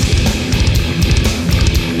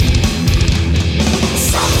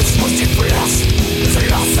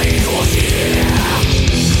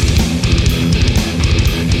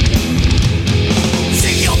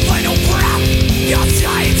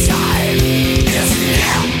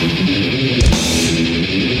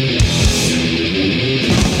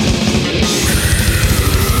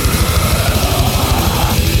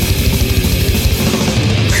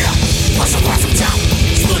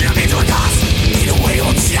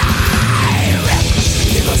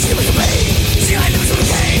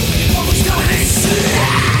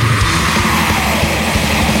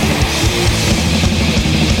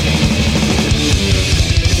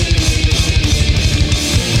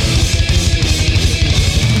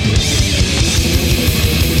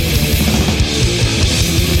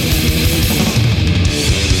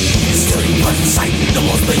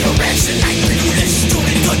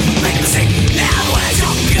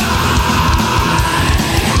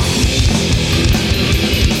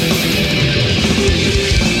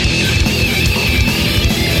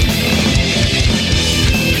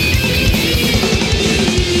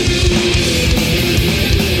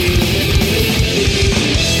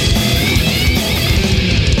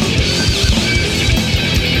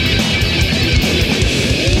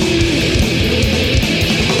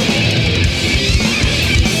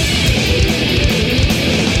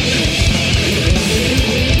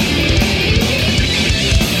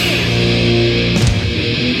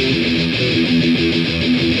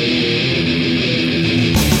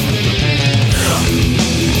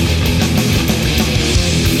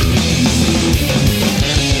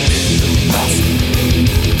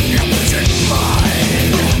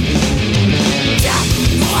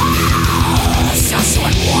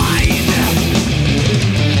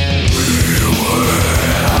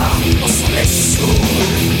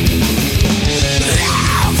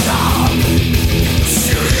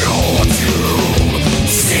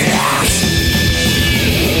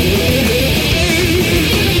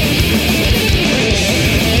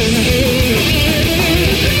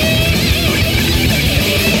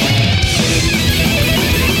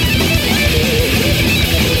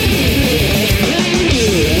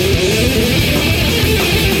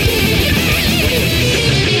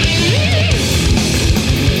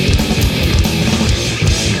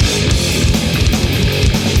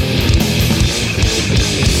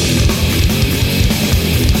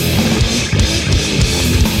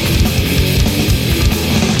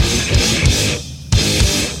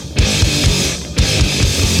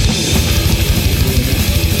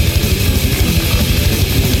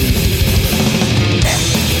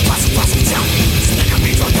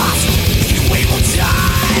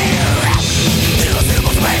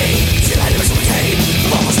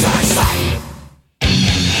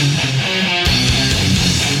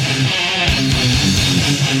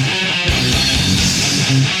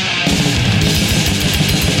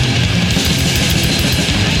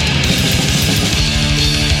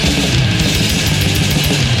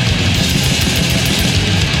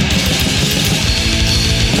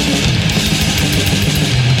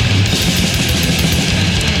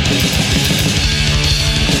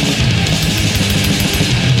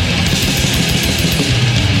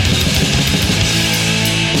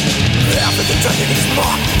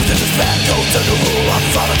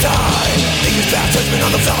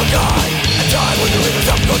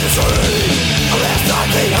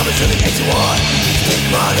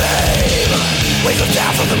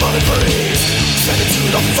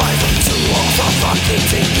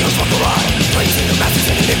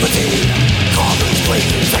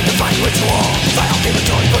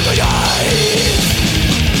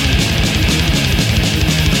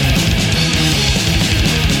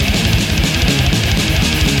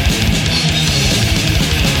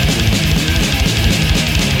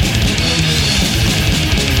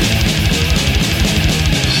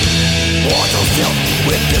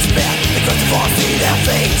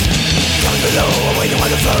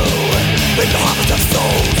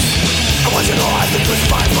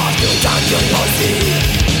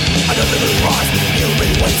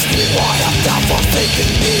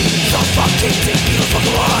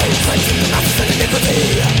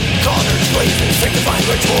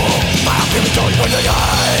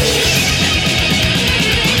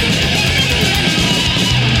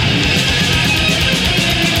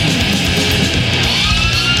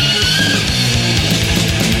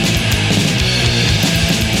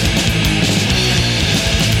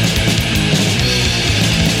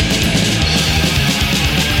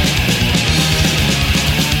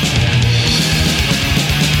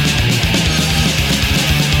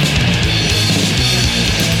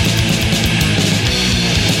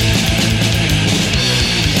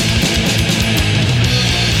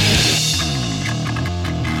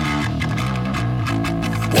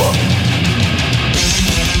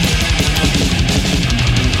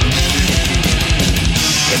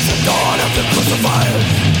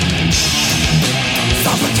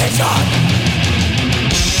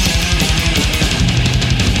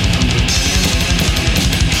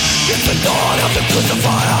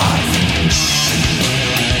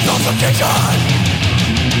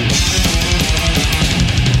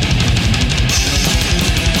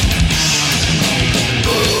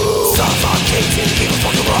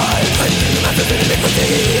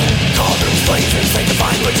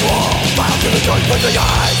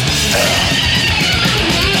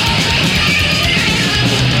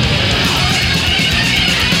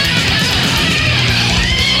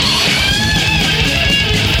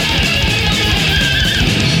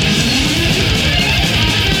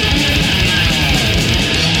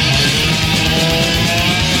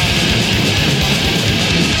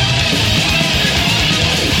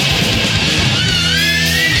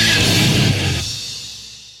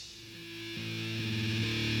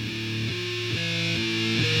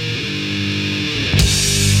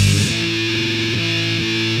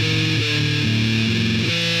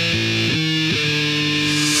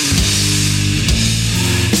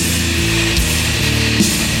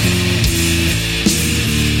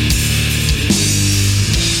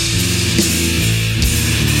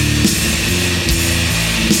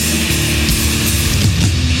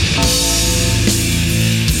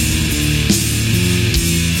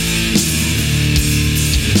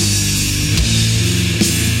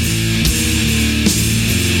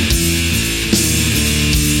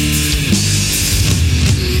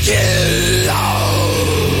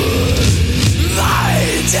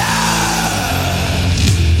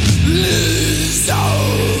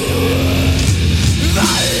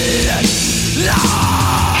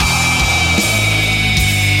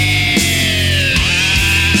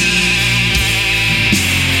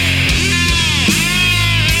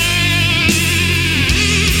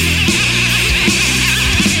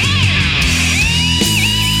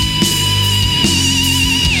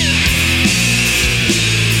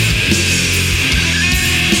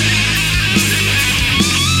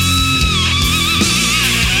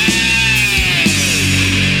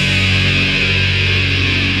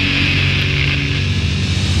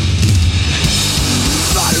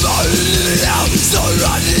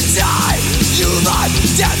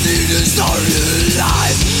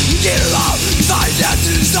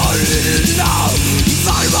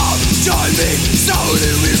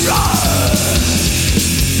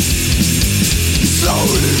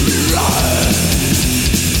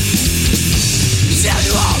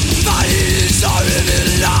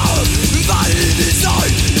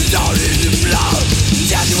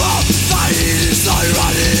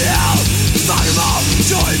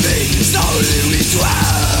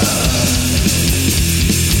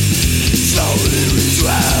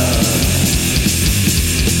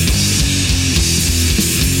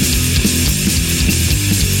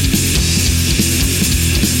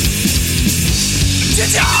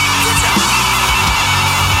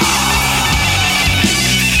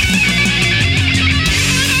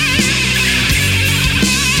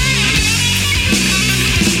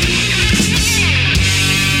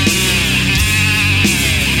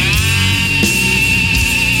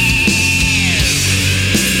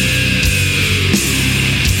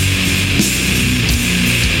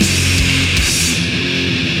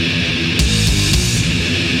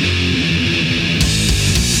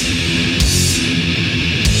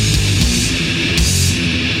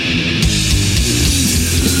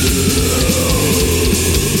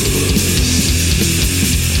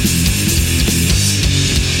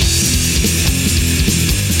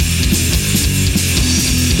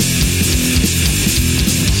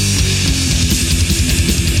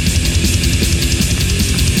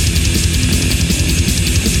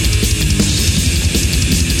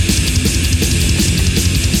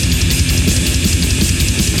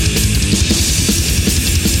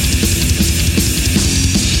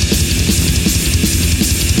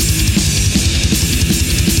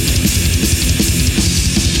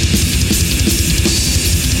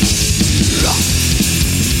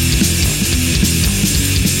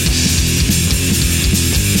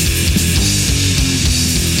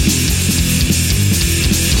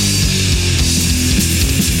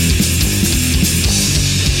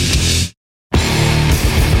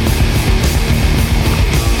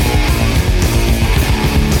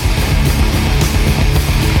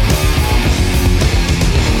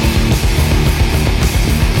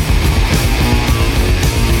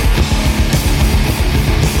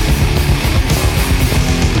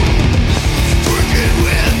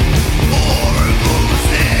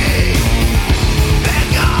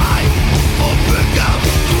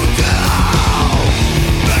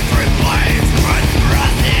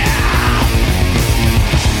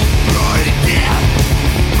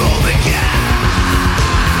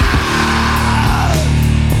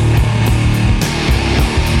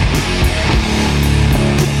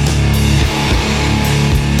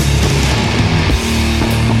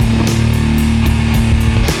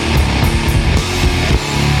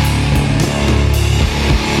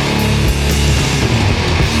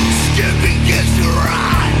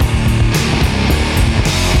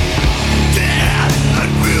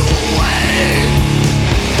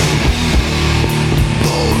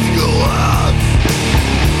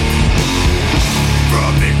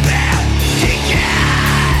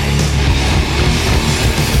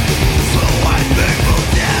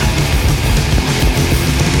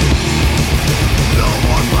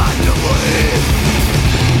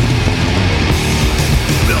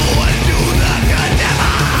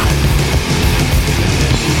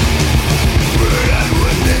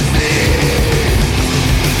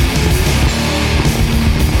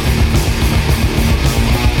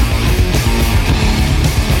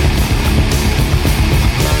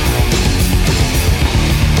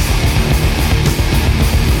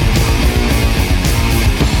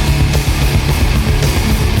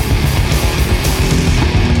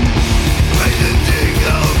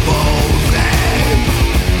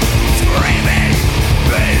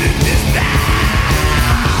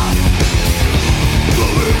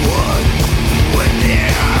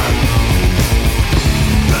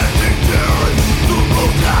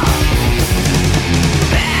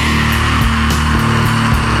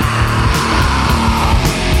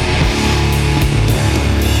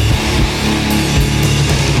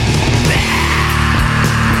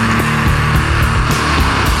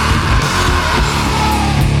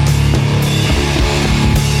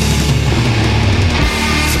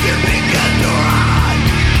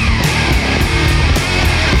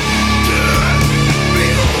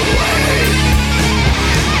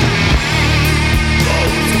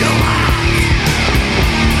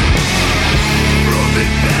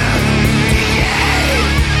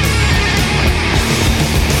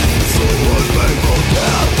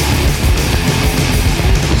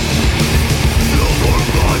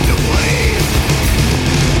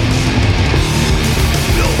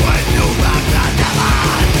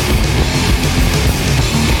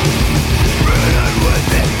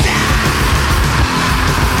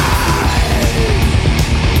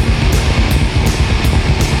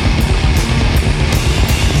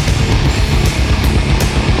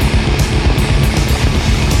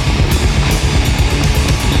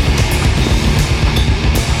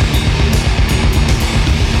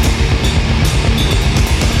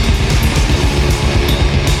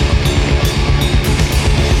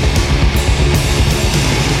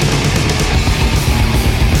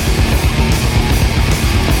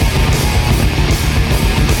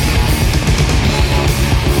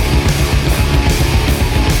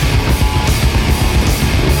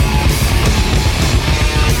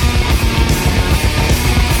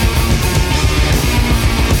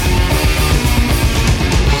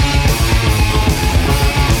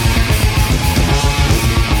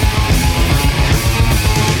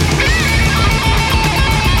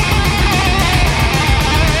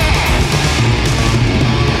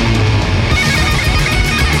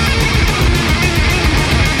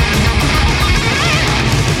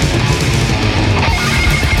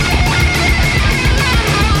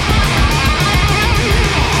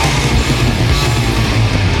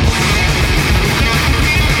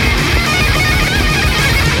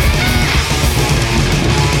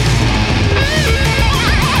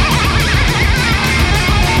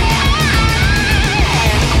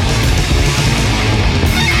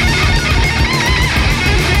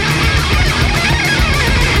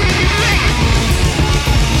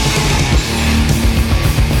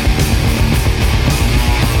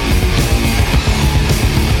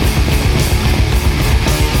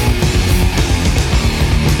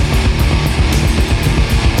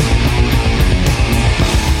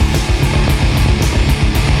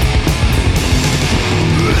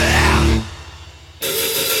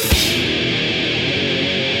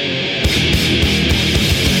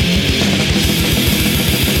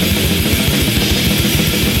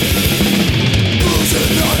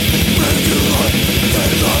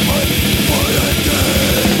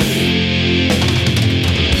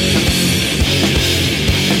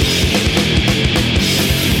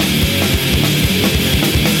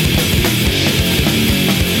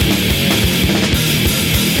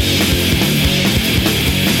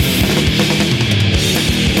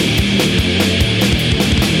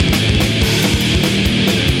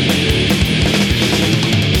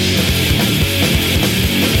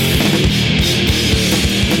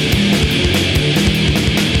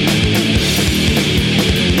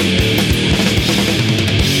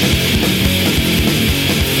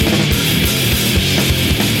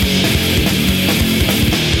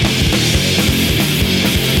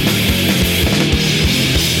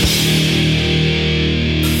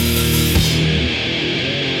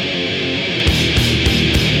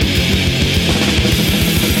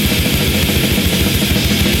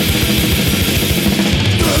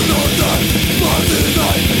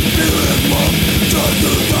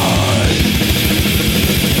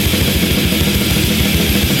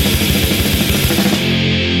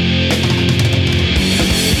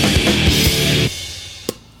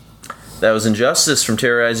That was Injustice from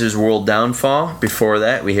Terrorizer's World Downfall. Before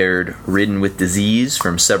that, we heard Ridden with Disease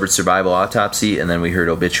from Severed Survival Autopsy, and then we heard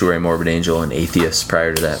Obituary, Morbid Angel, and Atheist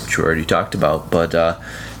prior to that, which we already talked about. But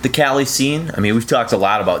the Cali scene, I mean, we've talked a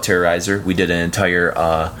lot about Terrorizer. We did an entire,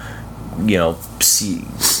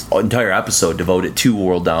 entire episode devoted to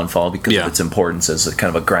World Downfall because of its importance as a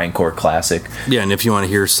kind of a grindcore classic. Yeah, and if you want to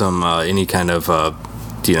hear some any kind of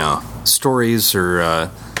stories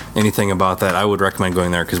or anything about that, I would recommend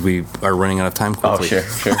going there because we are running out of time quickly. Oh,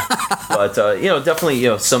 sure. But,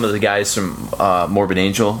 definitely, some of the guys from Morbid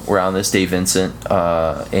Angel were on this, Dave Vincent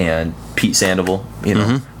and Pete Sandoval,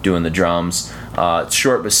 doing the drums. It's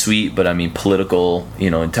short but sweet, but I mean, political,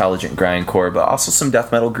 intelligent grindcore, but also some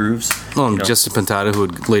death metal grooves. Well, and Justin Pintado, who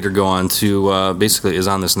would later go on to basically is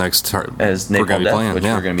on this next as Napalm Death, which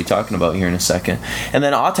we're going to be talking about here in a second. And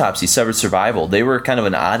then Autopsy, Severed Survival. They were kind of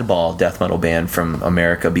an oddball death metal band from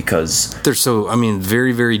America because they're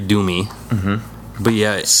very, very doomy, but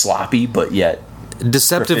yeah, sloppy, but yet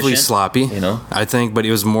deceptively sloppy, I think, but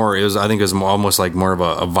it was more almost like more of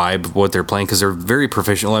a vibe what they're playing because they're very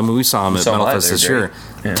professional. I mean, we saw them at Metal Fest this year,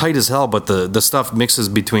 tight as hell, but the stuff mixes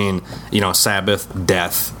between Sabbath,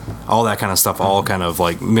 Death, all that kind of stuff, all kind of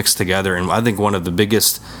like mixed together. And I think one of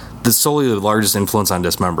the solely the largest influence on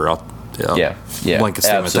Dismember. Blanket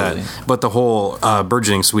statement absolutely. That. But the whole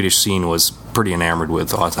burgeoning Swedish scene was pretty enamored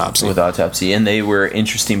with Autopsy. And they were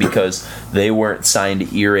interesting because they weren't signed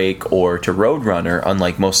to Earache or to Roadrunner,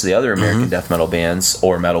 unlike most of the other American death metal bands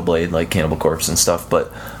or Metal Blade, like Cannibal Corpse and stuff.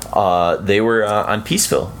 But they were on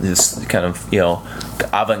Peaceville, this kind of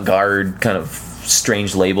avant-garde kind of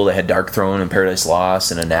strange label that had Dark Throne and Paradise Lost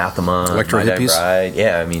and Anathema, Electro Hippies. Bride.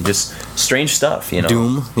 Yeah, I mean, just strange stuff,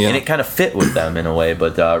 Doom, and it kind of fit with them in a way.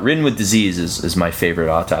 But Ridden with Disease is my favorite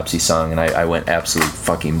Autopsy song, and I went absolutely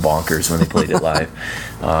fucking bonkers when they played it live.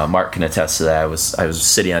 Mark can attest to that. I was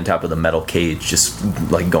sitting on top of the metal cage,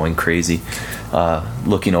 just like going crazy,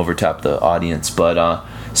 looking over top the audience. But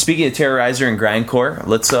speaking of Terrorizer and grindcore,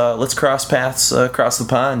 let's cross paths across the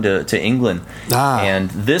pond to England. And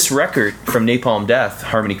this record from Napalm Death,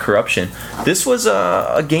 Harmony Corruption, this was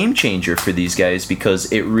a game changer for these guys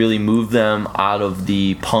because it really moved them out of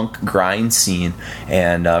the punk grind scene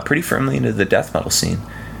and pretty firmly into the death metal scene.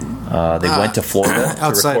 They went to Florida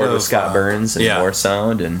to record with Scott Burns and War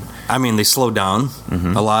Sound, and I mean they slowed down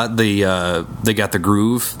a lot. They got the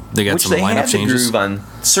groove. They got some lineup changes. Groove on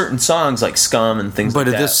certain songs like Scum and things like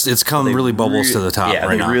that. But it's come really bubbles to the top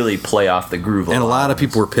right now. They really play off the groove and a lot of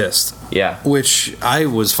people were pissed. Yeah. Which I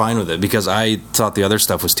was fine with it because I thought the other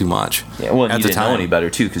stuff was too much. Yeah, well, you didn't know any better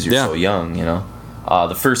too because you're so young,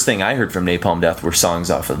 The first thing I heard from Napalm Death were songs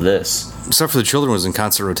off of this. Stuff for the Children was in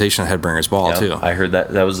constant rotation at Headbangers Ball too. I heard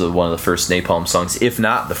that was one of the first Napalm songs, if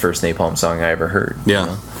not the first Napalm song I ever heard.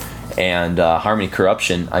 Yeah. And Harmony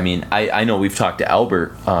Corruption, I mean, I know we've talked to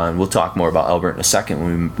Albert, and we'll talk more about Albert in a second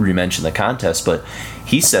when we mention the contest, but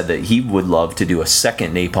he said that he would love to do a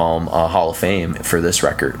second Napalm Hall of Fame for this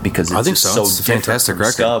record because it's so it's a fantastic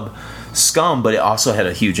record. Scum, but it also had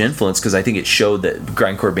a huge influence because I think it showed that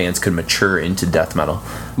grindcore bands could mature into death metal.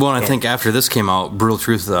 Well, and I think after this came out, Brutal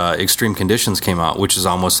Truth Extreme Conditions came out, which is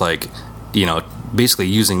almost like, basically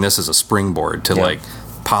using this as a springboard to like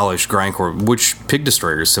polish grindcore, which Pig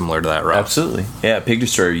Destroyer is similar to that route. Absolutely. Yeah, Pig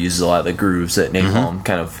Destroyer uses a lot of the grooves that Napalm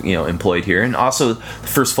kind of, employed here. And also the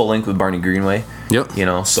first full length with Barney Greenway. Yep.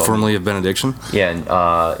 So formerly of Benediction. Yeah,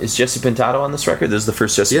 and is Jesse Pintado on this record? This is the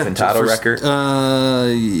first Jesse Pintado record?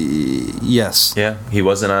 Yes. Yeah, he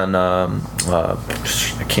wasn't on,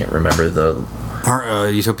 I can't remember the...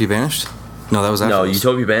 Utopia Banished? No, that was after this.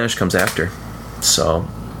 Utopia Banished comes after. So...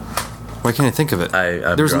 Why can't I think of it?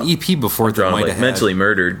 There was an EP before that might have had. Mentally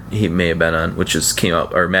Murdered, he may have been on, which came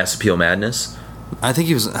out, or Mass Appeal Madness. I think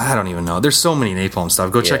he was. I don't even know. There's so many Napalm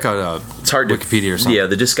stuff. Go check out it's hard Wikipedia or something. Yeah,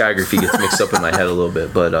 the discography gets mixed up in my head a little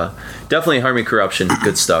bit, but definitely Harmony Corruption,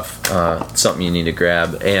 good stuff. Something you need to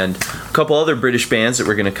grab. And a couple other British bands that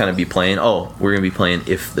we're going to kind of be playing. Oh, we're going to be playing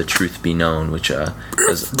If the Truth Be Known, which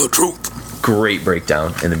is the truth. Great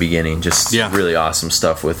breakdown in the beginning. Just really awesome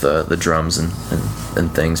stuff with the drums and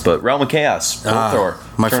things. But Realm of Chaos, Thor,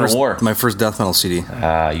 my first death metal CD.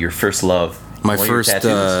 Your first love. My first,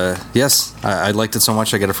 yes, I liked it so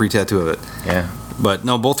much I got a free tattoo of it. Yeah, but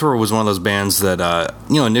no, Bolthrower was one of those bands that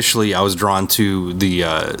initially I was drawn to the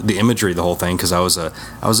imagery of the whole thing because I was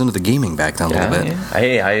into the gaming back then a little bit. Yeah.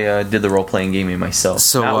 Hey, I did the role playing gaming myself.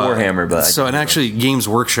 So not Warhammer, but actually Games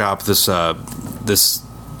Workshop this.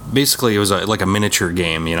 Basically, it was like a miniature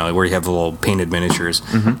game, where you have the little painted miniatures.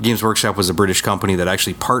 Mm-hmm. Games Workshop was a British company that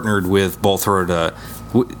actually partnered with Bolthrower to.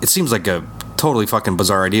 It seems like a totally fucking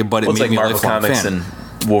bizarre idea, but it made me a lifelong fan.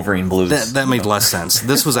 Wolverine Blues. That made less sense.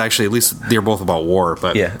 This was actually, at least they were both about war,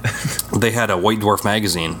 but they had a White Dwarf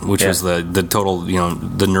magazine, which was the total,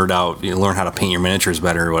 the nerd out, learn how to paint your miniatures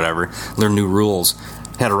better or whatever, learn new rules.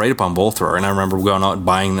 Had a write-up on Bullthrower, and I remember going out and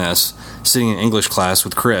buying this, sitting in English class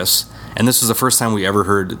with Chris, and this was the first time we ever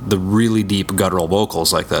heard the really deep guttural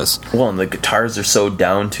vocals like this. Well, and the guitars are so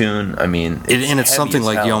down-tuned. I mean, it's something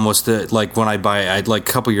like you almost like when I'd like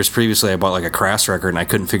a couple years previously, I bought like a Crass record, and I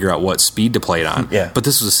couldn't figure out what speed to play it on. Yeah. But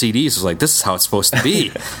this was a CD, so I was like, this is how it's supposed to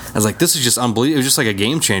be. I was like, this is just unbelievable. It was just like a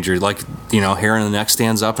game changer. Like, hair on the neck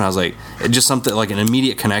stands up, and I was like, it just something like an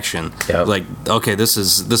immediate connection. Yep. Like, okay, this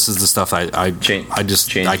is the stuff I can't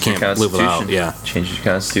live without. Yeah. Change your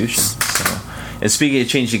constitution. So. And speaking of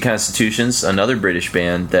changing constitutions, another British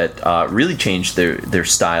band that really changed their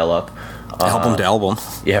style up. Album to album.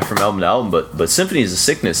 Yeah, from album to album. But Symphonies of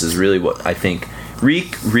Sickness is really what I think.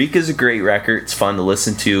 Reek is a great record. It's fun to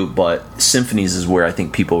listen to, but Symphonies is where I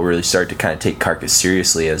think people really start to kind of take Carcass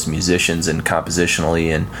seriously as musicians and compositionally.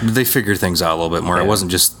 And they figured things out a little bit more. Yeah. It wasn't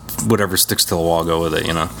just whatever sticks to the wall, go with it,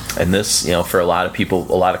 And this, for a lot of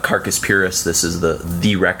people, a lot of Carcass purists, this is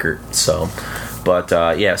the record. So... But,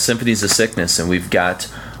 Symphonies of Sickness, and we've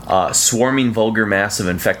got Swarming Vulgar Mass of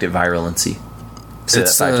Infected Virulency. Say that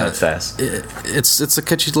 5 times fast. It's a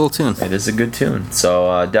catchy little tune. It is a good tune.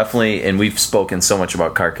 So, definitely, and we've spoken so much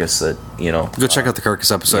about Carcass that, Go check out the Carcass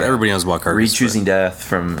episode. Yeah. Everybody knows about Carcass. Re-Choosing Death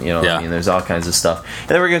from, there's all kinds of stuff. And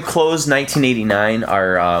then we're going to close 1989,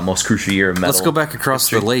 our most crucial year of metal. Let's go back across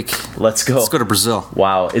the lake. Let's go. Let's go to Brazil.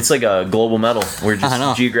 Wow. It's like a global metal. We're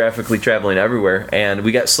just geographically traveling everywhere. And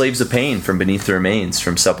we got Slaves of Pain from Beneath the Remains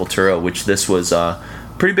from Sepultura, which this was a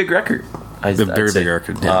pretty big record. Very big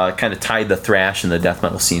record. Yeah. Kind of tied the thrash and the death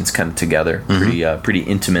metal scenes kind of together pretty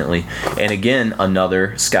intimately. And again,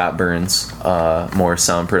 another Scott Burns Morris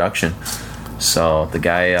sound production. So the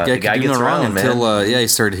guy gets around, man. Until he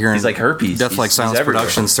started hearing. He's like herpes. Death Like Silence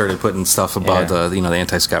Productions started putting stuff about the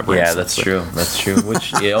anti-Scott Burns. Yeah, that's true. That's true.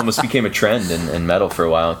 Which it almost became a trend in metal for a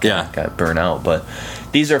while. Got burnt out, but.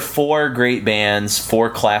 These are 4 great bands, 4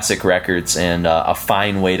 classic records, and a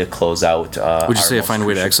fine way to close out. Would you say a fine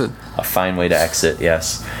way to exit? A fine way to exit,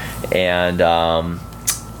 yes. And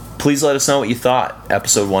please let us know what you thought.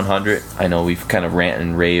 Episode 100. I know we've kind of rant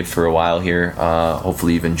and rave for a while here.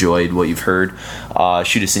 Hopefully you've enjoyed what you've heard.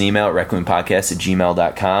 Shoot us an email at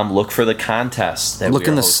requiempodcast@gmail.com. Look for the contest. Look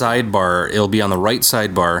in the sidebar. It'll be on the right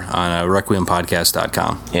sidebar on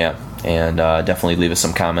requiempodcast.com. Yeah. And definitely leave us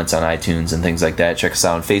some comments on iTunes and things like that. Check us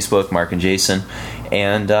out on Facebook, Mark and Jason.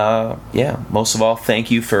 And most of all, thank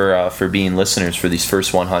you for being listeners for these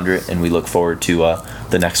first 100, and we look forward to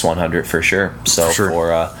the next 100 for sure. So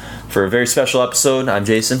for a very special episode, I'm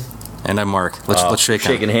Jason. And I'm Mark. Let's shake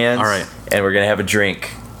shaking hands. All right. And we're gonna have a drink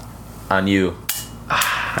on you.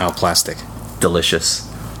 Oh, plastic. Delicious.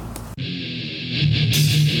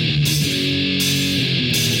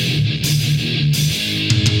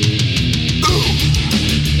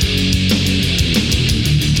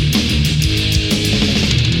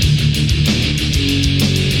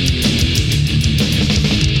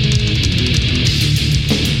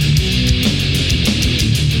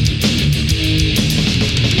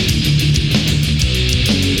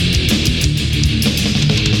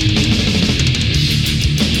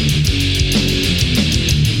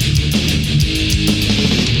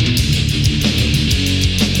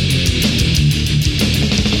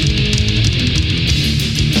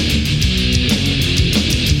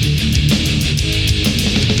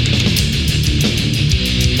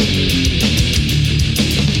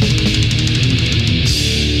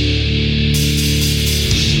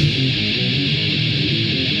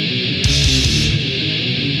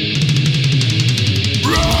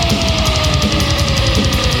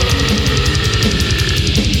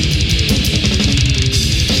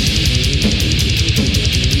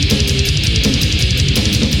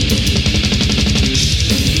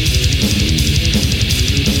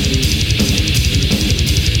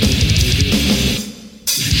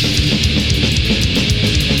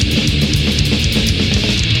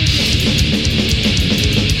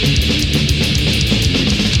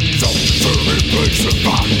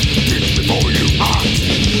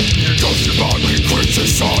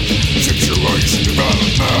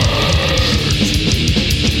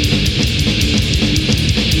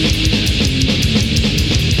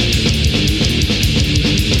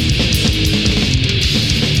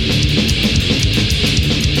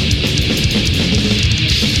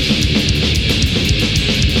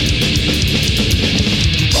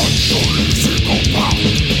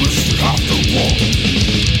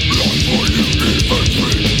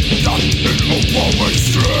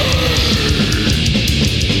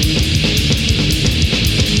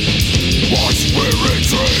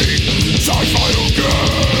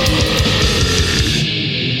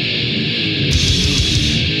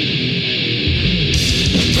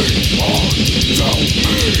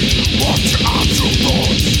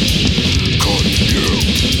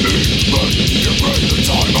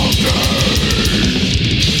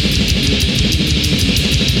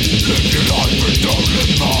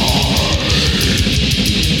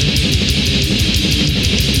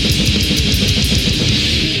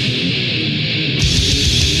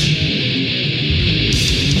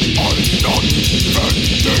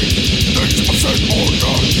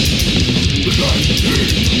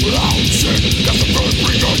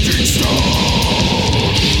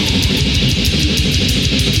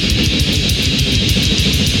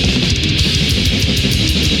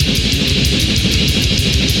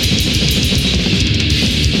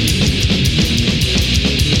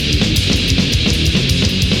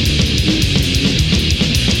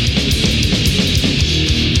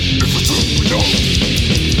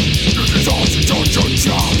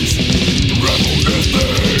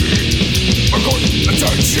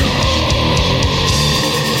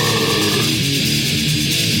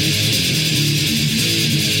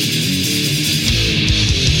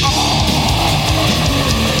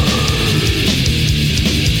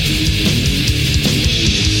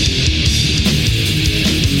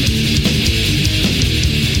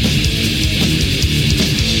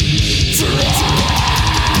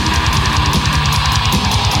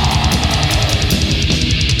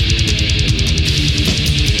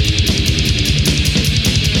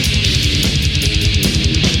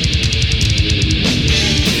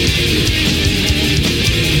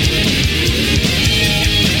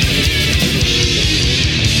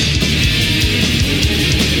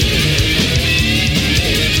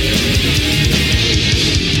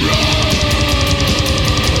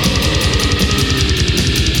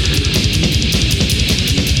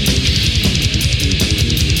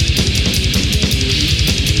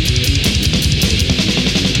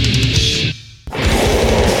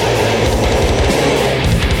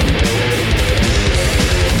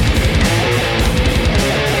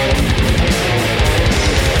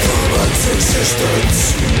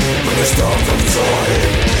 stop from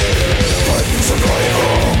trying.